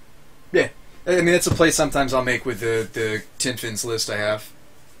 Yeah. I mean, that's a play sometimes I'll make with the Tinfin's list I have.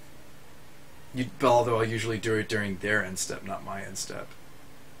 Although I'll usually do it during their end step, not my end step.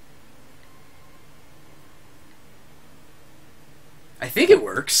 I think it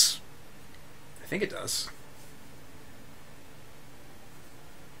works. I think it does.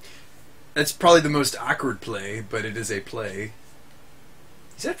 That's probably the most awkward play, but it is a play.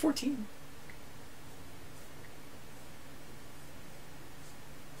 He's at 14.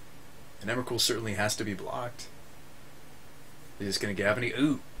 And Emrakul certainly has to be blocked. He's just going to Gavany.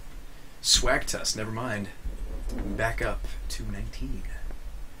 Ooh. Swagtusk, never mind. Back up to 19.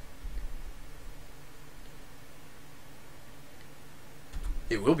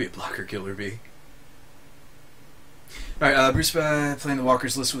 It will be a blocker killer bee. Alright, BrewSpy playing the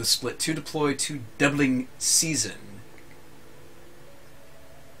Walker's list with a split 2 deploy, 2 doubling season.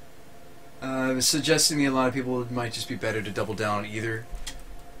 Suggesting to me a lot of people it might just be better to double down on either.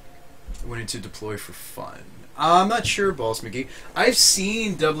 Winning to deploy for fun. I'm not sure, Balls McGee. I've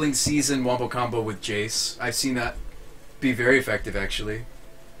seen doubling season wombo combo with Jace. I've seen that be very effective, actually.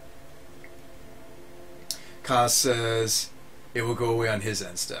 Kaz says it will go away on his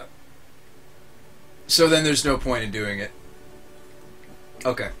end step. So then there's no point in doing it.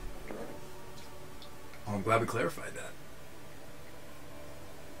 Okay. Well, I'm glad we clarified that.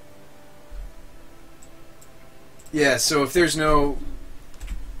 Yeah, so if there's no...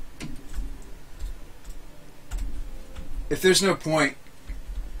 If there's no point...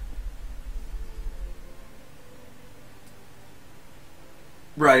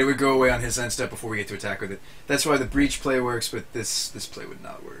 Right, it would go away on his end step before we get to attack with it. That's why the breach play works, but this play would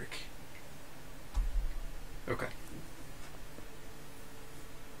not work. Okay.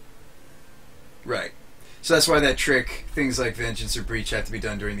 Right. So that's why that trick, things like Vengeance or Breach, have to be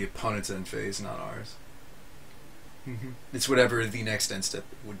done during the opponent's end phase, not ours. It's whatever the next end step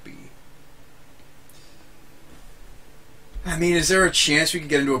would be. I mean, is there a chance we could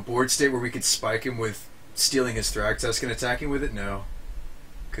get into a board state where we could spike him with stealing his Thragtusk and attacking with it? No.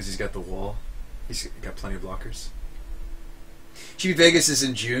 Because he's got the wall. He's got plenty of blockers. GB Vegas is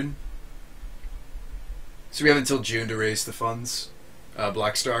in June. So we have until June to raise the funds.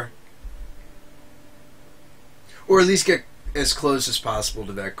 Black Star. Or at least get as close as possible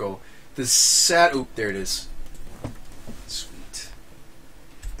to that goal. The oop, there it is. Sweet.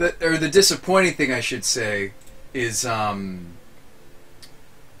 The disappointing thing, I should say, is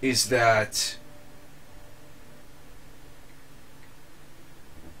that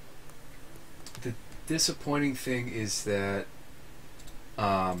the disappointing thing is that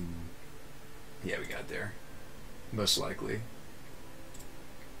yeah, we got there. Most likely.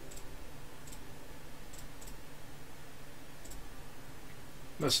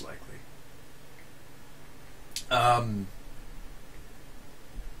 Most likely.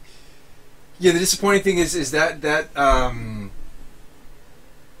 Yeah, the disappointing thing is that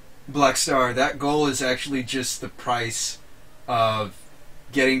Black Star, that goal is actually just the price of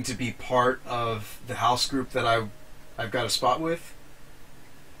getting to be part of the house group that I've got a spot with.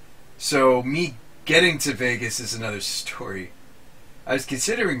 So me getting to Vegas is another story. I was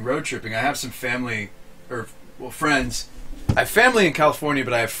considering road tripping. I have some family, friends. I have family in California,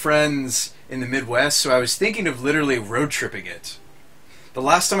 but I have friends in the Midwest, so I was thinking of literally road tripping it. The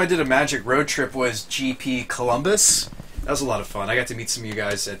last time I did a Magic road trip was GP Columbus. That was a lot of fun. I got to meet some of you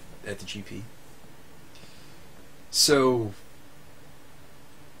guys at the GP. So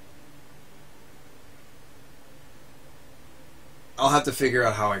I'll have to figure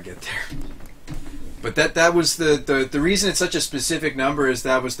out how I get there. But that was the reason it's such a specific number is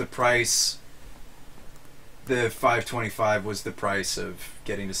that was the price. The 525 was the price of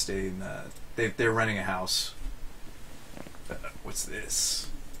getting to stay in the... They're renting a house. What's this?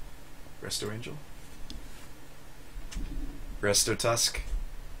 Resto Angel? Resto Tusk?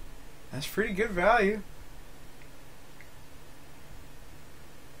 That's pretty good value.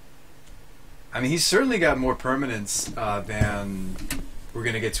 I mean, he's certainly got more permanence than we're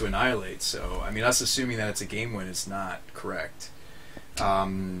going to get to Annihilate. So, I mean, us assuming that it's a game win is not correct.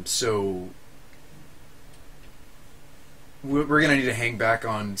 So... We're going to need to hang back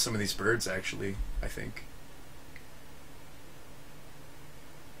on some of these birds, actually, I think.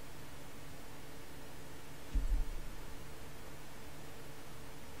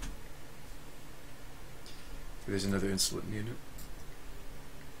 There's another insolent unit.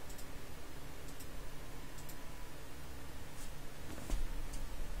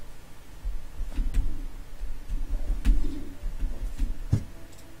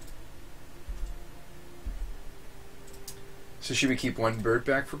 So should we keep one bird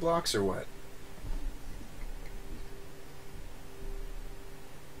back for blocks, or what?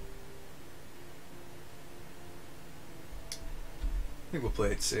 I think we'll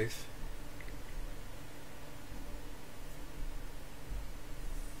play it safe.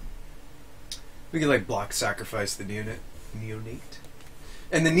 We could like block sacrifice the neonate.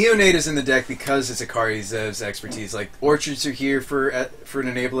 And the neonate is in the deck because it's Akari Zev's expertise. Like orchards are here for an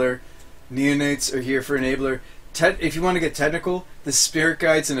enabler, neonates are here for enabler. If you want to get technical, the spirit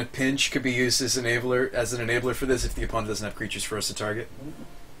guides in a pinch could be used as an enabler for this if the opponent doesn't have creatures for us to target.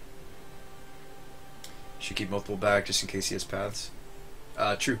 Should keep multiple back just in case he has paths.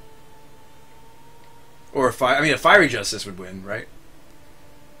 True. Or a Fiery Justice would win, right?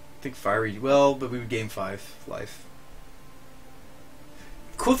 I think but we would gain 5 life.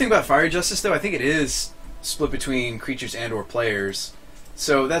 Cool thing about Fiery Justice, though, I think it is split between creatures and or players.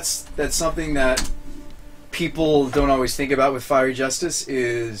 So that's something that people don't always think about with Fiery Justice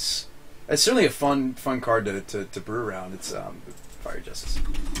is It's certainly a fun card to brew around. It's Fire Justice.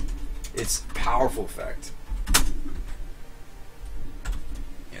 It's powerful effect.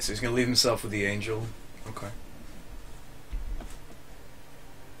 Yeah, so he's gonna leave himself with the Angel. Okay.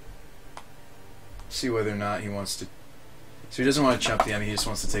 See whether or not he wants to. So he doesn't want to chump the enemy. He just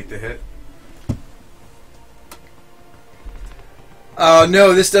wants to take the hit. Oh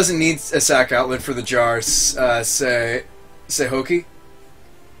no, this doesn't need a sack outlet for the jar. Say Hokey.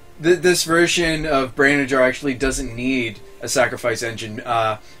 This version of Brain in a Jar actually doesn't need a sacrifice engine,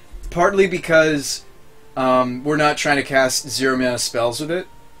 partly because we're not trying to cast 0 mana spells with it.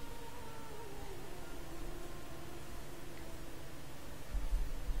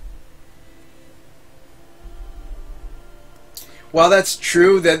 While that's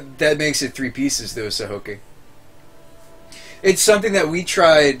true, that makes it 3 pieces though, Sahoki. It's something that we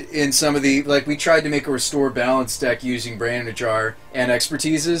tried in some of the, like, we tried to make a Restore Balance deck using Brain in a Jar and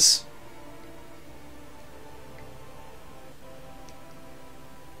Expertises.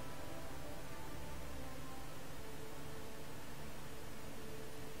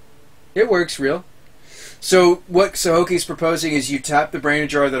 It works real. So what Sahoki's proposing is you tap the Brain in a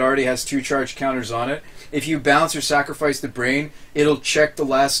Jar that already has 2 charge counters on it. If you bounce or sacrifice the Brain, it'll check the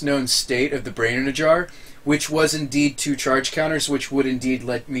last known state of the Brain in a Jar, which was indeed 2 charge counters, which would indeed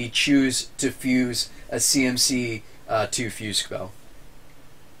let me choose to fuse a CMC 2 fuse spell.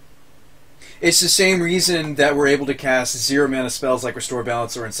 It's the same reason that we're able to cast 0 mana spells like Restore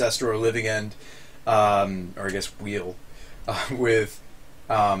Balance or Ancestor or Living End, or I guess Wheel, with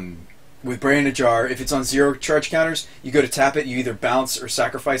Brain in a Jar. If it's on 0 charge counters, you go to tap it, you either bounce or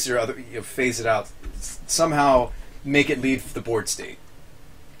sacrifice it or phase it out. Somehow make it leave the board state.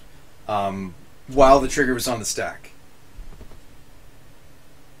 While the trigger was on the stack.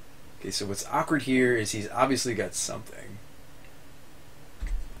 Okay, so what's awkward here is he's obviously got something. I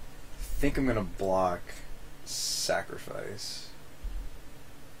think I'm going to block sacrifice.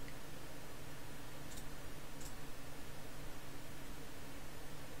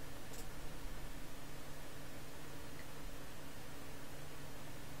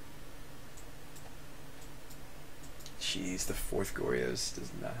 Jeez, the 4th Goryo's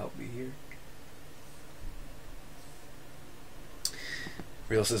does not help me here.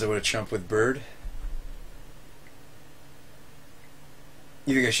 Real says I would have chumped with Bird.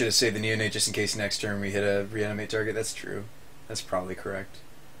 You think I should have saved the Neonate just in case next turn we hit a reanimate target? That's true. That's probably correct.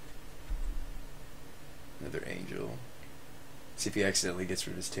 Another Angel. See if he accidentally gets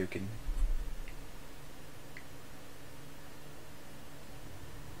rid of his token.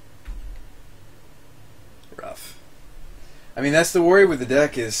 Rough. I mean, that's the worry with the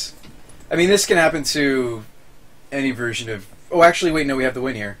deck is... I mean, this can happen to any version of... Oh, actually, wait, no, we have the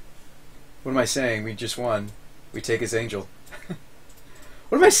win here. What am I saying? We just won. We take his Angel.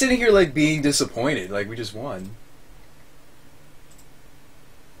 What am I sitting here, like, being disappointed? Like, we just won.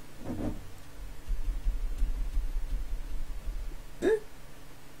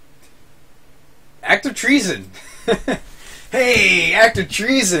 Act of treason! Hey, act of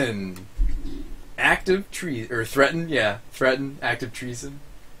treason! Act of treason. Or threaten, yeah. Threaten, act of treason.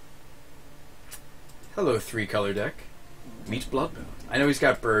 Hello, 3-color deck. Meet Bloodbound. I know he's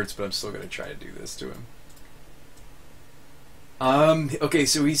got birds, but I'm still going to try to do this to him. Okay,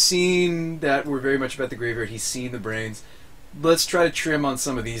 so he's seen that we're very much about the graveyard. He's seen the brains. Let's try to trim on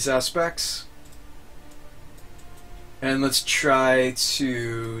some of these aspects. And let's try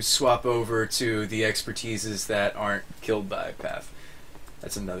to swap over to the expertises that aren't killed by Path.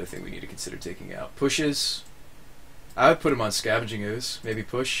 That's another thing we need to consider taking out. Pushes. I would put him on Scavenging Ooze. Maybe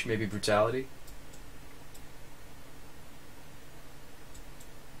Push, maybe Brutality.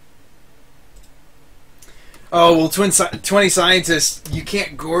 Oh, well, 20 Scientists, you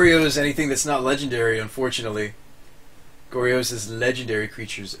can't Goryo's anything that's not legendary, unfortunately. Goryo's is legendary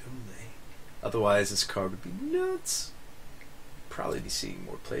creatures only. Otherwise, this card would be nuts. Probably be seeing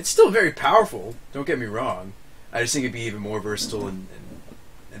more play. It's still very powerful, don't get me wrong. I just think it'd be even more versatile and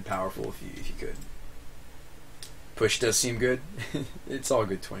powerful if you could. Push does seem good. It's all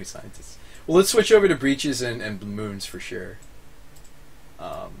good, 20 Scientists. Well, let's switch over to Breaches and Moons for sure.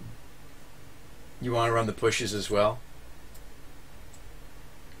 You want to run the pushes as well?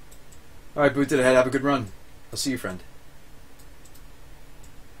 Alright, boot to the head. Have a good run. I'll see you, friend.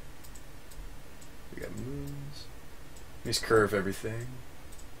 We got moons. Let's curve everything.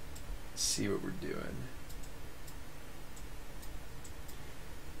 Let's see what we're doing.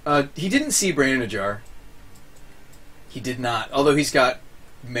 He didn't see Brain in a Jar. He did not. Although he's got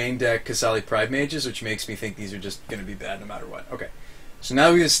main deck Kasali Pride Mages, which makes me think these are just going to be bad no matter what. Okay. So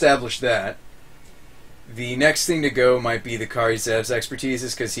now we've established that. The next thing to go might be the Kari Zev's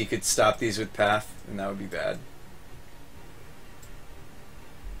expertise, because he could stop these with Path, and that would be bad.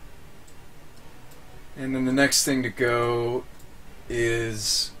 And then the next thing to go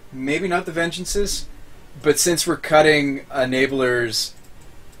is maybe not the Vengeances, but since we're cutting enablers,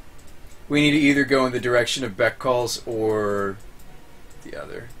 we need to either go in the direction of Beck Calls or the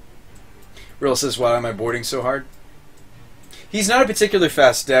other. Real says, why am I boarding so hard? He's not a particularly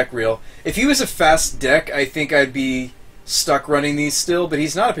fast deck, Real. If he was a fast deck, I think I'd be stuck running these still, but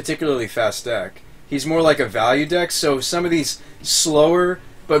he's not a particularly fast deck. He's more like a value deck, so some of these slower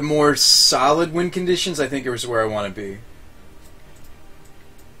but more solid win conditions, I think is where I want to be.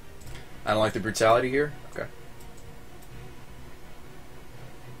 I don't like the brutality here. Okay.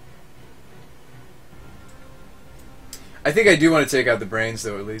 I think I do want to take out the brains,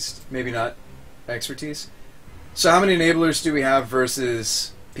 though, at least. Maybe not expertise. So how many enablers do we have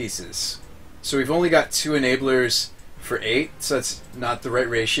versus pieces? So we've only got 2 enablers for 8, so that's not the right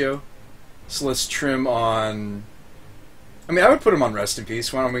ratio. So let's trim on... I mean, I would put them on Rest in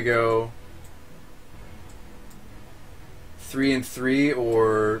Peace. Why don't we go 3 and 3,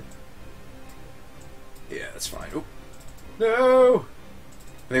 or... Yeah, that's fine. Oh. No!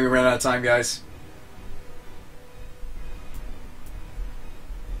 I think we ran out of time, guys.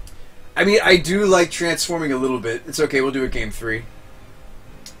 I mean, I do like transforming a little bit. It's okay, we'll do it game 3.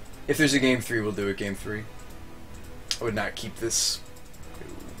 If there's a game 3, we'll do it game 3. I would not keep this.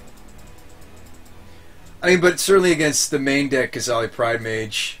 I mean, but certainly against the main deck, Kazali Pride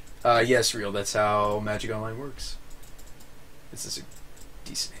Mage. Yes, Real, that's how Magic Online works. This is a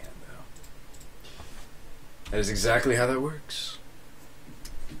decent hand, though. That is exactly how that works.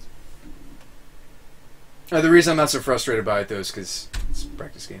 The reason I'm not so frustrated by it, though, is because it's a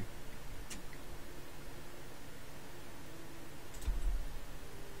practice game.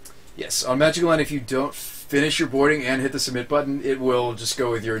 Yes, on Magic Online, if you don't finish your boarding and hit the submit button, it will just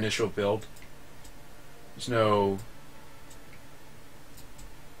go with your initial build. There's no,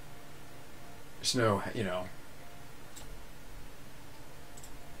 you know,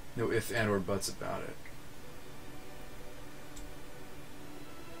 no if and or buts about it.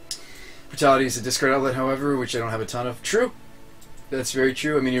 Brutality is a discard outlet, however, which I don't have a ton of. True. That's very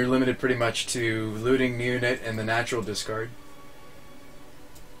true. I mean, you're limited pretty much to looting, Neonate, and the natural discard.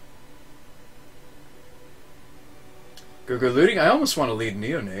 Go looting? I almost want to lead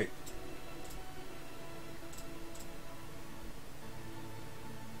Neonate.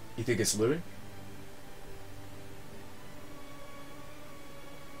 You think it's looting?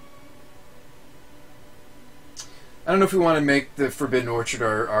 I don't know if we want to make the Forbidden Orchard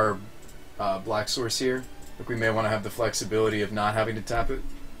our black source here. Like, we may want to have the flexibility of not having to tap it.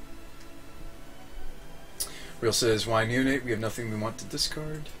 Real says, why Neonate? We have nothing we want to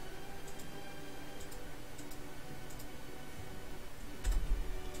discard.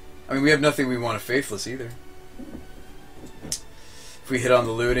 I mean, we have nothing we want to Faithless either. If we hit on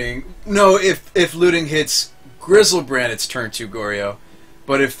the looting... No, if looting hits Grizzlebrand, it's turn 2 Goryo.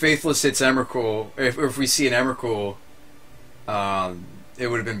 But if Faithless hits Emrakul, if we see an Emrakul, it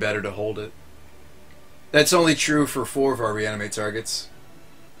would have been better to hold it. That's only true for 4 of our reanimate targets.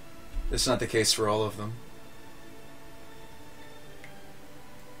 That's not the case for all of them.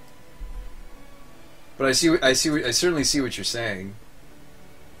 But I certainly see what you're saying.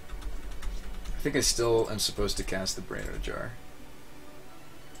 I think I still am supposed to cast the Brain in a Jar.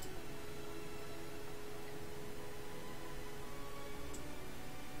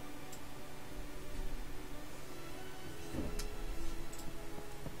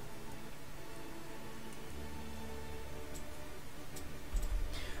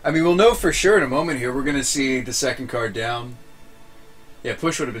 I mean, we'll know for sure in a moment here. We're going to see the second card down. Yeah,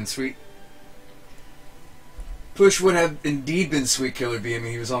 push would have been sweet. Push would have indeed been sweet, Killer Bee. I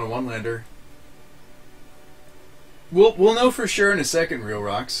mean, he was on a one-lander. We'll know for sure in a second, Real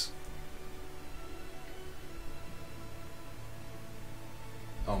Rocks.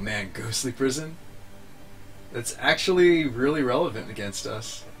 Oh man, Ghostly Prison? That's actually really relevant against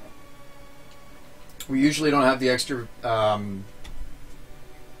us. We usually don't have the extra... Okay,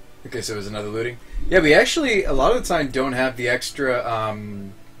 so it was another looting. Yeah, we actually, a lot of the time, don't have the extra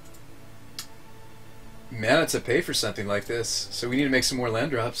mana to pay for something like this. So we need to make some more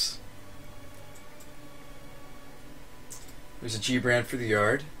land drops. There's a G-Brand for the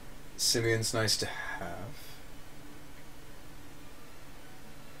yard. Simeon's nice to have.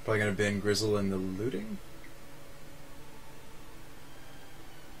 Probably going to bin Grizzle in the looting.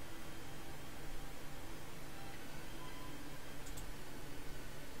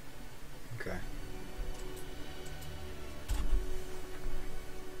 Okay.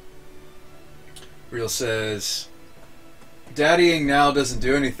 Real says, daddying now doesn't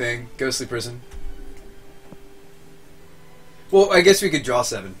do anything. Ghostly Prison. Well, I guess we could draw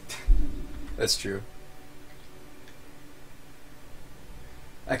 7. That's true.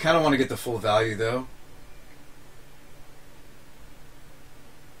 I kind of want to get the full value, though.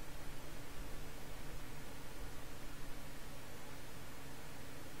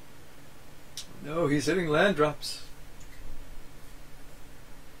 No, he's hitting land drops.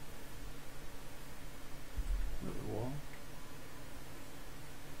 Another wall.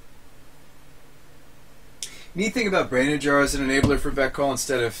 Neat thing about Brain Jar as an enabler for Beck Call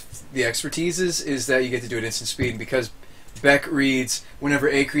instead of the expertises is that you get to do it instant speed. And because Beck reads, whenever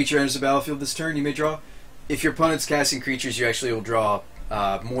a creature enters the battlefield this turn, you may draw. If your opponent's casting creatures, you actually will draw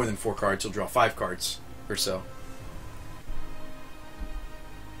more than 4 cards. You'll draw 5 cards or so.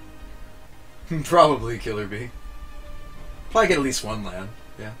 Probably Killer Bee. Probably get at least 1 land,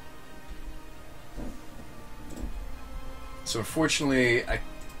 yeah. So unfortunately, I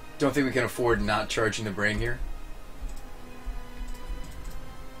don't think we can afford not charging the brain here.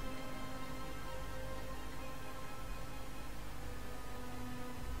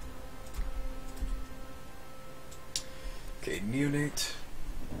 Okay, neonate.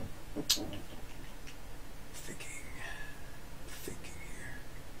 Thinking here.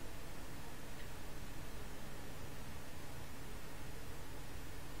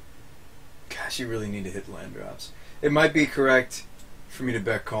 Gosh, you really need to hit land drops. It might be correct for me to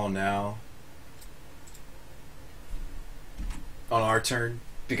Beck Call now on our turn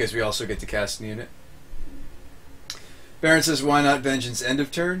because we also get to cast an unit. Baron says, why not Vengeance end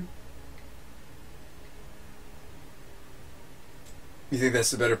of turn? You think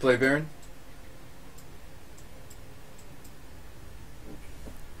that's the better play, Baron?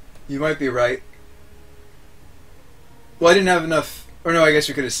 You might be right. Well, I didn't have enough... Or no, I guess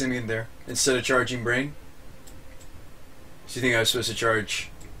we could have Simeon there instead of charging Brain. So you think I was supposed to charge...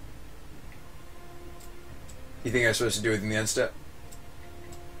 You think I was supposed to do it in the end step?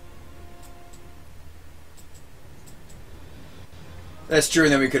 That's true,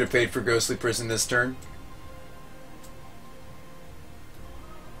 and then we could have paid for Ghostly Prison this turn.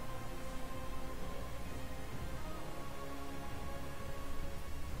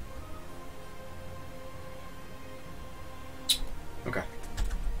 Okay.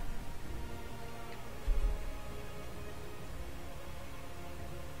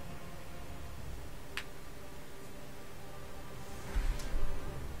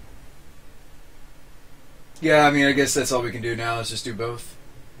 Yeah, I mean, I guess that's all we can do now is just do both.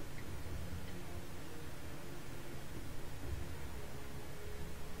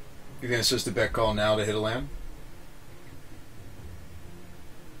 You think it's supposed to Beck Call now to hit a land?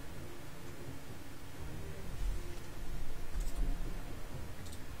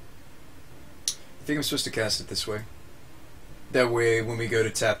 I think I'm supposed to cast it this way. That way, when we go to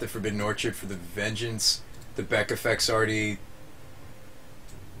tap the Forbidden Orchard for the Vengeance, the Beck effect's already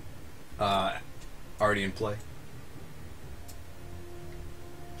in play.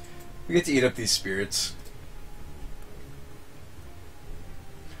 We get to eat up these spirits.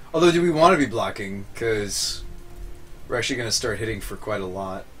 Although, do we want to be blocking? Because we're actually going to start hitting for quite a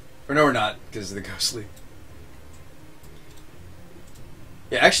lot. Or no, we're not, because of the Ghostly.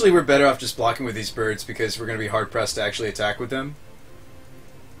 Yeah, actually we're better off just blocking with these birds because we're going to be hard-pressed to actually attack with them.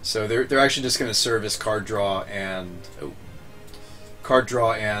 So they're actually just going to serve as card draw and... Oh. Card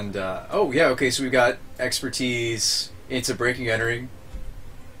draw and... oh, yeah, okay, so we've got expertise into breaking entering.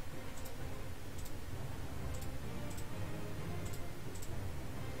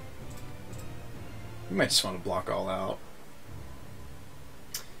 We might just want to block all out.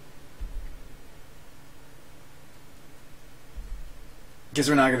 Because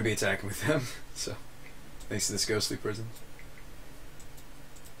we're not going to be attacking with them, so thanks to this Ghostly Prison.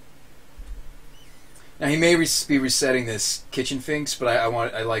 Now he may be resetting this Kitchen Finks, but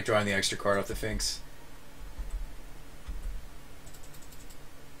I like drawing the extra card off the Finks.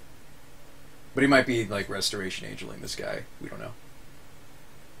 But he might be like Restoration Angeling this guy. We don't know.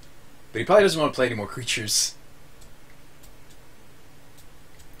 But he probably doesn't want to play any more creatures.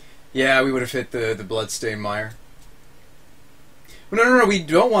 Yeah, we would have hit the Bloodstained Mire. Well, no, we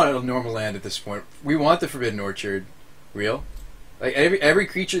don't want a normal land at this point. We want the Forbidden Orchard. Real? Like, every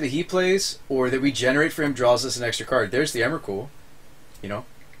creature that he plays, or that we generate for him, draws us an extra card. There's the Emrakul. You know?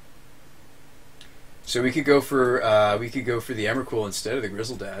 So we could go for the Emrakul instead of the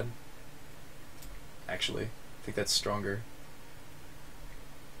Grizzledad. Actually. I think that's stronger.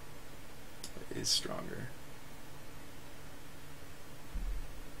 It is stronger.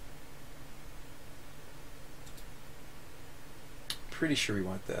 Pretty sure we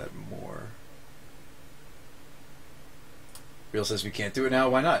want that more. Real says we can't do it now.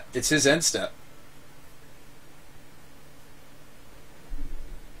 Why not? It's his end step.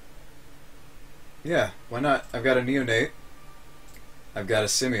 Yeah, why not? I've got a Neonate. I've got a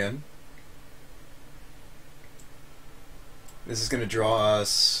Simian. This is going to draw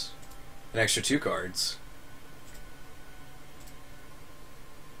us an extra 2 cards.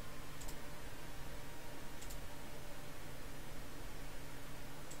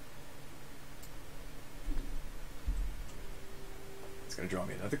 It's going to draw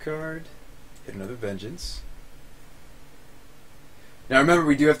me another card, hit another Vengeance. Now remember,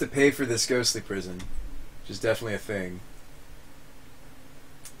 we do have to pay for this Ghostly Prison, which is definitely a thing.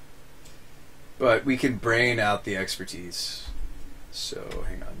 But we can brain out the expertise. So,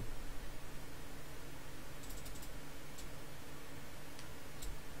 hang on.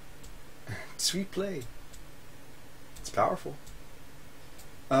 Sweet play. It's powerful.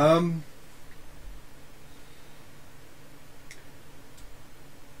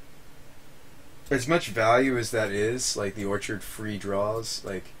 As much value as that is, like the Orchard free draws,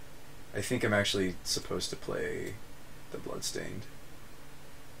 like, I think I'm actually supposed to play the Bloodstained.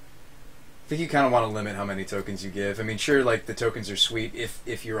 I think you kind of want to limit how many tokens you give. I mean, sure, like, the tokens are sweet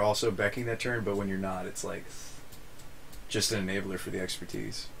if you're also becking that turn, but when you're not, it's like just an enabler for the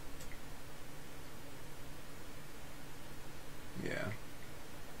expertise. Yeah.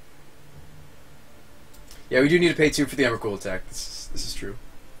 Yeah, we do need to pay 2 for the Emrakul attack. This is true.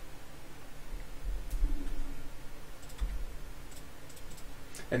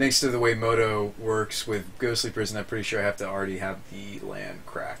 And thanks to the way Moto works with Ghostly Prison, I'm pretty sure I have to already have the land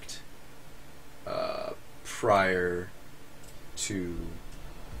cracked prior to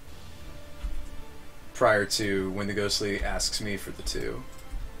when the Ghostly asks me for the 2.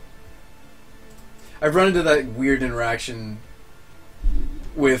 I've run into that weird interaction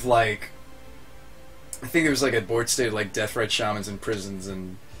with, like, I think there was like a board state of like Deathrite Shamans and prisons,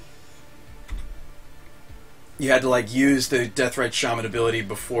 and you had to like use the Deathrite Shaman ability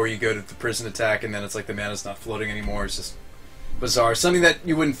before you go to the prison attack, and then it's like the mana's not floating anymore. It's just bizarre. Something that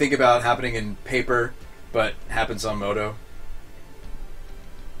you wouldn't think about happening in paper, but happens on Moto.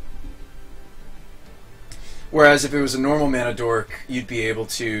 Whereas if it was a normal mana dork, you'd be able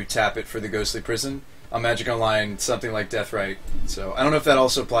to tap it for the Ghostly Prison. On Magic Online, something like Deathrite. So I don't know if that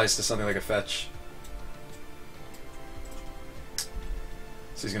also applies to something like a fetch.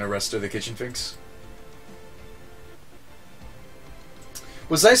 So he's going to resto the Kitchen Finks.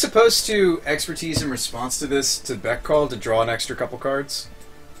 Was I supposed to expertise in response to this, to Beck Call, to draw an extra couple cards?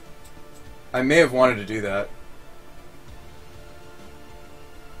 I may have wanted to do that.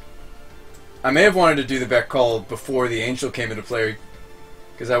 I may have wanted to do the Beck Call before the Angel came into play,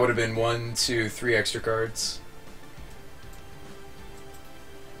 because that would have been 1, 2, 3 extra cards.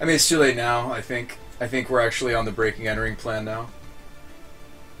 I mean, it's too late now, I think. I think we're actually on the Breaking Entering plan now.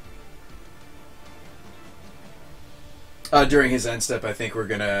 During his end step, I think we're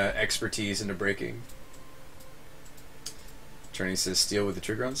going to expertise into Breaking. Attorney says steal with the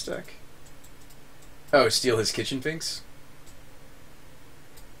trigger on stack. Oh, steal his Kitchen Finks?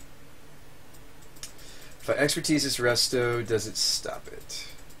 If I expertise this resto, does it stop it?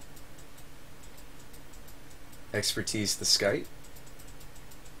 Expertise the Skite?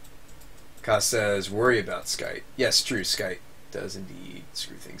 Ka says, worry about Skite. Yes, true, Skite does indeed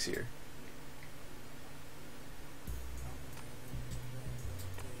screw things here.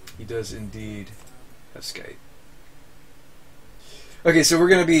 He does indeed have Skite. Okay, so we're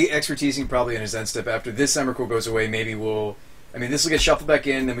going to be expertising probably in his end step. After this Emrakul goes away, maybe we'll... I mean, this will get shuffled back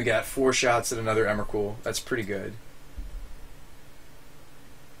in, then we got 4 shots at another Emrakul. That's pretty good.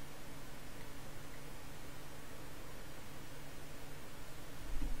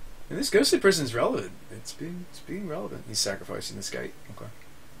 And this Ghostly Prison's relevant. It's being relevant. He's sacrificing this guy. Okay.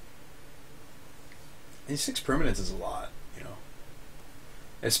 And 6 permanents is a lot, you know.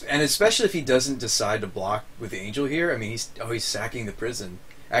 And especially if he doesn't decide to block with Angel here. I mean, he's sacking the prison.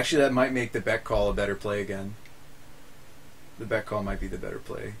 Actually, that might make the Beck Call a better play again. The Beck Call might be the better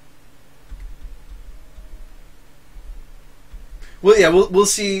play. Well, yeah, we'll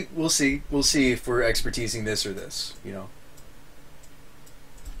see if we're expertising this or this, you know.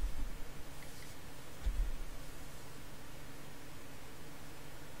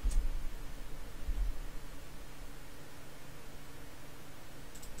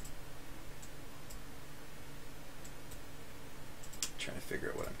 Trying to figure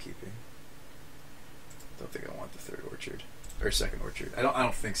out what I'm keeping. Don't think I want the 3rd Orchard. Or 2nd Orchard. I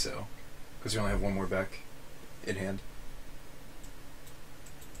don't think so. Because we only have 1 more Beck in hand.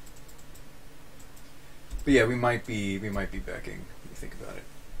 But yeah, we might be becking, when you think about it.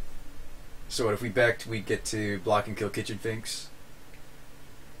 So what if we backed, we'd get to block and kill Kitchen Finks.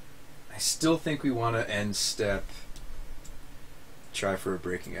 I still think we want to end step. Try for a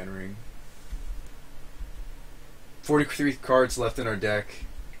Breaking Entering. 43 cards left in our deck.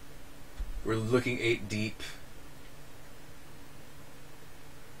 We're looking 8 deep.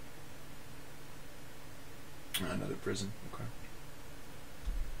 Another prison. Okay.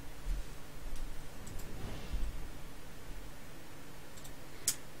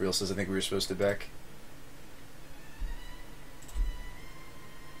 Real says I think we were supposed to back.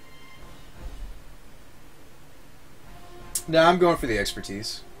 No, I'm going for the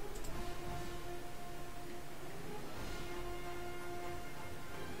expertise.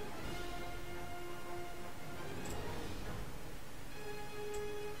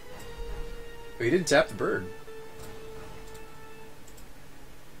 But he didn't tap the bird.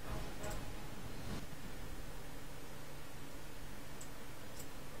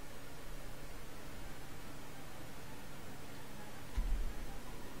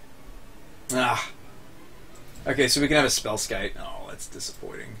 Ah. Okay, so we can have a spell skite. Oh, that's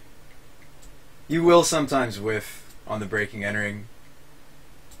disappointing. You will sometimes whiff on the Breaking Entering.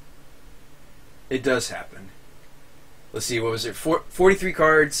 It does happen. Let's see, what was it? 43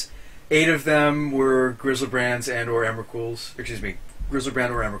 cards. 8 of them were Grizzlebrands and or Emrakul's. Excuse me, Grizzlebrand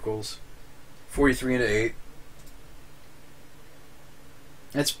or Emrakul's. 43 into 8.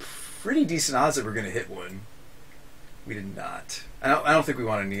 That's pretty decent odds that we're going to hit one. We did not. I don't think we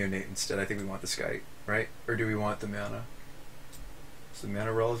want a Neonate instead. I think we want the Skite, right? Or do we want the mana? Is the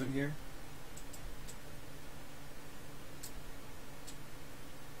mana relevant here?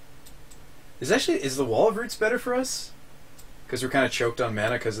 Is the Wall of Roots better for us? Because we're kind of choked on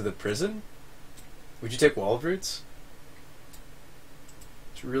mana because of the prison? Would you take Wall of Roots?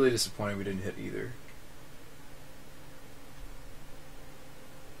 It's really disappointing we didn't hit either.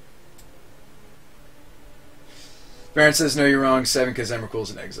 Baron says, no, you're wrong. 7 because Emrakul's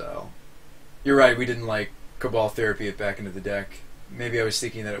in exile. You're right, we didn't like Cabal Therapy it back into the deck. Maybe I was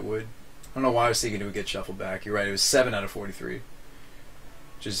thinking that it would. I don't know why I was thinking it would get shuffled back. You're right, it was 7 out of 43.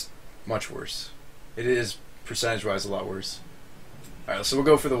 Which is much worse. It is, percentage-wise, a lot worse. Alright, so we'll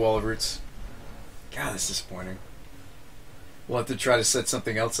go for the Wall of Roots. God, that's disappointing. We'll have to try to set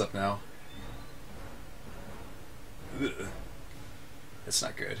something else up now. Ugh. That's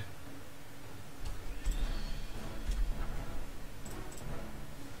not good.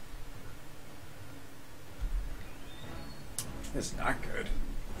 That's not good.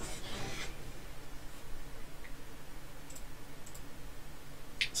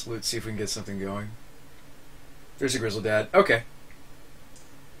 Let's loot, see if we can get something going. There's a Grizzle Dad. Okay.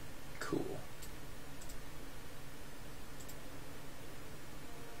 Cool.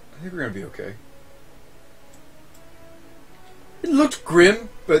 I think we're gonna be okay. It looked grim,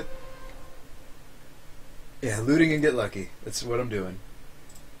 but yeah, looting and get lucky. That's what I'm doing.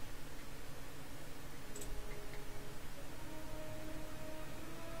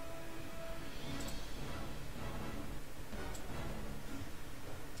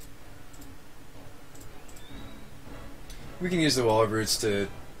 We can use the Wall of Roots to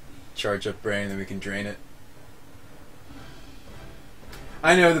charge up Brain, and then we can drain it.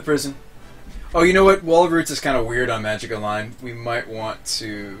 I know the prison. Oh, you know what? Wall of Roots is kind of weird on Magic Online. We might want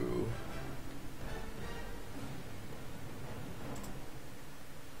to...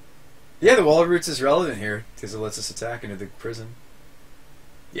 Yeah, the Wall of Roots is relevant here, because it lets us attack into the prison.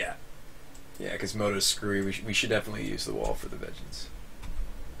 Yeah. Yeah, because Moto's screwy. We should definitely use the wall for the vengeance.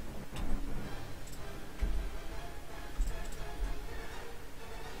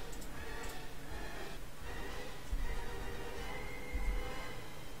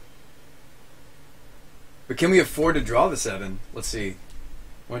 But can we afford to draw the 7? Let's see.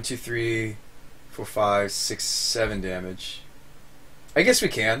 1, 2, 3, 4, 5, 6, 7 damage. I guess we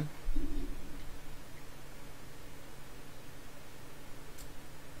can.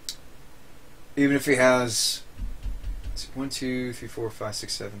 Even if he has 1, 2, 3, 4, 5,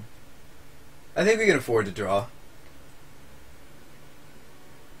 6, 7. I think we can afford to draw.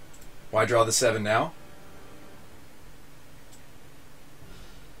 Why draw the 7 now?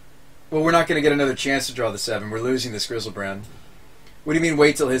 Well, we're not going to get another chance to draw the 7. We're losing this Grizzlebrand. What do you mean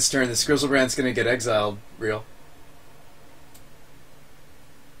wait till his turn? This Grizzlebrand's going to get exiled, Real.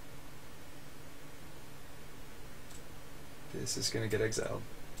 This is going to get exiled.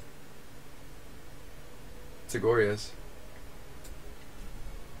 Tagoria's.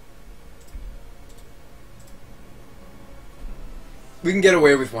 We can get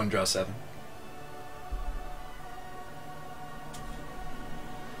away with 1 draw 7.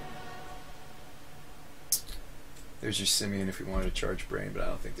 There's your Simeon if we wanted to charge Brain, but I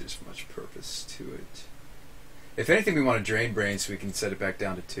don't think there's much purpose to it. If anything, we want to drain Brain so we can set it back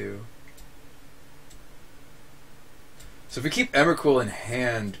down to 2. So if we keep Emrakul in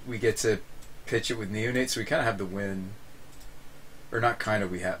hand, we get to pitch it with Neonate, so we kind of have the win. Or not kind of,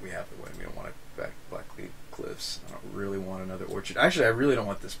 we have the win. We don't want to back Blackleaf Cliffs. I don't really want another Orchard. Actually, I really don't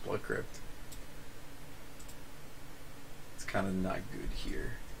want this Blood Crypt. It's kind of not good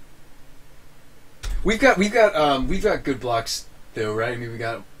here. We've got good blocks though, right? I mean, we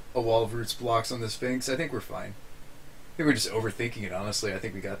got a Wall of Roots blocks on the Sphinx. I think we're fine. I think we're just overthinking it, honestly. I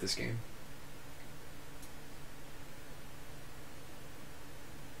think we got this game.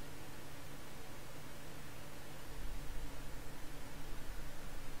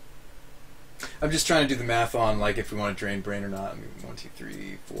 I'm just trying to do the math on like if we want to drain Brain or not. I mean, 1, 2,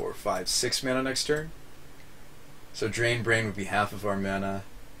 3, 4, 5, 6 mana next turn. So drain Brain would be half of our mana.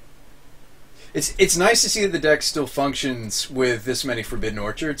 It's nice to see that the deck still functions with this many Forbidden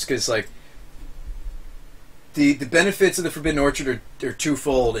Orchards, because like the benefits of the Forbidden Orchard are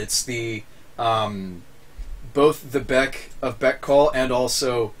twofold. It's the both the Beck of Beck Call and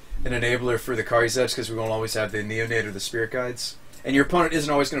also an enabler for the Karizevs, because we won't always have the Neonate or the Spirit Guides. And your opponent isn't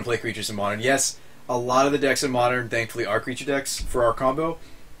always going to play creatures in Modern. Yes, a lot of the decks in Modern, thankfully, are creature decks for our combo,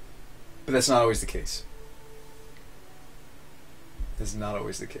 but that's not always the case. That's not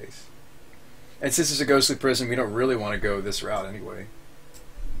always the case. And since it's a Ghostly Prison, we don't really want to go this route anyway.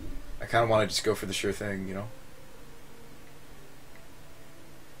 I kind of want to just go for the sure thing, you know?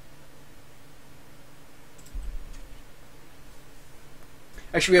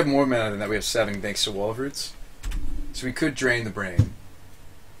 Actually, we have more mana than that. We have 7 thanks to Wall of Roots. So we could drain the Brain.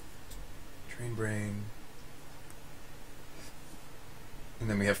 Drain Brain. And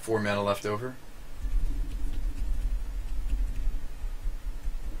then we have 4 mana left over.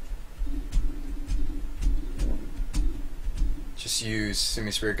 Just use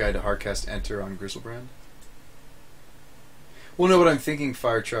Semi-Spirit Guide to hardcast Enter on Grizzlebrand. Well, no, what I'm thinking,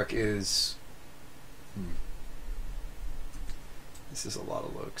 Fire Truck, is... This is a lot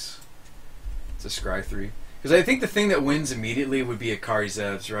of looks. It's a Scry 3. Because I think the thing that wins immediately would be a Kari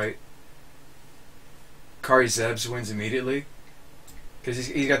Zebs, right? Kari Zebs wins immediately. Because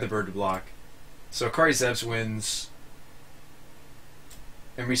he's got the bird to block. So Kari Zebs wins...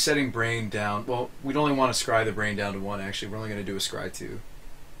 And resetting Brain down... Well, we'd only want to scry the Brain down to 1, actually. We're only going to do a scry 2.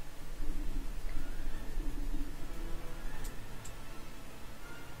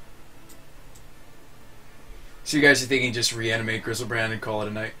 So you guys are thinking just reanimate Grizzlebrand and call it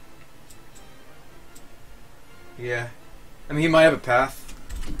a night? Yeah. I mean, he might have a path.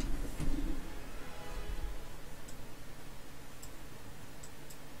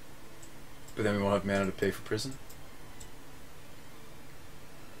 But then we won't have mana to pay for prison.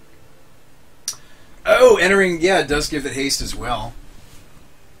 Oh, entering, yeah, it does give it haste as well.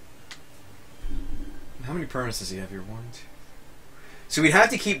 How many permanents does he have here? 1, 2. So we'd have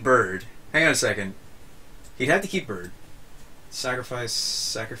to keep Bird. Hang on a second. He'd have to keep Bird. Sacrifice,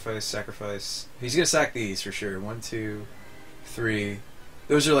 sacrifice, sacrifice. He's going to sack these for sure. 1, 2, 3.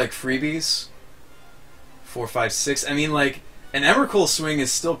 Those are like freebies. 4, 5, 6. I mean, like, an Emrakul swing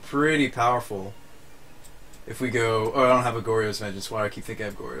is still pretty powerful. If we go... Oh, I don't have a Goryo's Vengeance. Why do I keep thinking I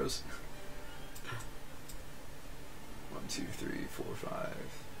have Goryo's? 1, 2, 3, 4, 5,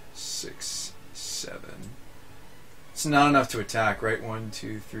 6, 7. It's not enough to attack, right? 1,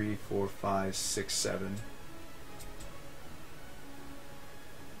 2, 3, 4, 5, 6, 7.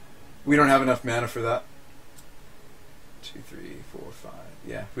 We don't have enough mana for that. 2, 3, 4, 5.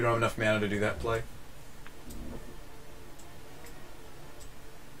 Yeah, we don't have enough mana to do that play.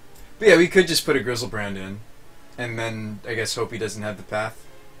 But yeah, we could just put a Grizzlebrand in, and then I guess hope he doesn't have the path.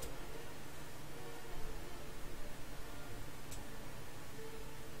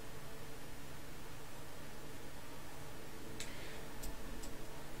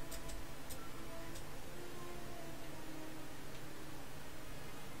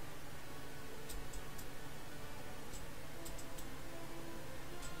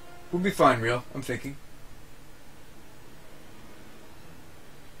 We'll be fine, real. I'm thinking.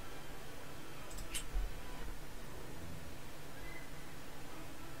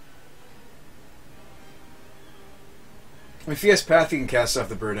 If he has path, he can cast off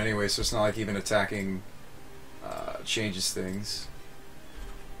the bird anyway, so it's not like even attacking changes things.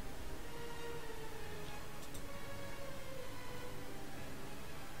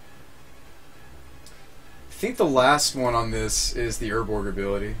 I think the last one on this is the Urborg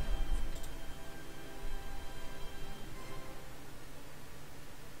ability.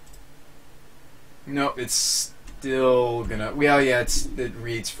 Nope, it's still gonna... Well, yeah, it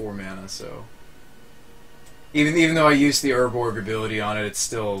reads 4 mana, so... Even though I used the Herb Orb ability on it, it's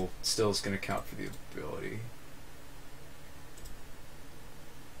still is going to count for the ability.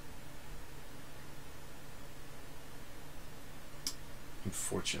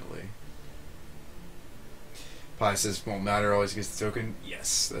 Unfortunately. Pi says, won't matter, always gets the token.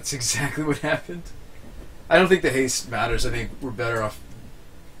 Yes, that's exactly what happened. I don't think the haste matters. I think we're better off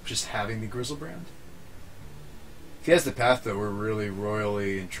just having the Grizzlebrand. If he has the path, though, we're really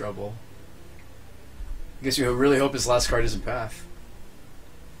royally in trouble. I guess we really hope his last card isn't path.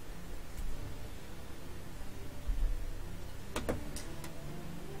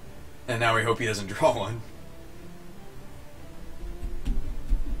 And now we hope he doesn't draw one.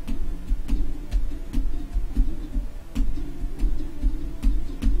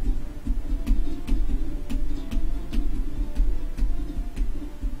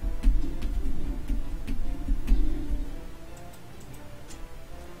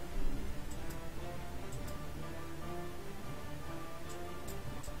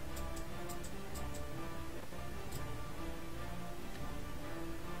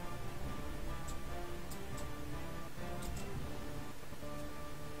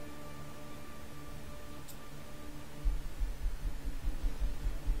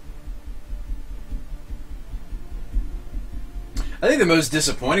 I think the most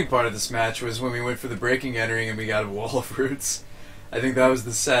disappointing part of this match was when we went for the breaking entering and we got a wall of roots. I think that was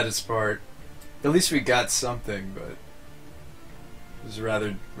the saddest part. At least we got something, but it was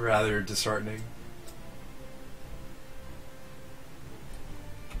rather disheartening.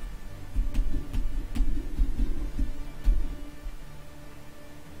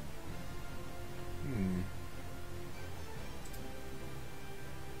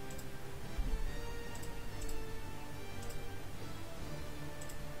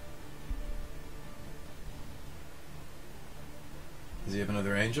 Does he have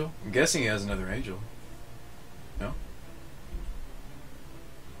another angel? I'm guessing he has another angel. No?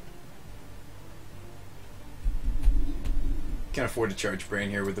 Can't afford to charge Brain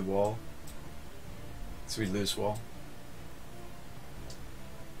here with the wall. So we lose wall.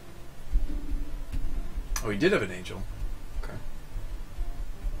 Oh, he did have an angel. Okay.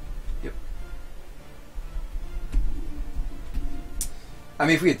 Yep. I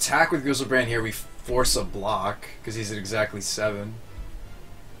mean, if we attack with Grizzlebrand here, we force a block, because he's at exactly 7.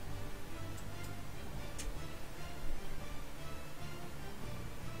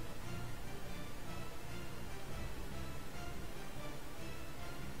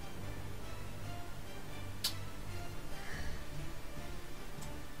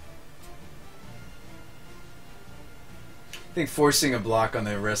 I think forcing a block on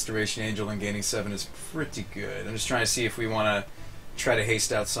the Restoration Angel and gaining 7 is pretty good. I'm just trying to see if we want to try to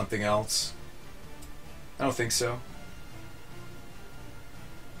haste out something else. I don't think so.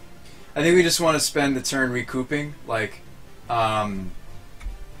 I think we just want to spend the turn recouping, like, I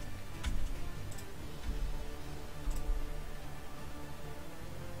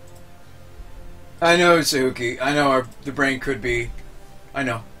know, Sahuki. I know the brain could be. I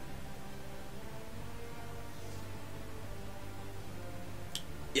know.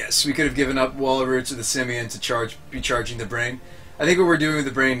 Yes, we could have given up Wall of Roots to the Simian to be charging the brain. I think what we're doing with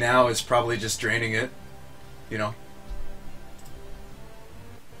the brain now is probably just draining it. You know?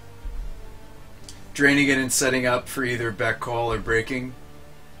 Draining it and setting up for either back call or breaking.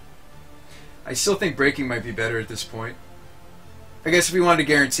 I still think breaking might be better at this point. I guess if we wanted to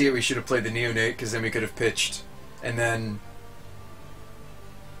guarantee it, we should have played the Neonate, because then we could have pitched. And then...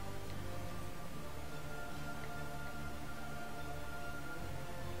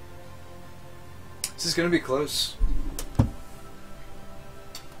 This is going to be close.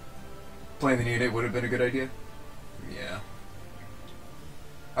 Playing the Neonate would have been a good idea. Yeah.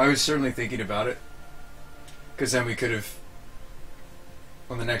 I was certainly thinking about it. Because then we could have...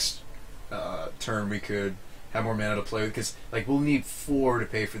 On the next turn, we could have more mana to play with. Because, like, we'll need 4 to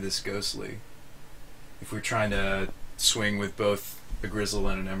pay for this Ghostly. If we're trying to swing with both a Grizzle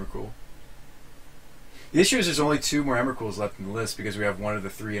and an Emrakul. The issue is there's only 2 more Emrakuls left in the list because we have 1 of the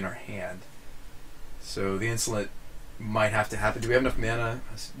 3 in our hand. So the Insolent might have to happen. Do we have enough mana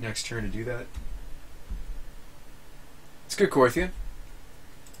next turn to do that? It's good, Corthian.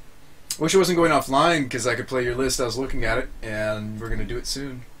 Wish it wasn't going offline because I could play your list. I was looking at it, and we're going to do it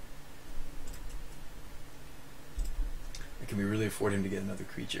soon. Can we really afford him to get another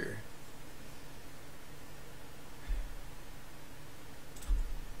creature?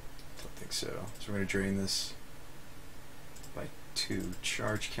 Don't think so. So we're going to drain this by 2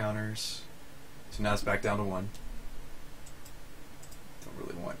 charge counters. So now it's back down to 1. Don't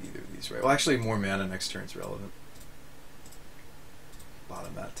really want either of these, right? Well, actually, more mana next turn is relevant.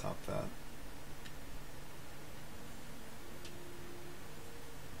 Bottom that, top that.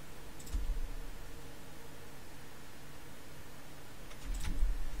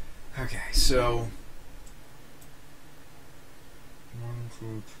 Okay, so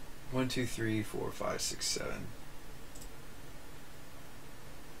 1, 2, 3, 4, 5, 6, 7.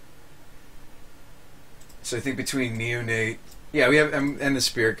 So I think between Neonate, yeah, we have, and the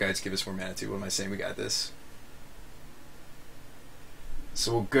Spirit Guides give us more mana too. What am I saying? We got this.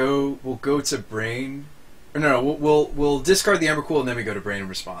 So we'll go to Brain. Or no, we'll discard the Emrakul and then we go to Brain in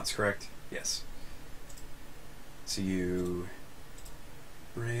response. Correct? Yes. So you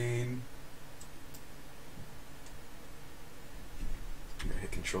Brain. I'm gonna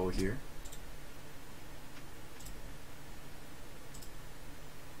hit Control here.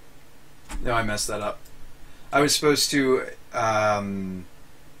 No, I messed that up. I was supposed to. I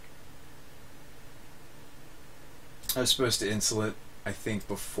was supposed to insolent, I think,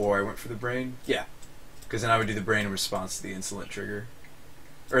 before I went for the Brain. Yeah, because then I would do the Brain in response to the insolent trigger,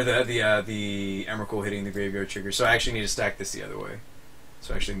 or the Emrakul hitting the graveyard trigger. So I actually need to stack this the other way.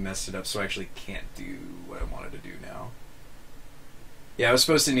 So I actually messed it up. So I actually can't do what I wanted to do now. Yeah, I was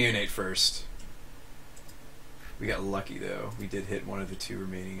supposed to Neonate first. We got lucky though. We did hit one of the 2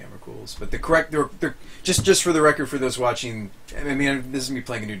 remaining Emrakuls. But the correct, they're just for the record for those watching. I mean, this is me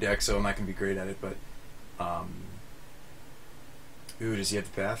playing a new deck, so I'm not gonna be great at it. But ooh, does he have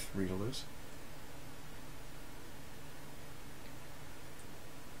the path? Read or lose.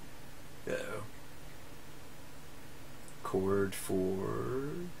 Uh-oh. Chord for.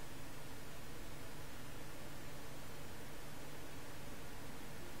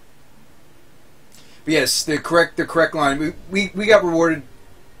 But yes, the correct line. We got rewarded.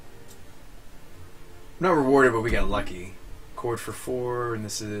 Not rewarded, but we got lucky. Chord for 4, and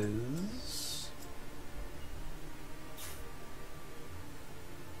this is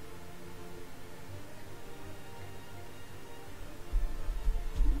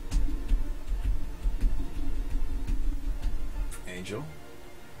Angel.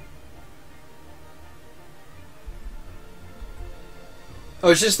 Oh,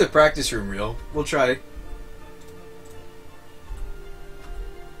 it's just the practice room reel. We'll try.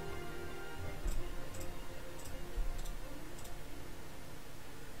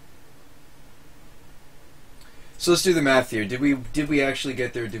 So let's do the math here. Did we actually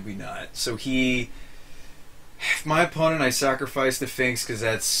get there or did we not? So my opponent, I sacrificed the Finks because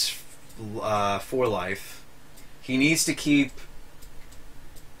that's 4 life. He needs to keep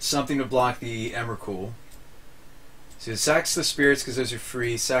something to block the Emrakul. So it sacks the Spirits because those are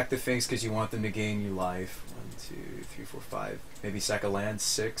free. Sack the Finks because you want them to gain you life. 1, 2, 3, 4, 5. Maybe sack a land.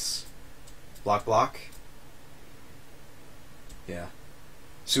 6. Block. Yeah.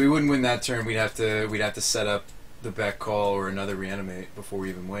 So we wouldn't win that turn. We'd have to set up the back call or another reanimate before we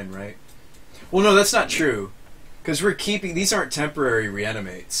even win, right? Well, no, that's not true. Because we're keeping, these aren't temporary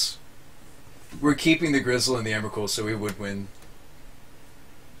reanimates. We're keeping the Grizzle and the Emrakul, so we would win.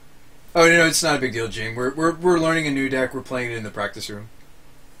 Oh, no, it's not a big deal, Jing. We're learning a new deck. We're playing it in the practice room.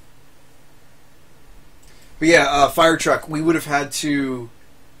 But yeah, Fire Truck. We would have had to.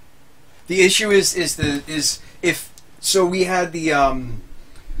 The issue is if so we had the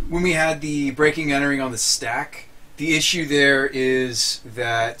when we had the breaking entering on the stack. The issue there is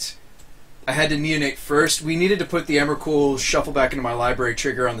that I had to neonate first. We needed to put the Emrakul shuffle back into my library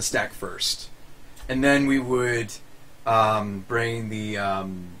trigger on the stack first, and then we would bring the.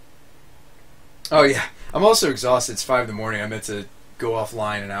 Oh yeah, I'm also exhausted. It's 5 in the morning. I meant to go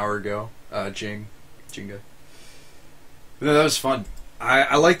offline an hour ago. Jenga. But no, that was fun.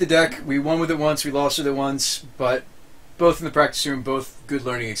 I like the deck. We won with it once. We lost with it once. But both in the practice room, both good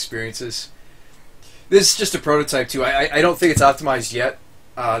learning experiences. This is just a prototype too. I don't think it's optimized yet.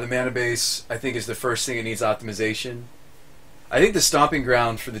 The mana base, I think, is the first thing it needs optimization. I think the stomping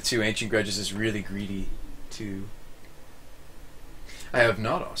ground for the 2 Ancient Grudges is really greedy too. I have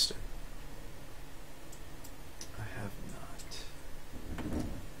not, Austin.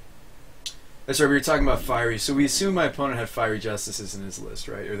 That's right, we were talking about Fiery. So we assume my opponent had Fiery Justices in his list,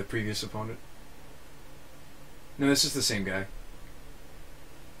 right? Or the previous opponent? No, this is the same guy.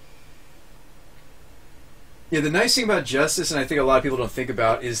 Yeah, the nice thing about Justice, and I think a lot of people don't think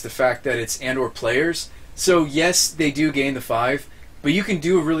about, is the fact that it's and/or players. So yes, they do gain the 5, but you can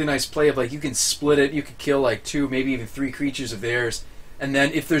do a really nice play of, like, you can split it, you could kill like 2, maybe even 3 creatures of theirs, and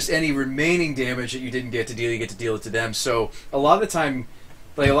then if there's any remaining damage that you didn't get to deal, you get to deal it to them. So a lot of the time,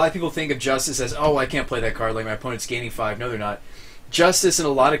 like, a lot of people think of Justice as, oh, I can't play that card, like my opponent's gaining 5. No, they're not. Justice, in a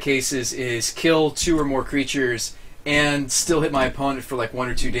lot of cases, is kill 2 or more creatures and still hit my opponent for like 1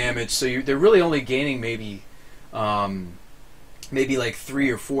 or 2 damage. So they're really only gaining maybe like 3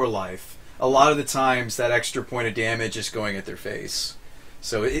 or 4 life. A lot of the times, that extra point of damage is going at their face.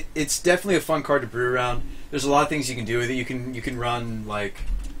 So it's definitely a fun card to brew around. There's a lot of things you can do with it. You can run like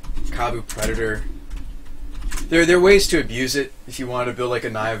Kabu Predator. There are ways to abuse it if you want to build like a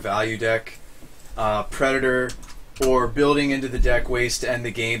Naya value deck. Predator, or building into the deck ways to end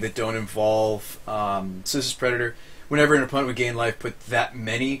the game that don't involve. So this is Predator. Whenever an opponent would gain life, put that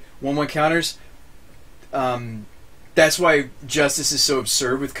many 1/1 counters. That's why Justice is so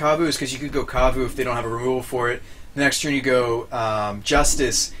absurd with Kavu, is because you could go Kavu if they don't have a removal for it. The next turn you go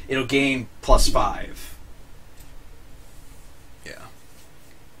Justice, it'll gain +5. Yeah.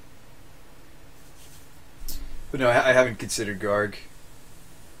 But no, I haven't considered Garg.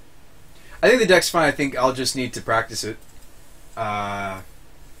 I think the deck's fine. I think I'll just need to practice it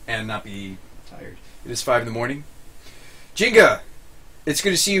and not be tired. It is 5 in the morning. Jinga! It's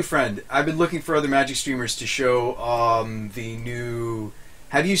good to see you, friend. I've been looking for other Magic streamers to show the new...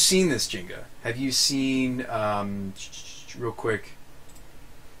 Have you seen this, Jinga? Have you seen... real quick.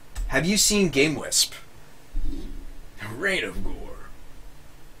 Have you seen Game Wisp? Reign of Gore.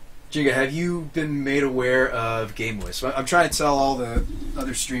 Jinga, have you been made aware of Game Wisp? I'm trying to tell all the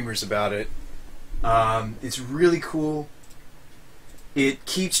other streamers about it. It's really cool. It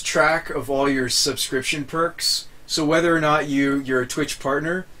keeps track of all your subscription perks. So whether or not you're a Twitch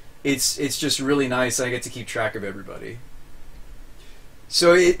partner, it's just really nice. I get to keep track of everybody.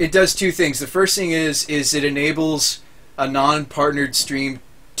 So it does two things. The first thing is it enables a non-partnered stream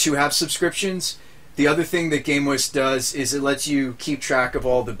to have subscriptions. The other thing that GameWist does is it lets you keep track of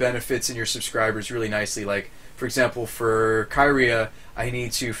all the benefits in your subscribers really nicely. Like, for example, for Kyria, I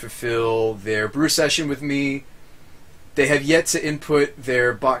need to fulfill their brew session with me. They have yet to input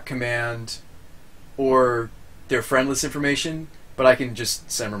their bot command or their friend list information, but I can just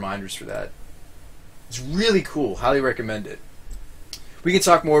send reminders for that. It's really cool. Highly recommend it. We can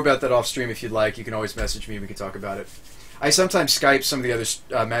talk more about that off stream if you'd like. You can always message me and we can talk about it. I sometimes Skype some of the other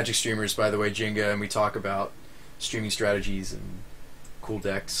Magic streamers, by the way, Jinga, and we talk about streaming strategies and cool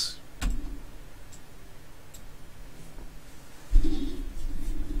decks.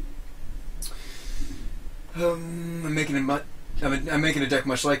 I'm making a deck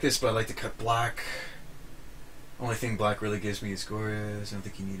much like this, but I like to cut black. Only thing black really gives me is Gorez. I don't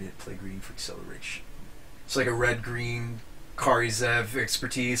think you need it. Play green for acceleration. It's like a red-green Kari Zev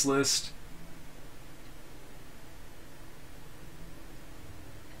expertise list.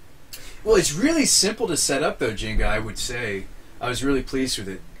 Well, it's really simple to set up, though, Jinga, I would say. I was really pleased with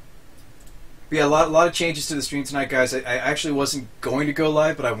it. But yeah, a lot of changes to the stream tonight, guys. I actually wasn't going to go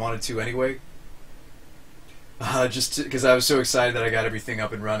live, but I wanted to anyway. Just because I was so excited that I got everything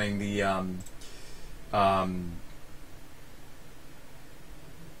up and running.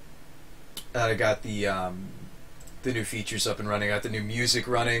 I got the new features up and running. I got the new music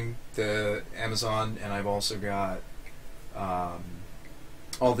running, the Amazon, and I've also got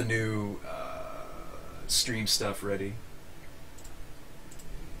all the new stream stuff ready.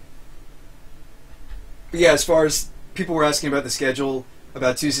 But yeah, as far as people were asking about the schedule,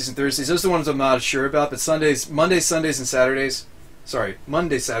 about Tuesdays and Thursdays, those are the ones I'm not sure about, but Mondays, Sundays, and Saturdays, sorry,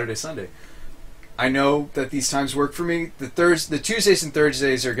 Monday, Saturday, Sunday, I know that these times work for me. The Tuesdays and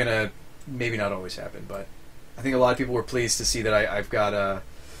Thursdays are going to maybe not always happen, but I think a lot of people were pleased to see that I've got a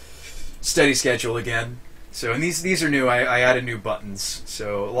steady schedule again. So, and these are new. I added new buttons.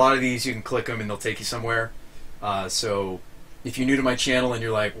 So a lot of these you can click them and they'll take you somewhere. So if you're new to my channel and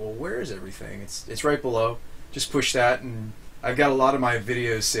you're like, well, where is everything? It's right below. Just push that, and I've got a lot of my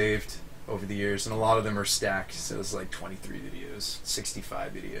videos saved over the years, and a lot of them are stacked. So it's like 23 videos,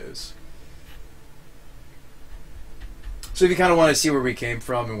 65 videos. So if you kind of want to see where we came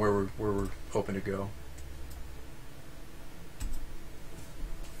from and where we're hoping to go.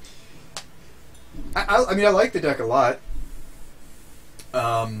 I mean, I like the deck a lot.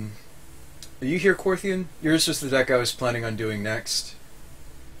 Are you here, Corthian? Yours was the deck I was planning on doing next.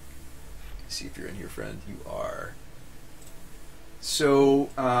 Let's see if you're in here, friend. You are. So,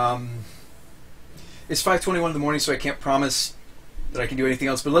 it's 5:21 in the morning, so I can't promise that I can do anything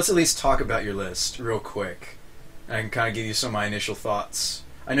else, but let's at least talk about your list real quick. I can kind of give you some of my initial thoughts.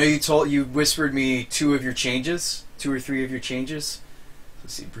 I know you whispered me two or three of your changes.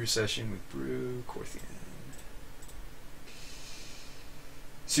 Let's see, brew session with Brew Corthian.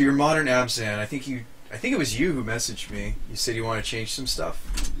 So your modern Abzan, I think it was you who messaged me. You said you want to change some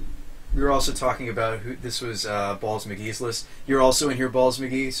stuff. We were also talking about this was Balls McGee's list. You're also in here, Balls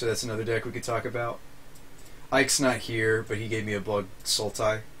McGee, so that's another deck we could talk about. Ike's not here, but he gave me a Blood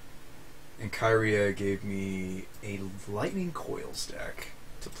Sultai. And Kyria gave me a Lightning Coils deck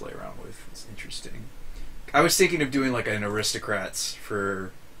to play around with. It's interesting. I was thinking of doing like an Aristocrats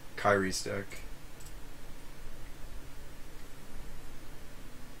for Kyrie's deck.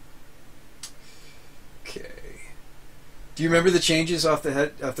 Okay. Do you remember the changes off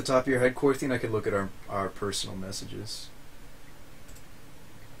the top of your head, Corthian? I could look at our personal messages.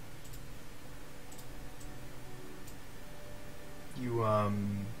 You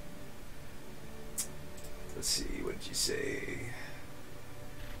let's see, what did you say?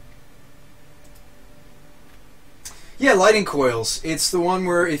 Yeah, lighting coils. It's the one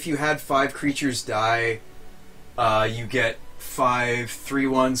where if you had 5 creatures die, you get 5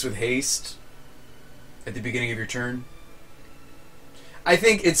 3/1s with haste at the beginning of your turn. I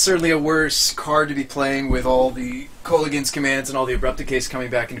think it's certainly a worse card to be playing with all the Kolaghan's commands and all the Abrupt Decays coming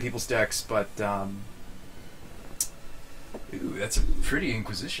back into people's decks, but ooh, that's a pretty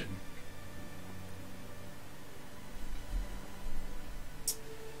Inquisition.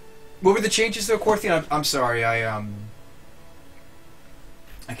 What were the changes though, Corthian? I'm sorry, I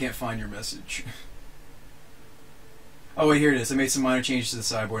can't find your message. Oh wait, here it is. I made some minor changes to the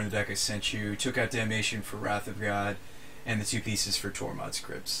sideboard in the deck I sent you. Took out Damnation for Wrath of God, and the 2 pieces for Tormod's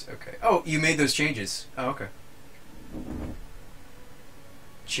Crypts. Okay. Oh, you made those changes. Oh, okay.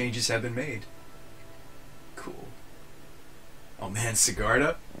 Changes have been made. Cool. Oh man,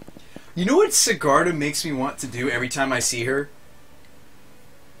 Sigarda. You know what Sigarda makes me want to do every time I see her?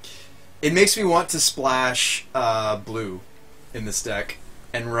 It makes me want to splash blue in this deck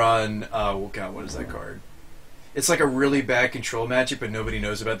and run, oh god, what is that card? It's like a really bad control magic, but nobody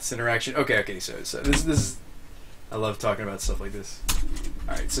knows about this interaction. Okay, so this is... I love talking about stuff like this.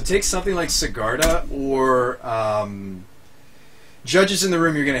 Alright, so take something like Sigarda or... Judges in the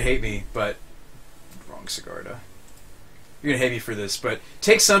room, you're going to hate me, but... Wrong Sigarda. You're going to hate me for this, but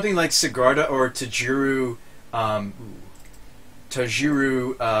take something like Sigarda or Tajuru...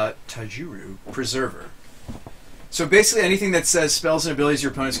 Tajuru Preserver. So basically anything that says spells and abilities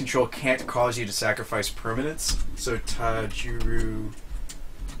your opponents control can't cause you to sacrifice permanents. So Tajuru...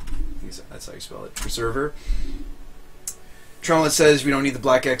 That's how you spell it. Preserver. Tromlet says we don't need the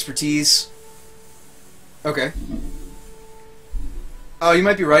black expertise. Okay. Oh, you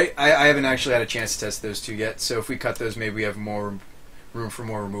might be right. I haven't actually had a chance to test those two yet. So if we cut those, maybe we have more room for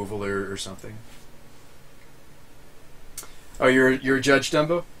more removal or something. Oh, you're a judge,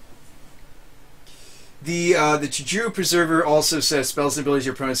 Dumbo? The Tajuru Preserver also says spells and abilities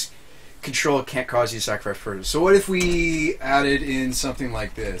your opponents control can't cause you to sacrifice permanents. So what if we added in something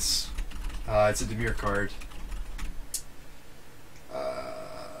like this? It's a Dimir card.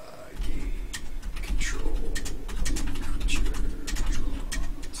 Gain control creature. Draw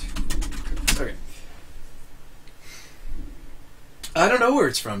 2. Okay. I don't know where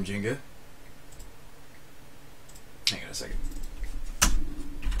it's from, Jenga. Hang on a second.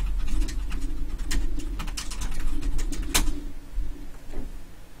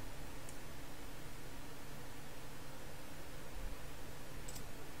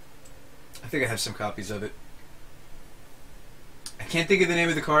 I think I have some copies of it. I can't think of the name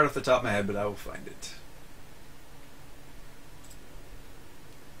of the card off the top of my head, but I will find it.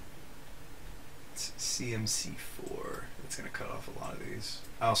 It's CMC4. That's going to cut off a lot of these.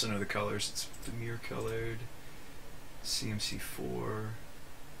 I also know the colors. It's Dimir colored. CMC4.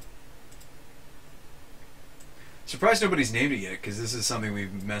 Surprised nobody's named it yet, because this is something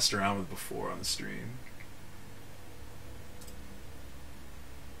we've messed around with before on the stream.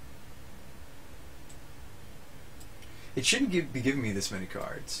 It shouldn't be giving me this many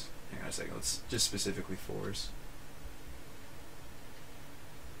cards. Hang on a second, let's just specifically 4s.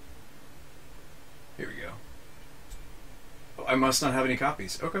 Here we go. Oh, I must not have any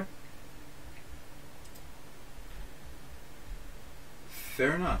copies. Okay.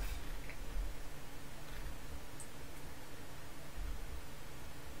 Fair enough.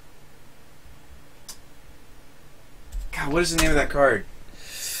 God, what is the name of that card?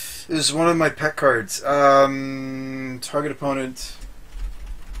 This is one of my pet cards. Target opponent.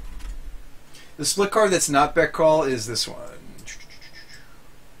 The split card that's not bet call is this one.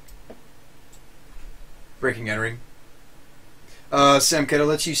 Breaking Entering. Sam Keto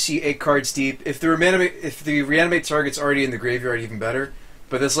lets you see 8 cards deep. If the reanimate target's already in the graveyard, even better.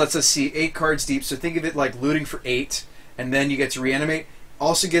 But this lets us see 8 cards deep, so think of it like looting for 8, and then you get to reanimate.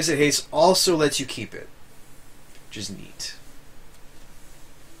 Also gives it haste, also lets you keep it. Which is neat.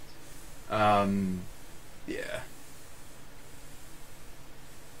 Yeah.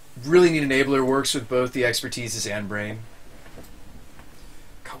 Really neat enabler, works with both the expertises and brain.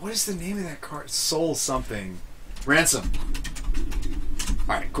 God, what is the name of that card? Soul something. Ransom.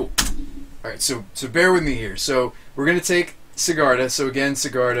 Alright, cool. Alright, so bear with me here. So we're gonna take Sigarda. So again,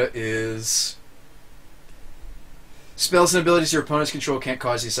 Sigarda is spells and abilities your opponent's control can't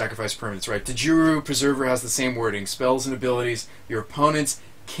cause you to sacrifice permanents, right? Tajuru Preserver has the same wording. Spells and abilities your opponents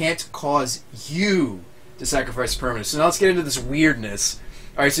can't cause you to sacrifice permanents. So now let's get into this weirdness.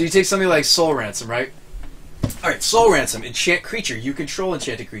 Alright, so you take something like Soul Ransom, right? Alright, Soul Ransom, enchant creature. You control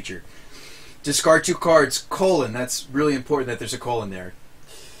enchanted creature. Discard 2 cards, colon. That's really important that there's a colon there.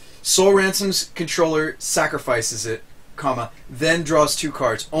 Soul Ransom's controller sacrifices it, comma, then draws 2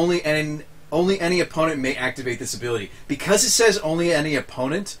 cards. Only any opponent may activate this ability. Because it says only any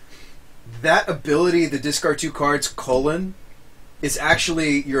opponent, that ability, the discard 2 cards, colon, is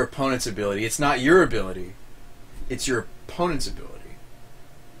actually your opponent's ability. It's not your ability. It's your opponent's ability.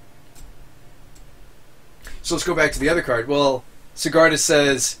 So let's go back to the other card. Well, Sigarda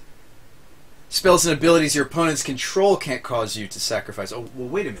says, spells and abilities your opponent's control can't cause you to sacrifice. Oh, well,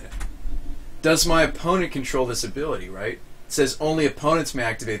 wait a minute. Does my opponent control this ability, right? It says only opponents may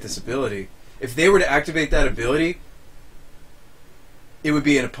activate this ability. If they were to activate that ability, it would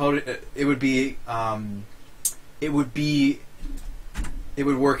be an opponent. It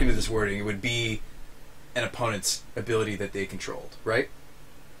would work into this wording. It would be an opponent's ability that they controlled, right?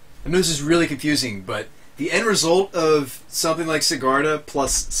 I know this is really confusing, but the end result of something like Sigarda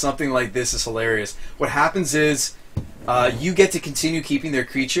plus something like this is hilarious. What happens is you get to continue keeping their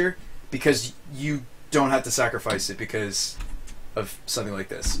creature because you don't have to sacrifice it because of something like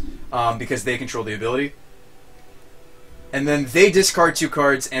this. Because they control the ability. And then they discard 2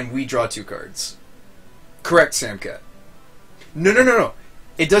 cards and we draw 2 cards. Correct, Samcat. No.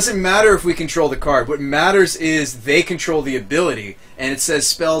 It doesn't matter if we control the card. What matters is they control the ability. And it says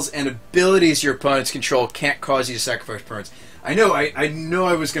spells and abilities your opponents control can't cause you to sacrifice permanents. I know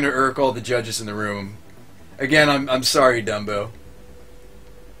I was going to irk all the judges in the room. Again, I'm sorry, Dumbo.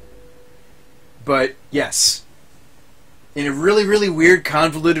 But, yes. In a really, really weird,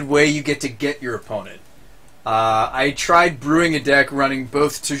 convoluted way, you get to get your opponent. I tried brewing a deck running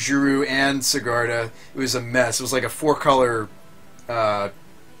both Tajuru and Sigarda. It was a mess. It was like a four-color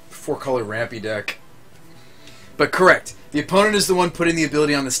rampy deck. But correct. The opponent is the one putting the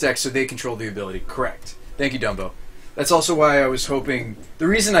ability on this deck, so they control the ability. Correct. Thank you, Dumbo. That's also why I was hoping... The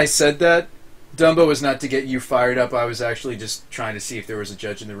reason I said that, Dumbo, was not to get you fired up. I was actually just trying to see if there was a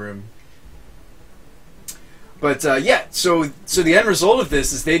judge in the room. But, yeah, so the end result of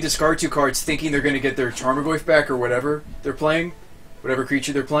this is they discard 2 cards thinking they're going to get their Tarmogoyf back or whatever they're playing, whatever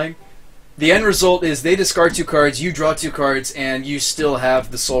creature they're playing. The end result is they discard 2 cards, you draw 2 cards, and you still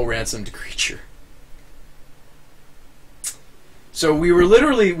have the Soul Ransomed creature. So we were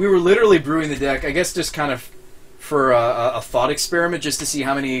literally brewing the deck, I guess just kind of for a thought experiment, just to see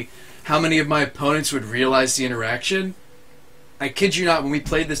how many of my opponents would realize the interaction. I kid you not, when we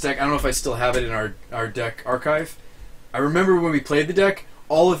played this deck, I don't know if I still have it in our deck archive. I remember when we played the deck,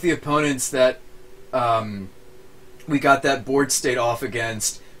 all of the opponents that we got that board state off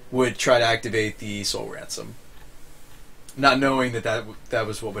against would try to activate the Soul Ransom, not knowing that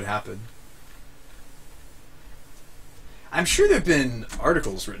was what would happen. I'm sure there have been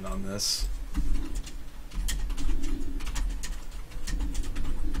articles written on this.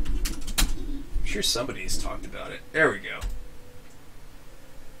 I'm sure somebody's talked about it. There we go.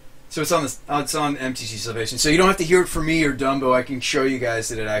 So it's on MTC Salvation. So you don't have to hear it from me or Dumbo. I can show you guys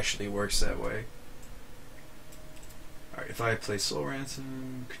that it actually works that way. Alright, if I play Soul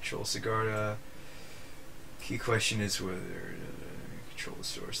Ransom, control Sigarda, key question is whether control the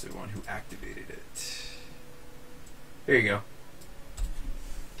source, the one who activated it. There you go.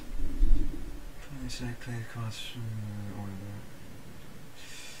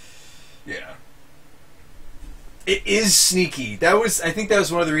 Yeah. It is sneaky. I think that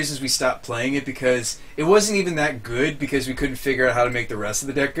was one of the reasons we stopped playing it, because it wasn't even that good because we couldn't figure out how to make the rest of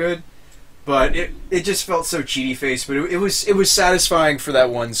the deck good. But it just felt so cheaty faced, but it was satisfying for that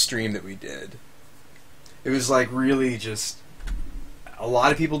one stream that we did. It was like really just a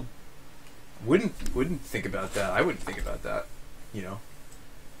lot of people wouldn't think about that. I wouldn't think about that, you know.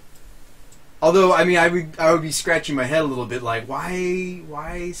 Although, I mean, I would be scratching my head a little bit, like,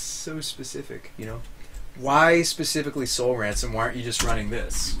 why so specific, you know? Why specifically Soul Ransom? Why aren't you just running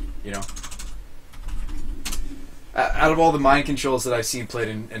this, you know? Out of all the mind controls that I've seen played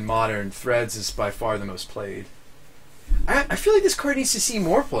in Modern, Threads is by far the most played. I feel like this card needs to see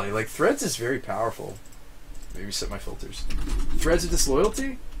more play. Like, Threads is very powerful. Maybe set my filters. Threads of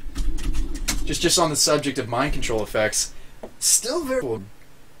Disloyalty? Just on the subject of mind control effects, still very cool.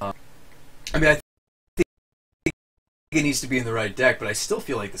 I mean, I think it needs to be in the right deck, but I still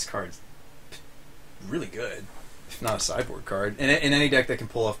feel like this card's really good, if not a sideboard card. In any deck that can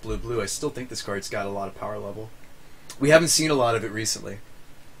pull off blue-blue, I still think this card's got a lot of power level. We haven't seen a lot of it recently.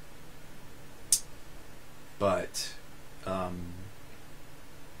 But,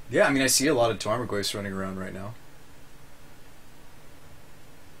 yeah, I mean, I see a lot of Tarmogoyfs running around right now.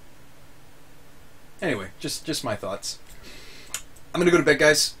 Anyway, just my thoughts. I'm gonna go to bed,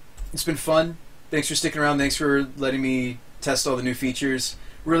 guys. It's been fun. Thanks for sticking around. Thanks for letting me test all the new features.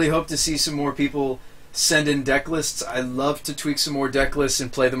 Really hope to see some more people send in deck lists. I love to tweak some more deck lists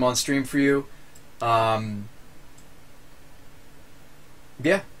and play them on stream for you. Yeah.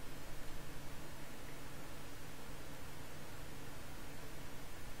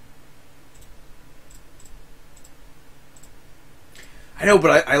 I know,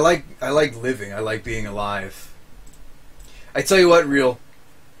 but I like living. I like being alive. I tell you what, real.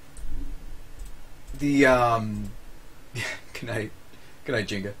 The good night,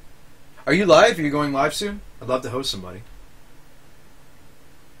 Jenga. Are you live? Are you going live soon? I'd love to host somebody.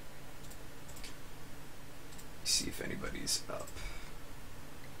 See if anybody's up.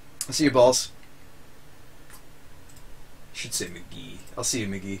 I'll see you, balls. Should say McGee. I'll see you,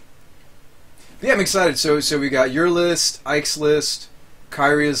 McGee. But yeah, I'm excited. So we got your list, Ike's list,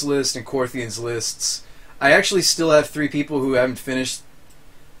 Kyria's list, and Corthian's lists. I actually still have 3 people who haven't finished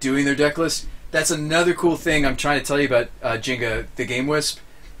doing their deck list. That's another cool thing I'm trying to tell you about Jenga, the Game Wisp,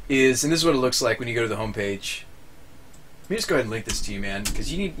 is, and this is what it looks like when you go to the homepage. Let me just go ahead and link this to you, man,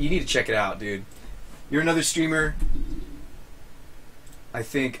 because you need to check it out, dude. You're another streamer. I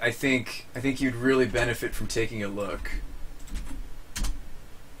think you'd really benefit from taking a look.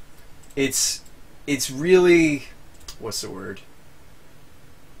 It's really, what's the word?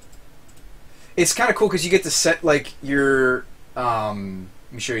 It's kind of cool because you get to set like your let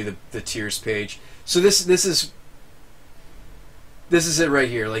me show you the tiers page. So this is it right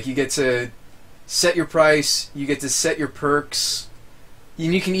here. Like, you get to set your price, you get to set your perks,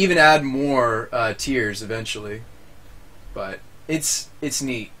 and you can even add more tiers eventually. But it's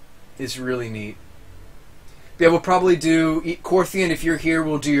neat. It's really neat. Yeah, we'll probably do Corthian, if you're here,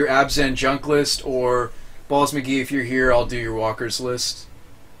 we'll do your Abzan junk list, or Balls McGee, if you're here, I'll do your walkers list.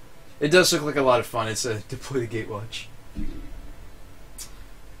 It does look like a lot of fun. It's a deploy the gatewatch.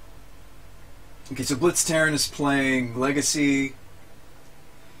 Okay, so Blitz Terran is playing Legacy.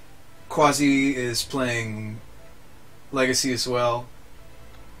 Quasi is playing Legacy as well.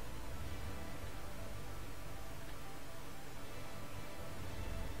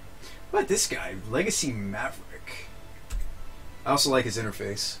 What about this guy? Legacy Maverick. I also like his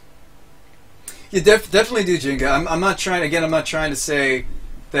interface. Yeah, definitely do, Jenga. I'm not trying, again, I'm not trying to say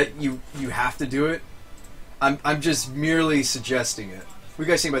that you have to do it. I'm just merely suggesting it. What do you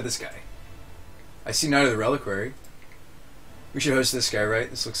guys think about this guy? I see Knight of the Reliquary. We should host this guy, right?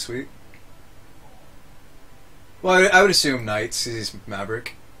 This looks sweet. Well, I would assume Knights, because he's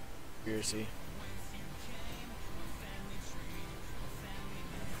Maverick. Conspiracy.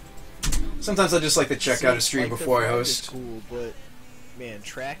 Sometimes I just like to check out a stream like before I the vibe host. is cool, but man,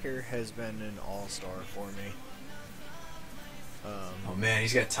 Tracker has been an all-star for me. Oh man,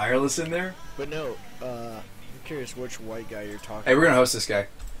 he's got Tireless in there? But no, I'm curious which white guy you're talking about. Hey, we're gonna host this guy.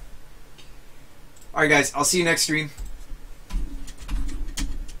 Alright guys, I'll see you next stream.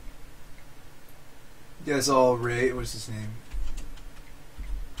 You guys all rate, what's his name?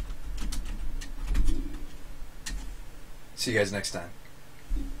 See you guys next time.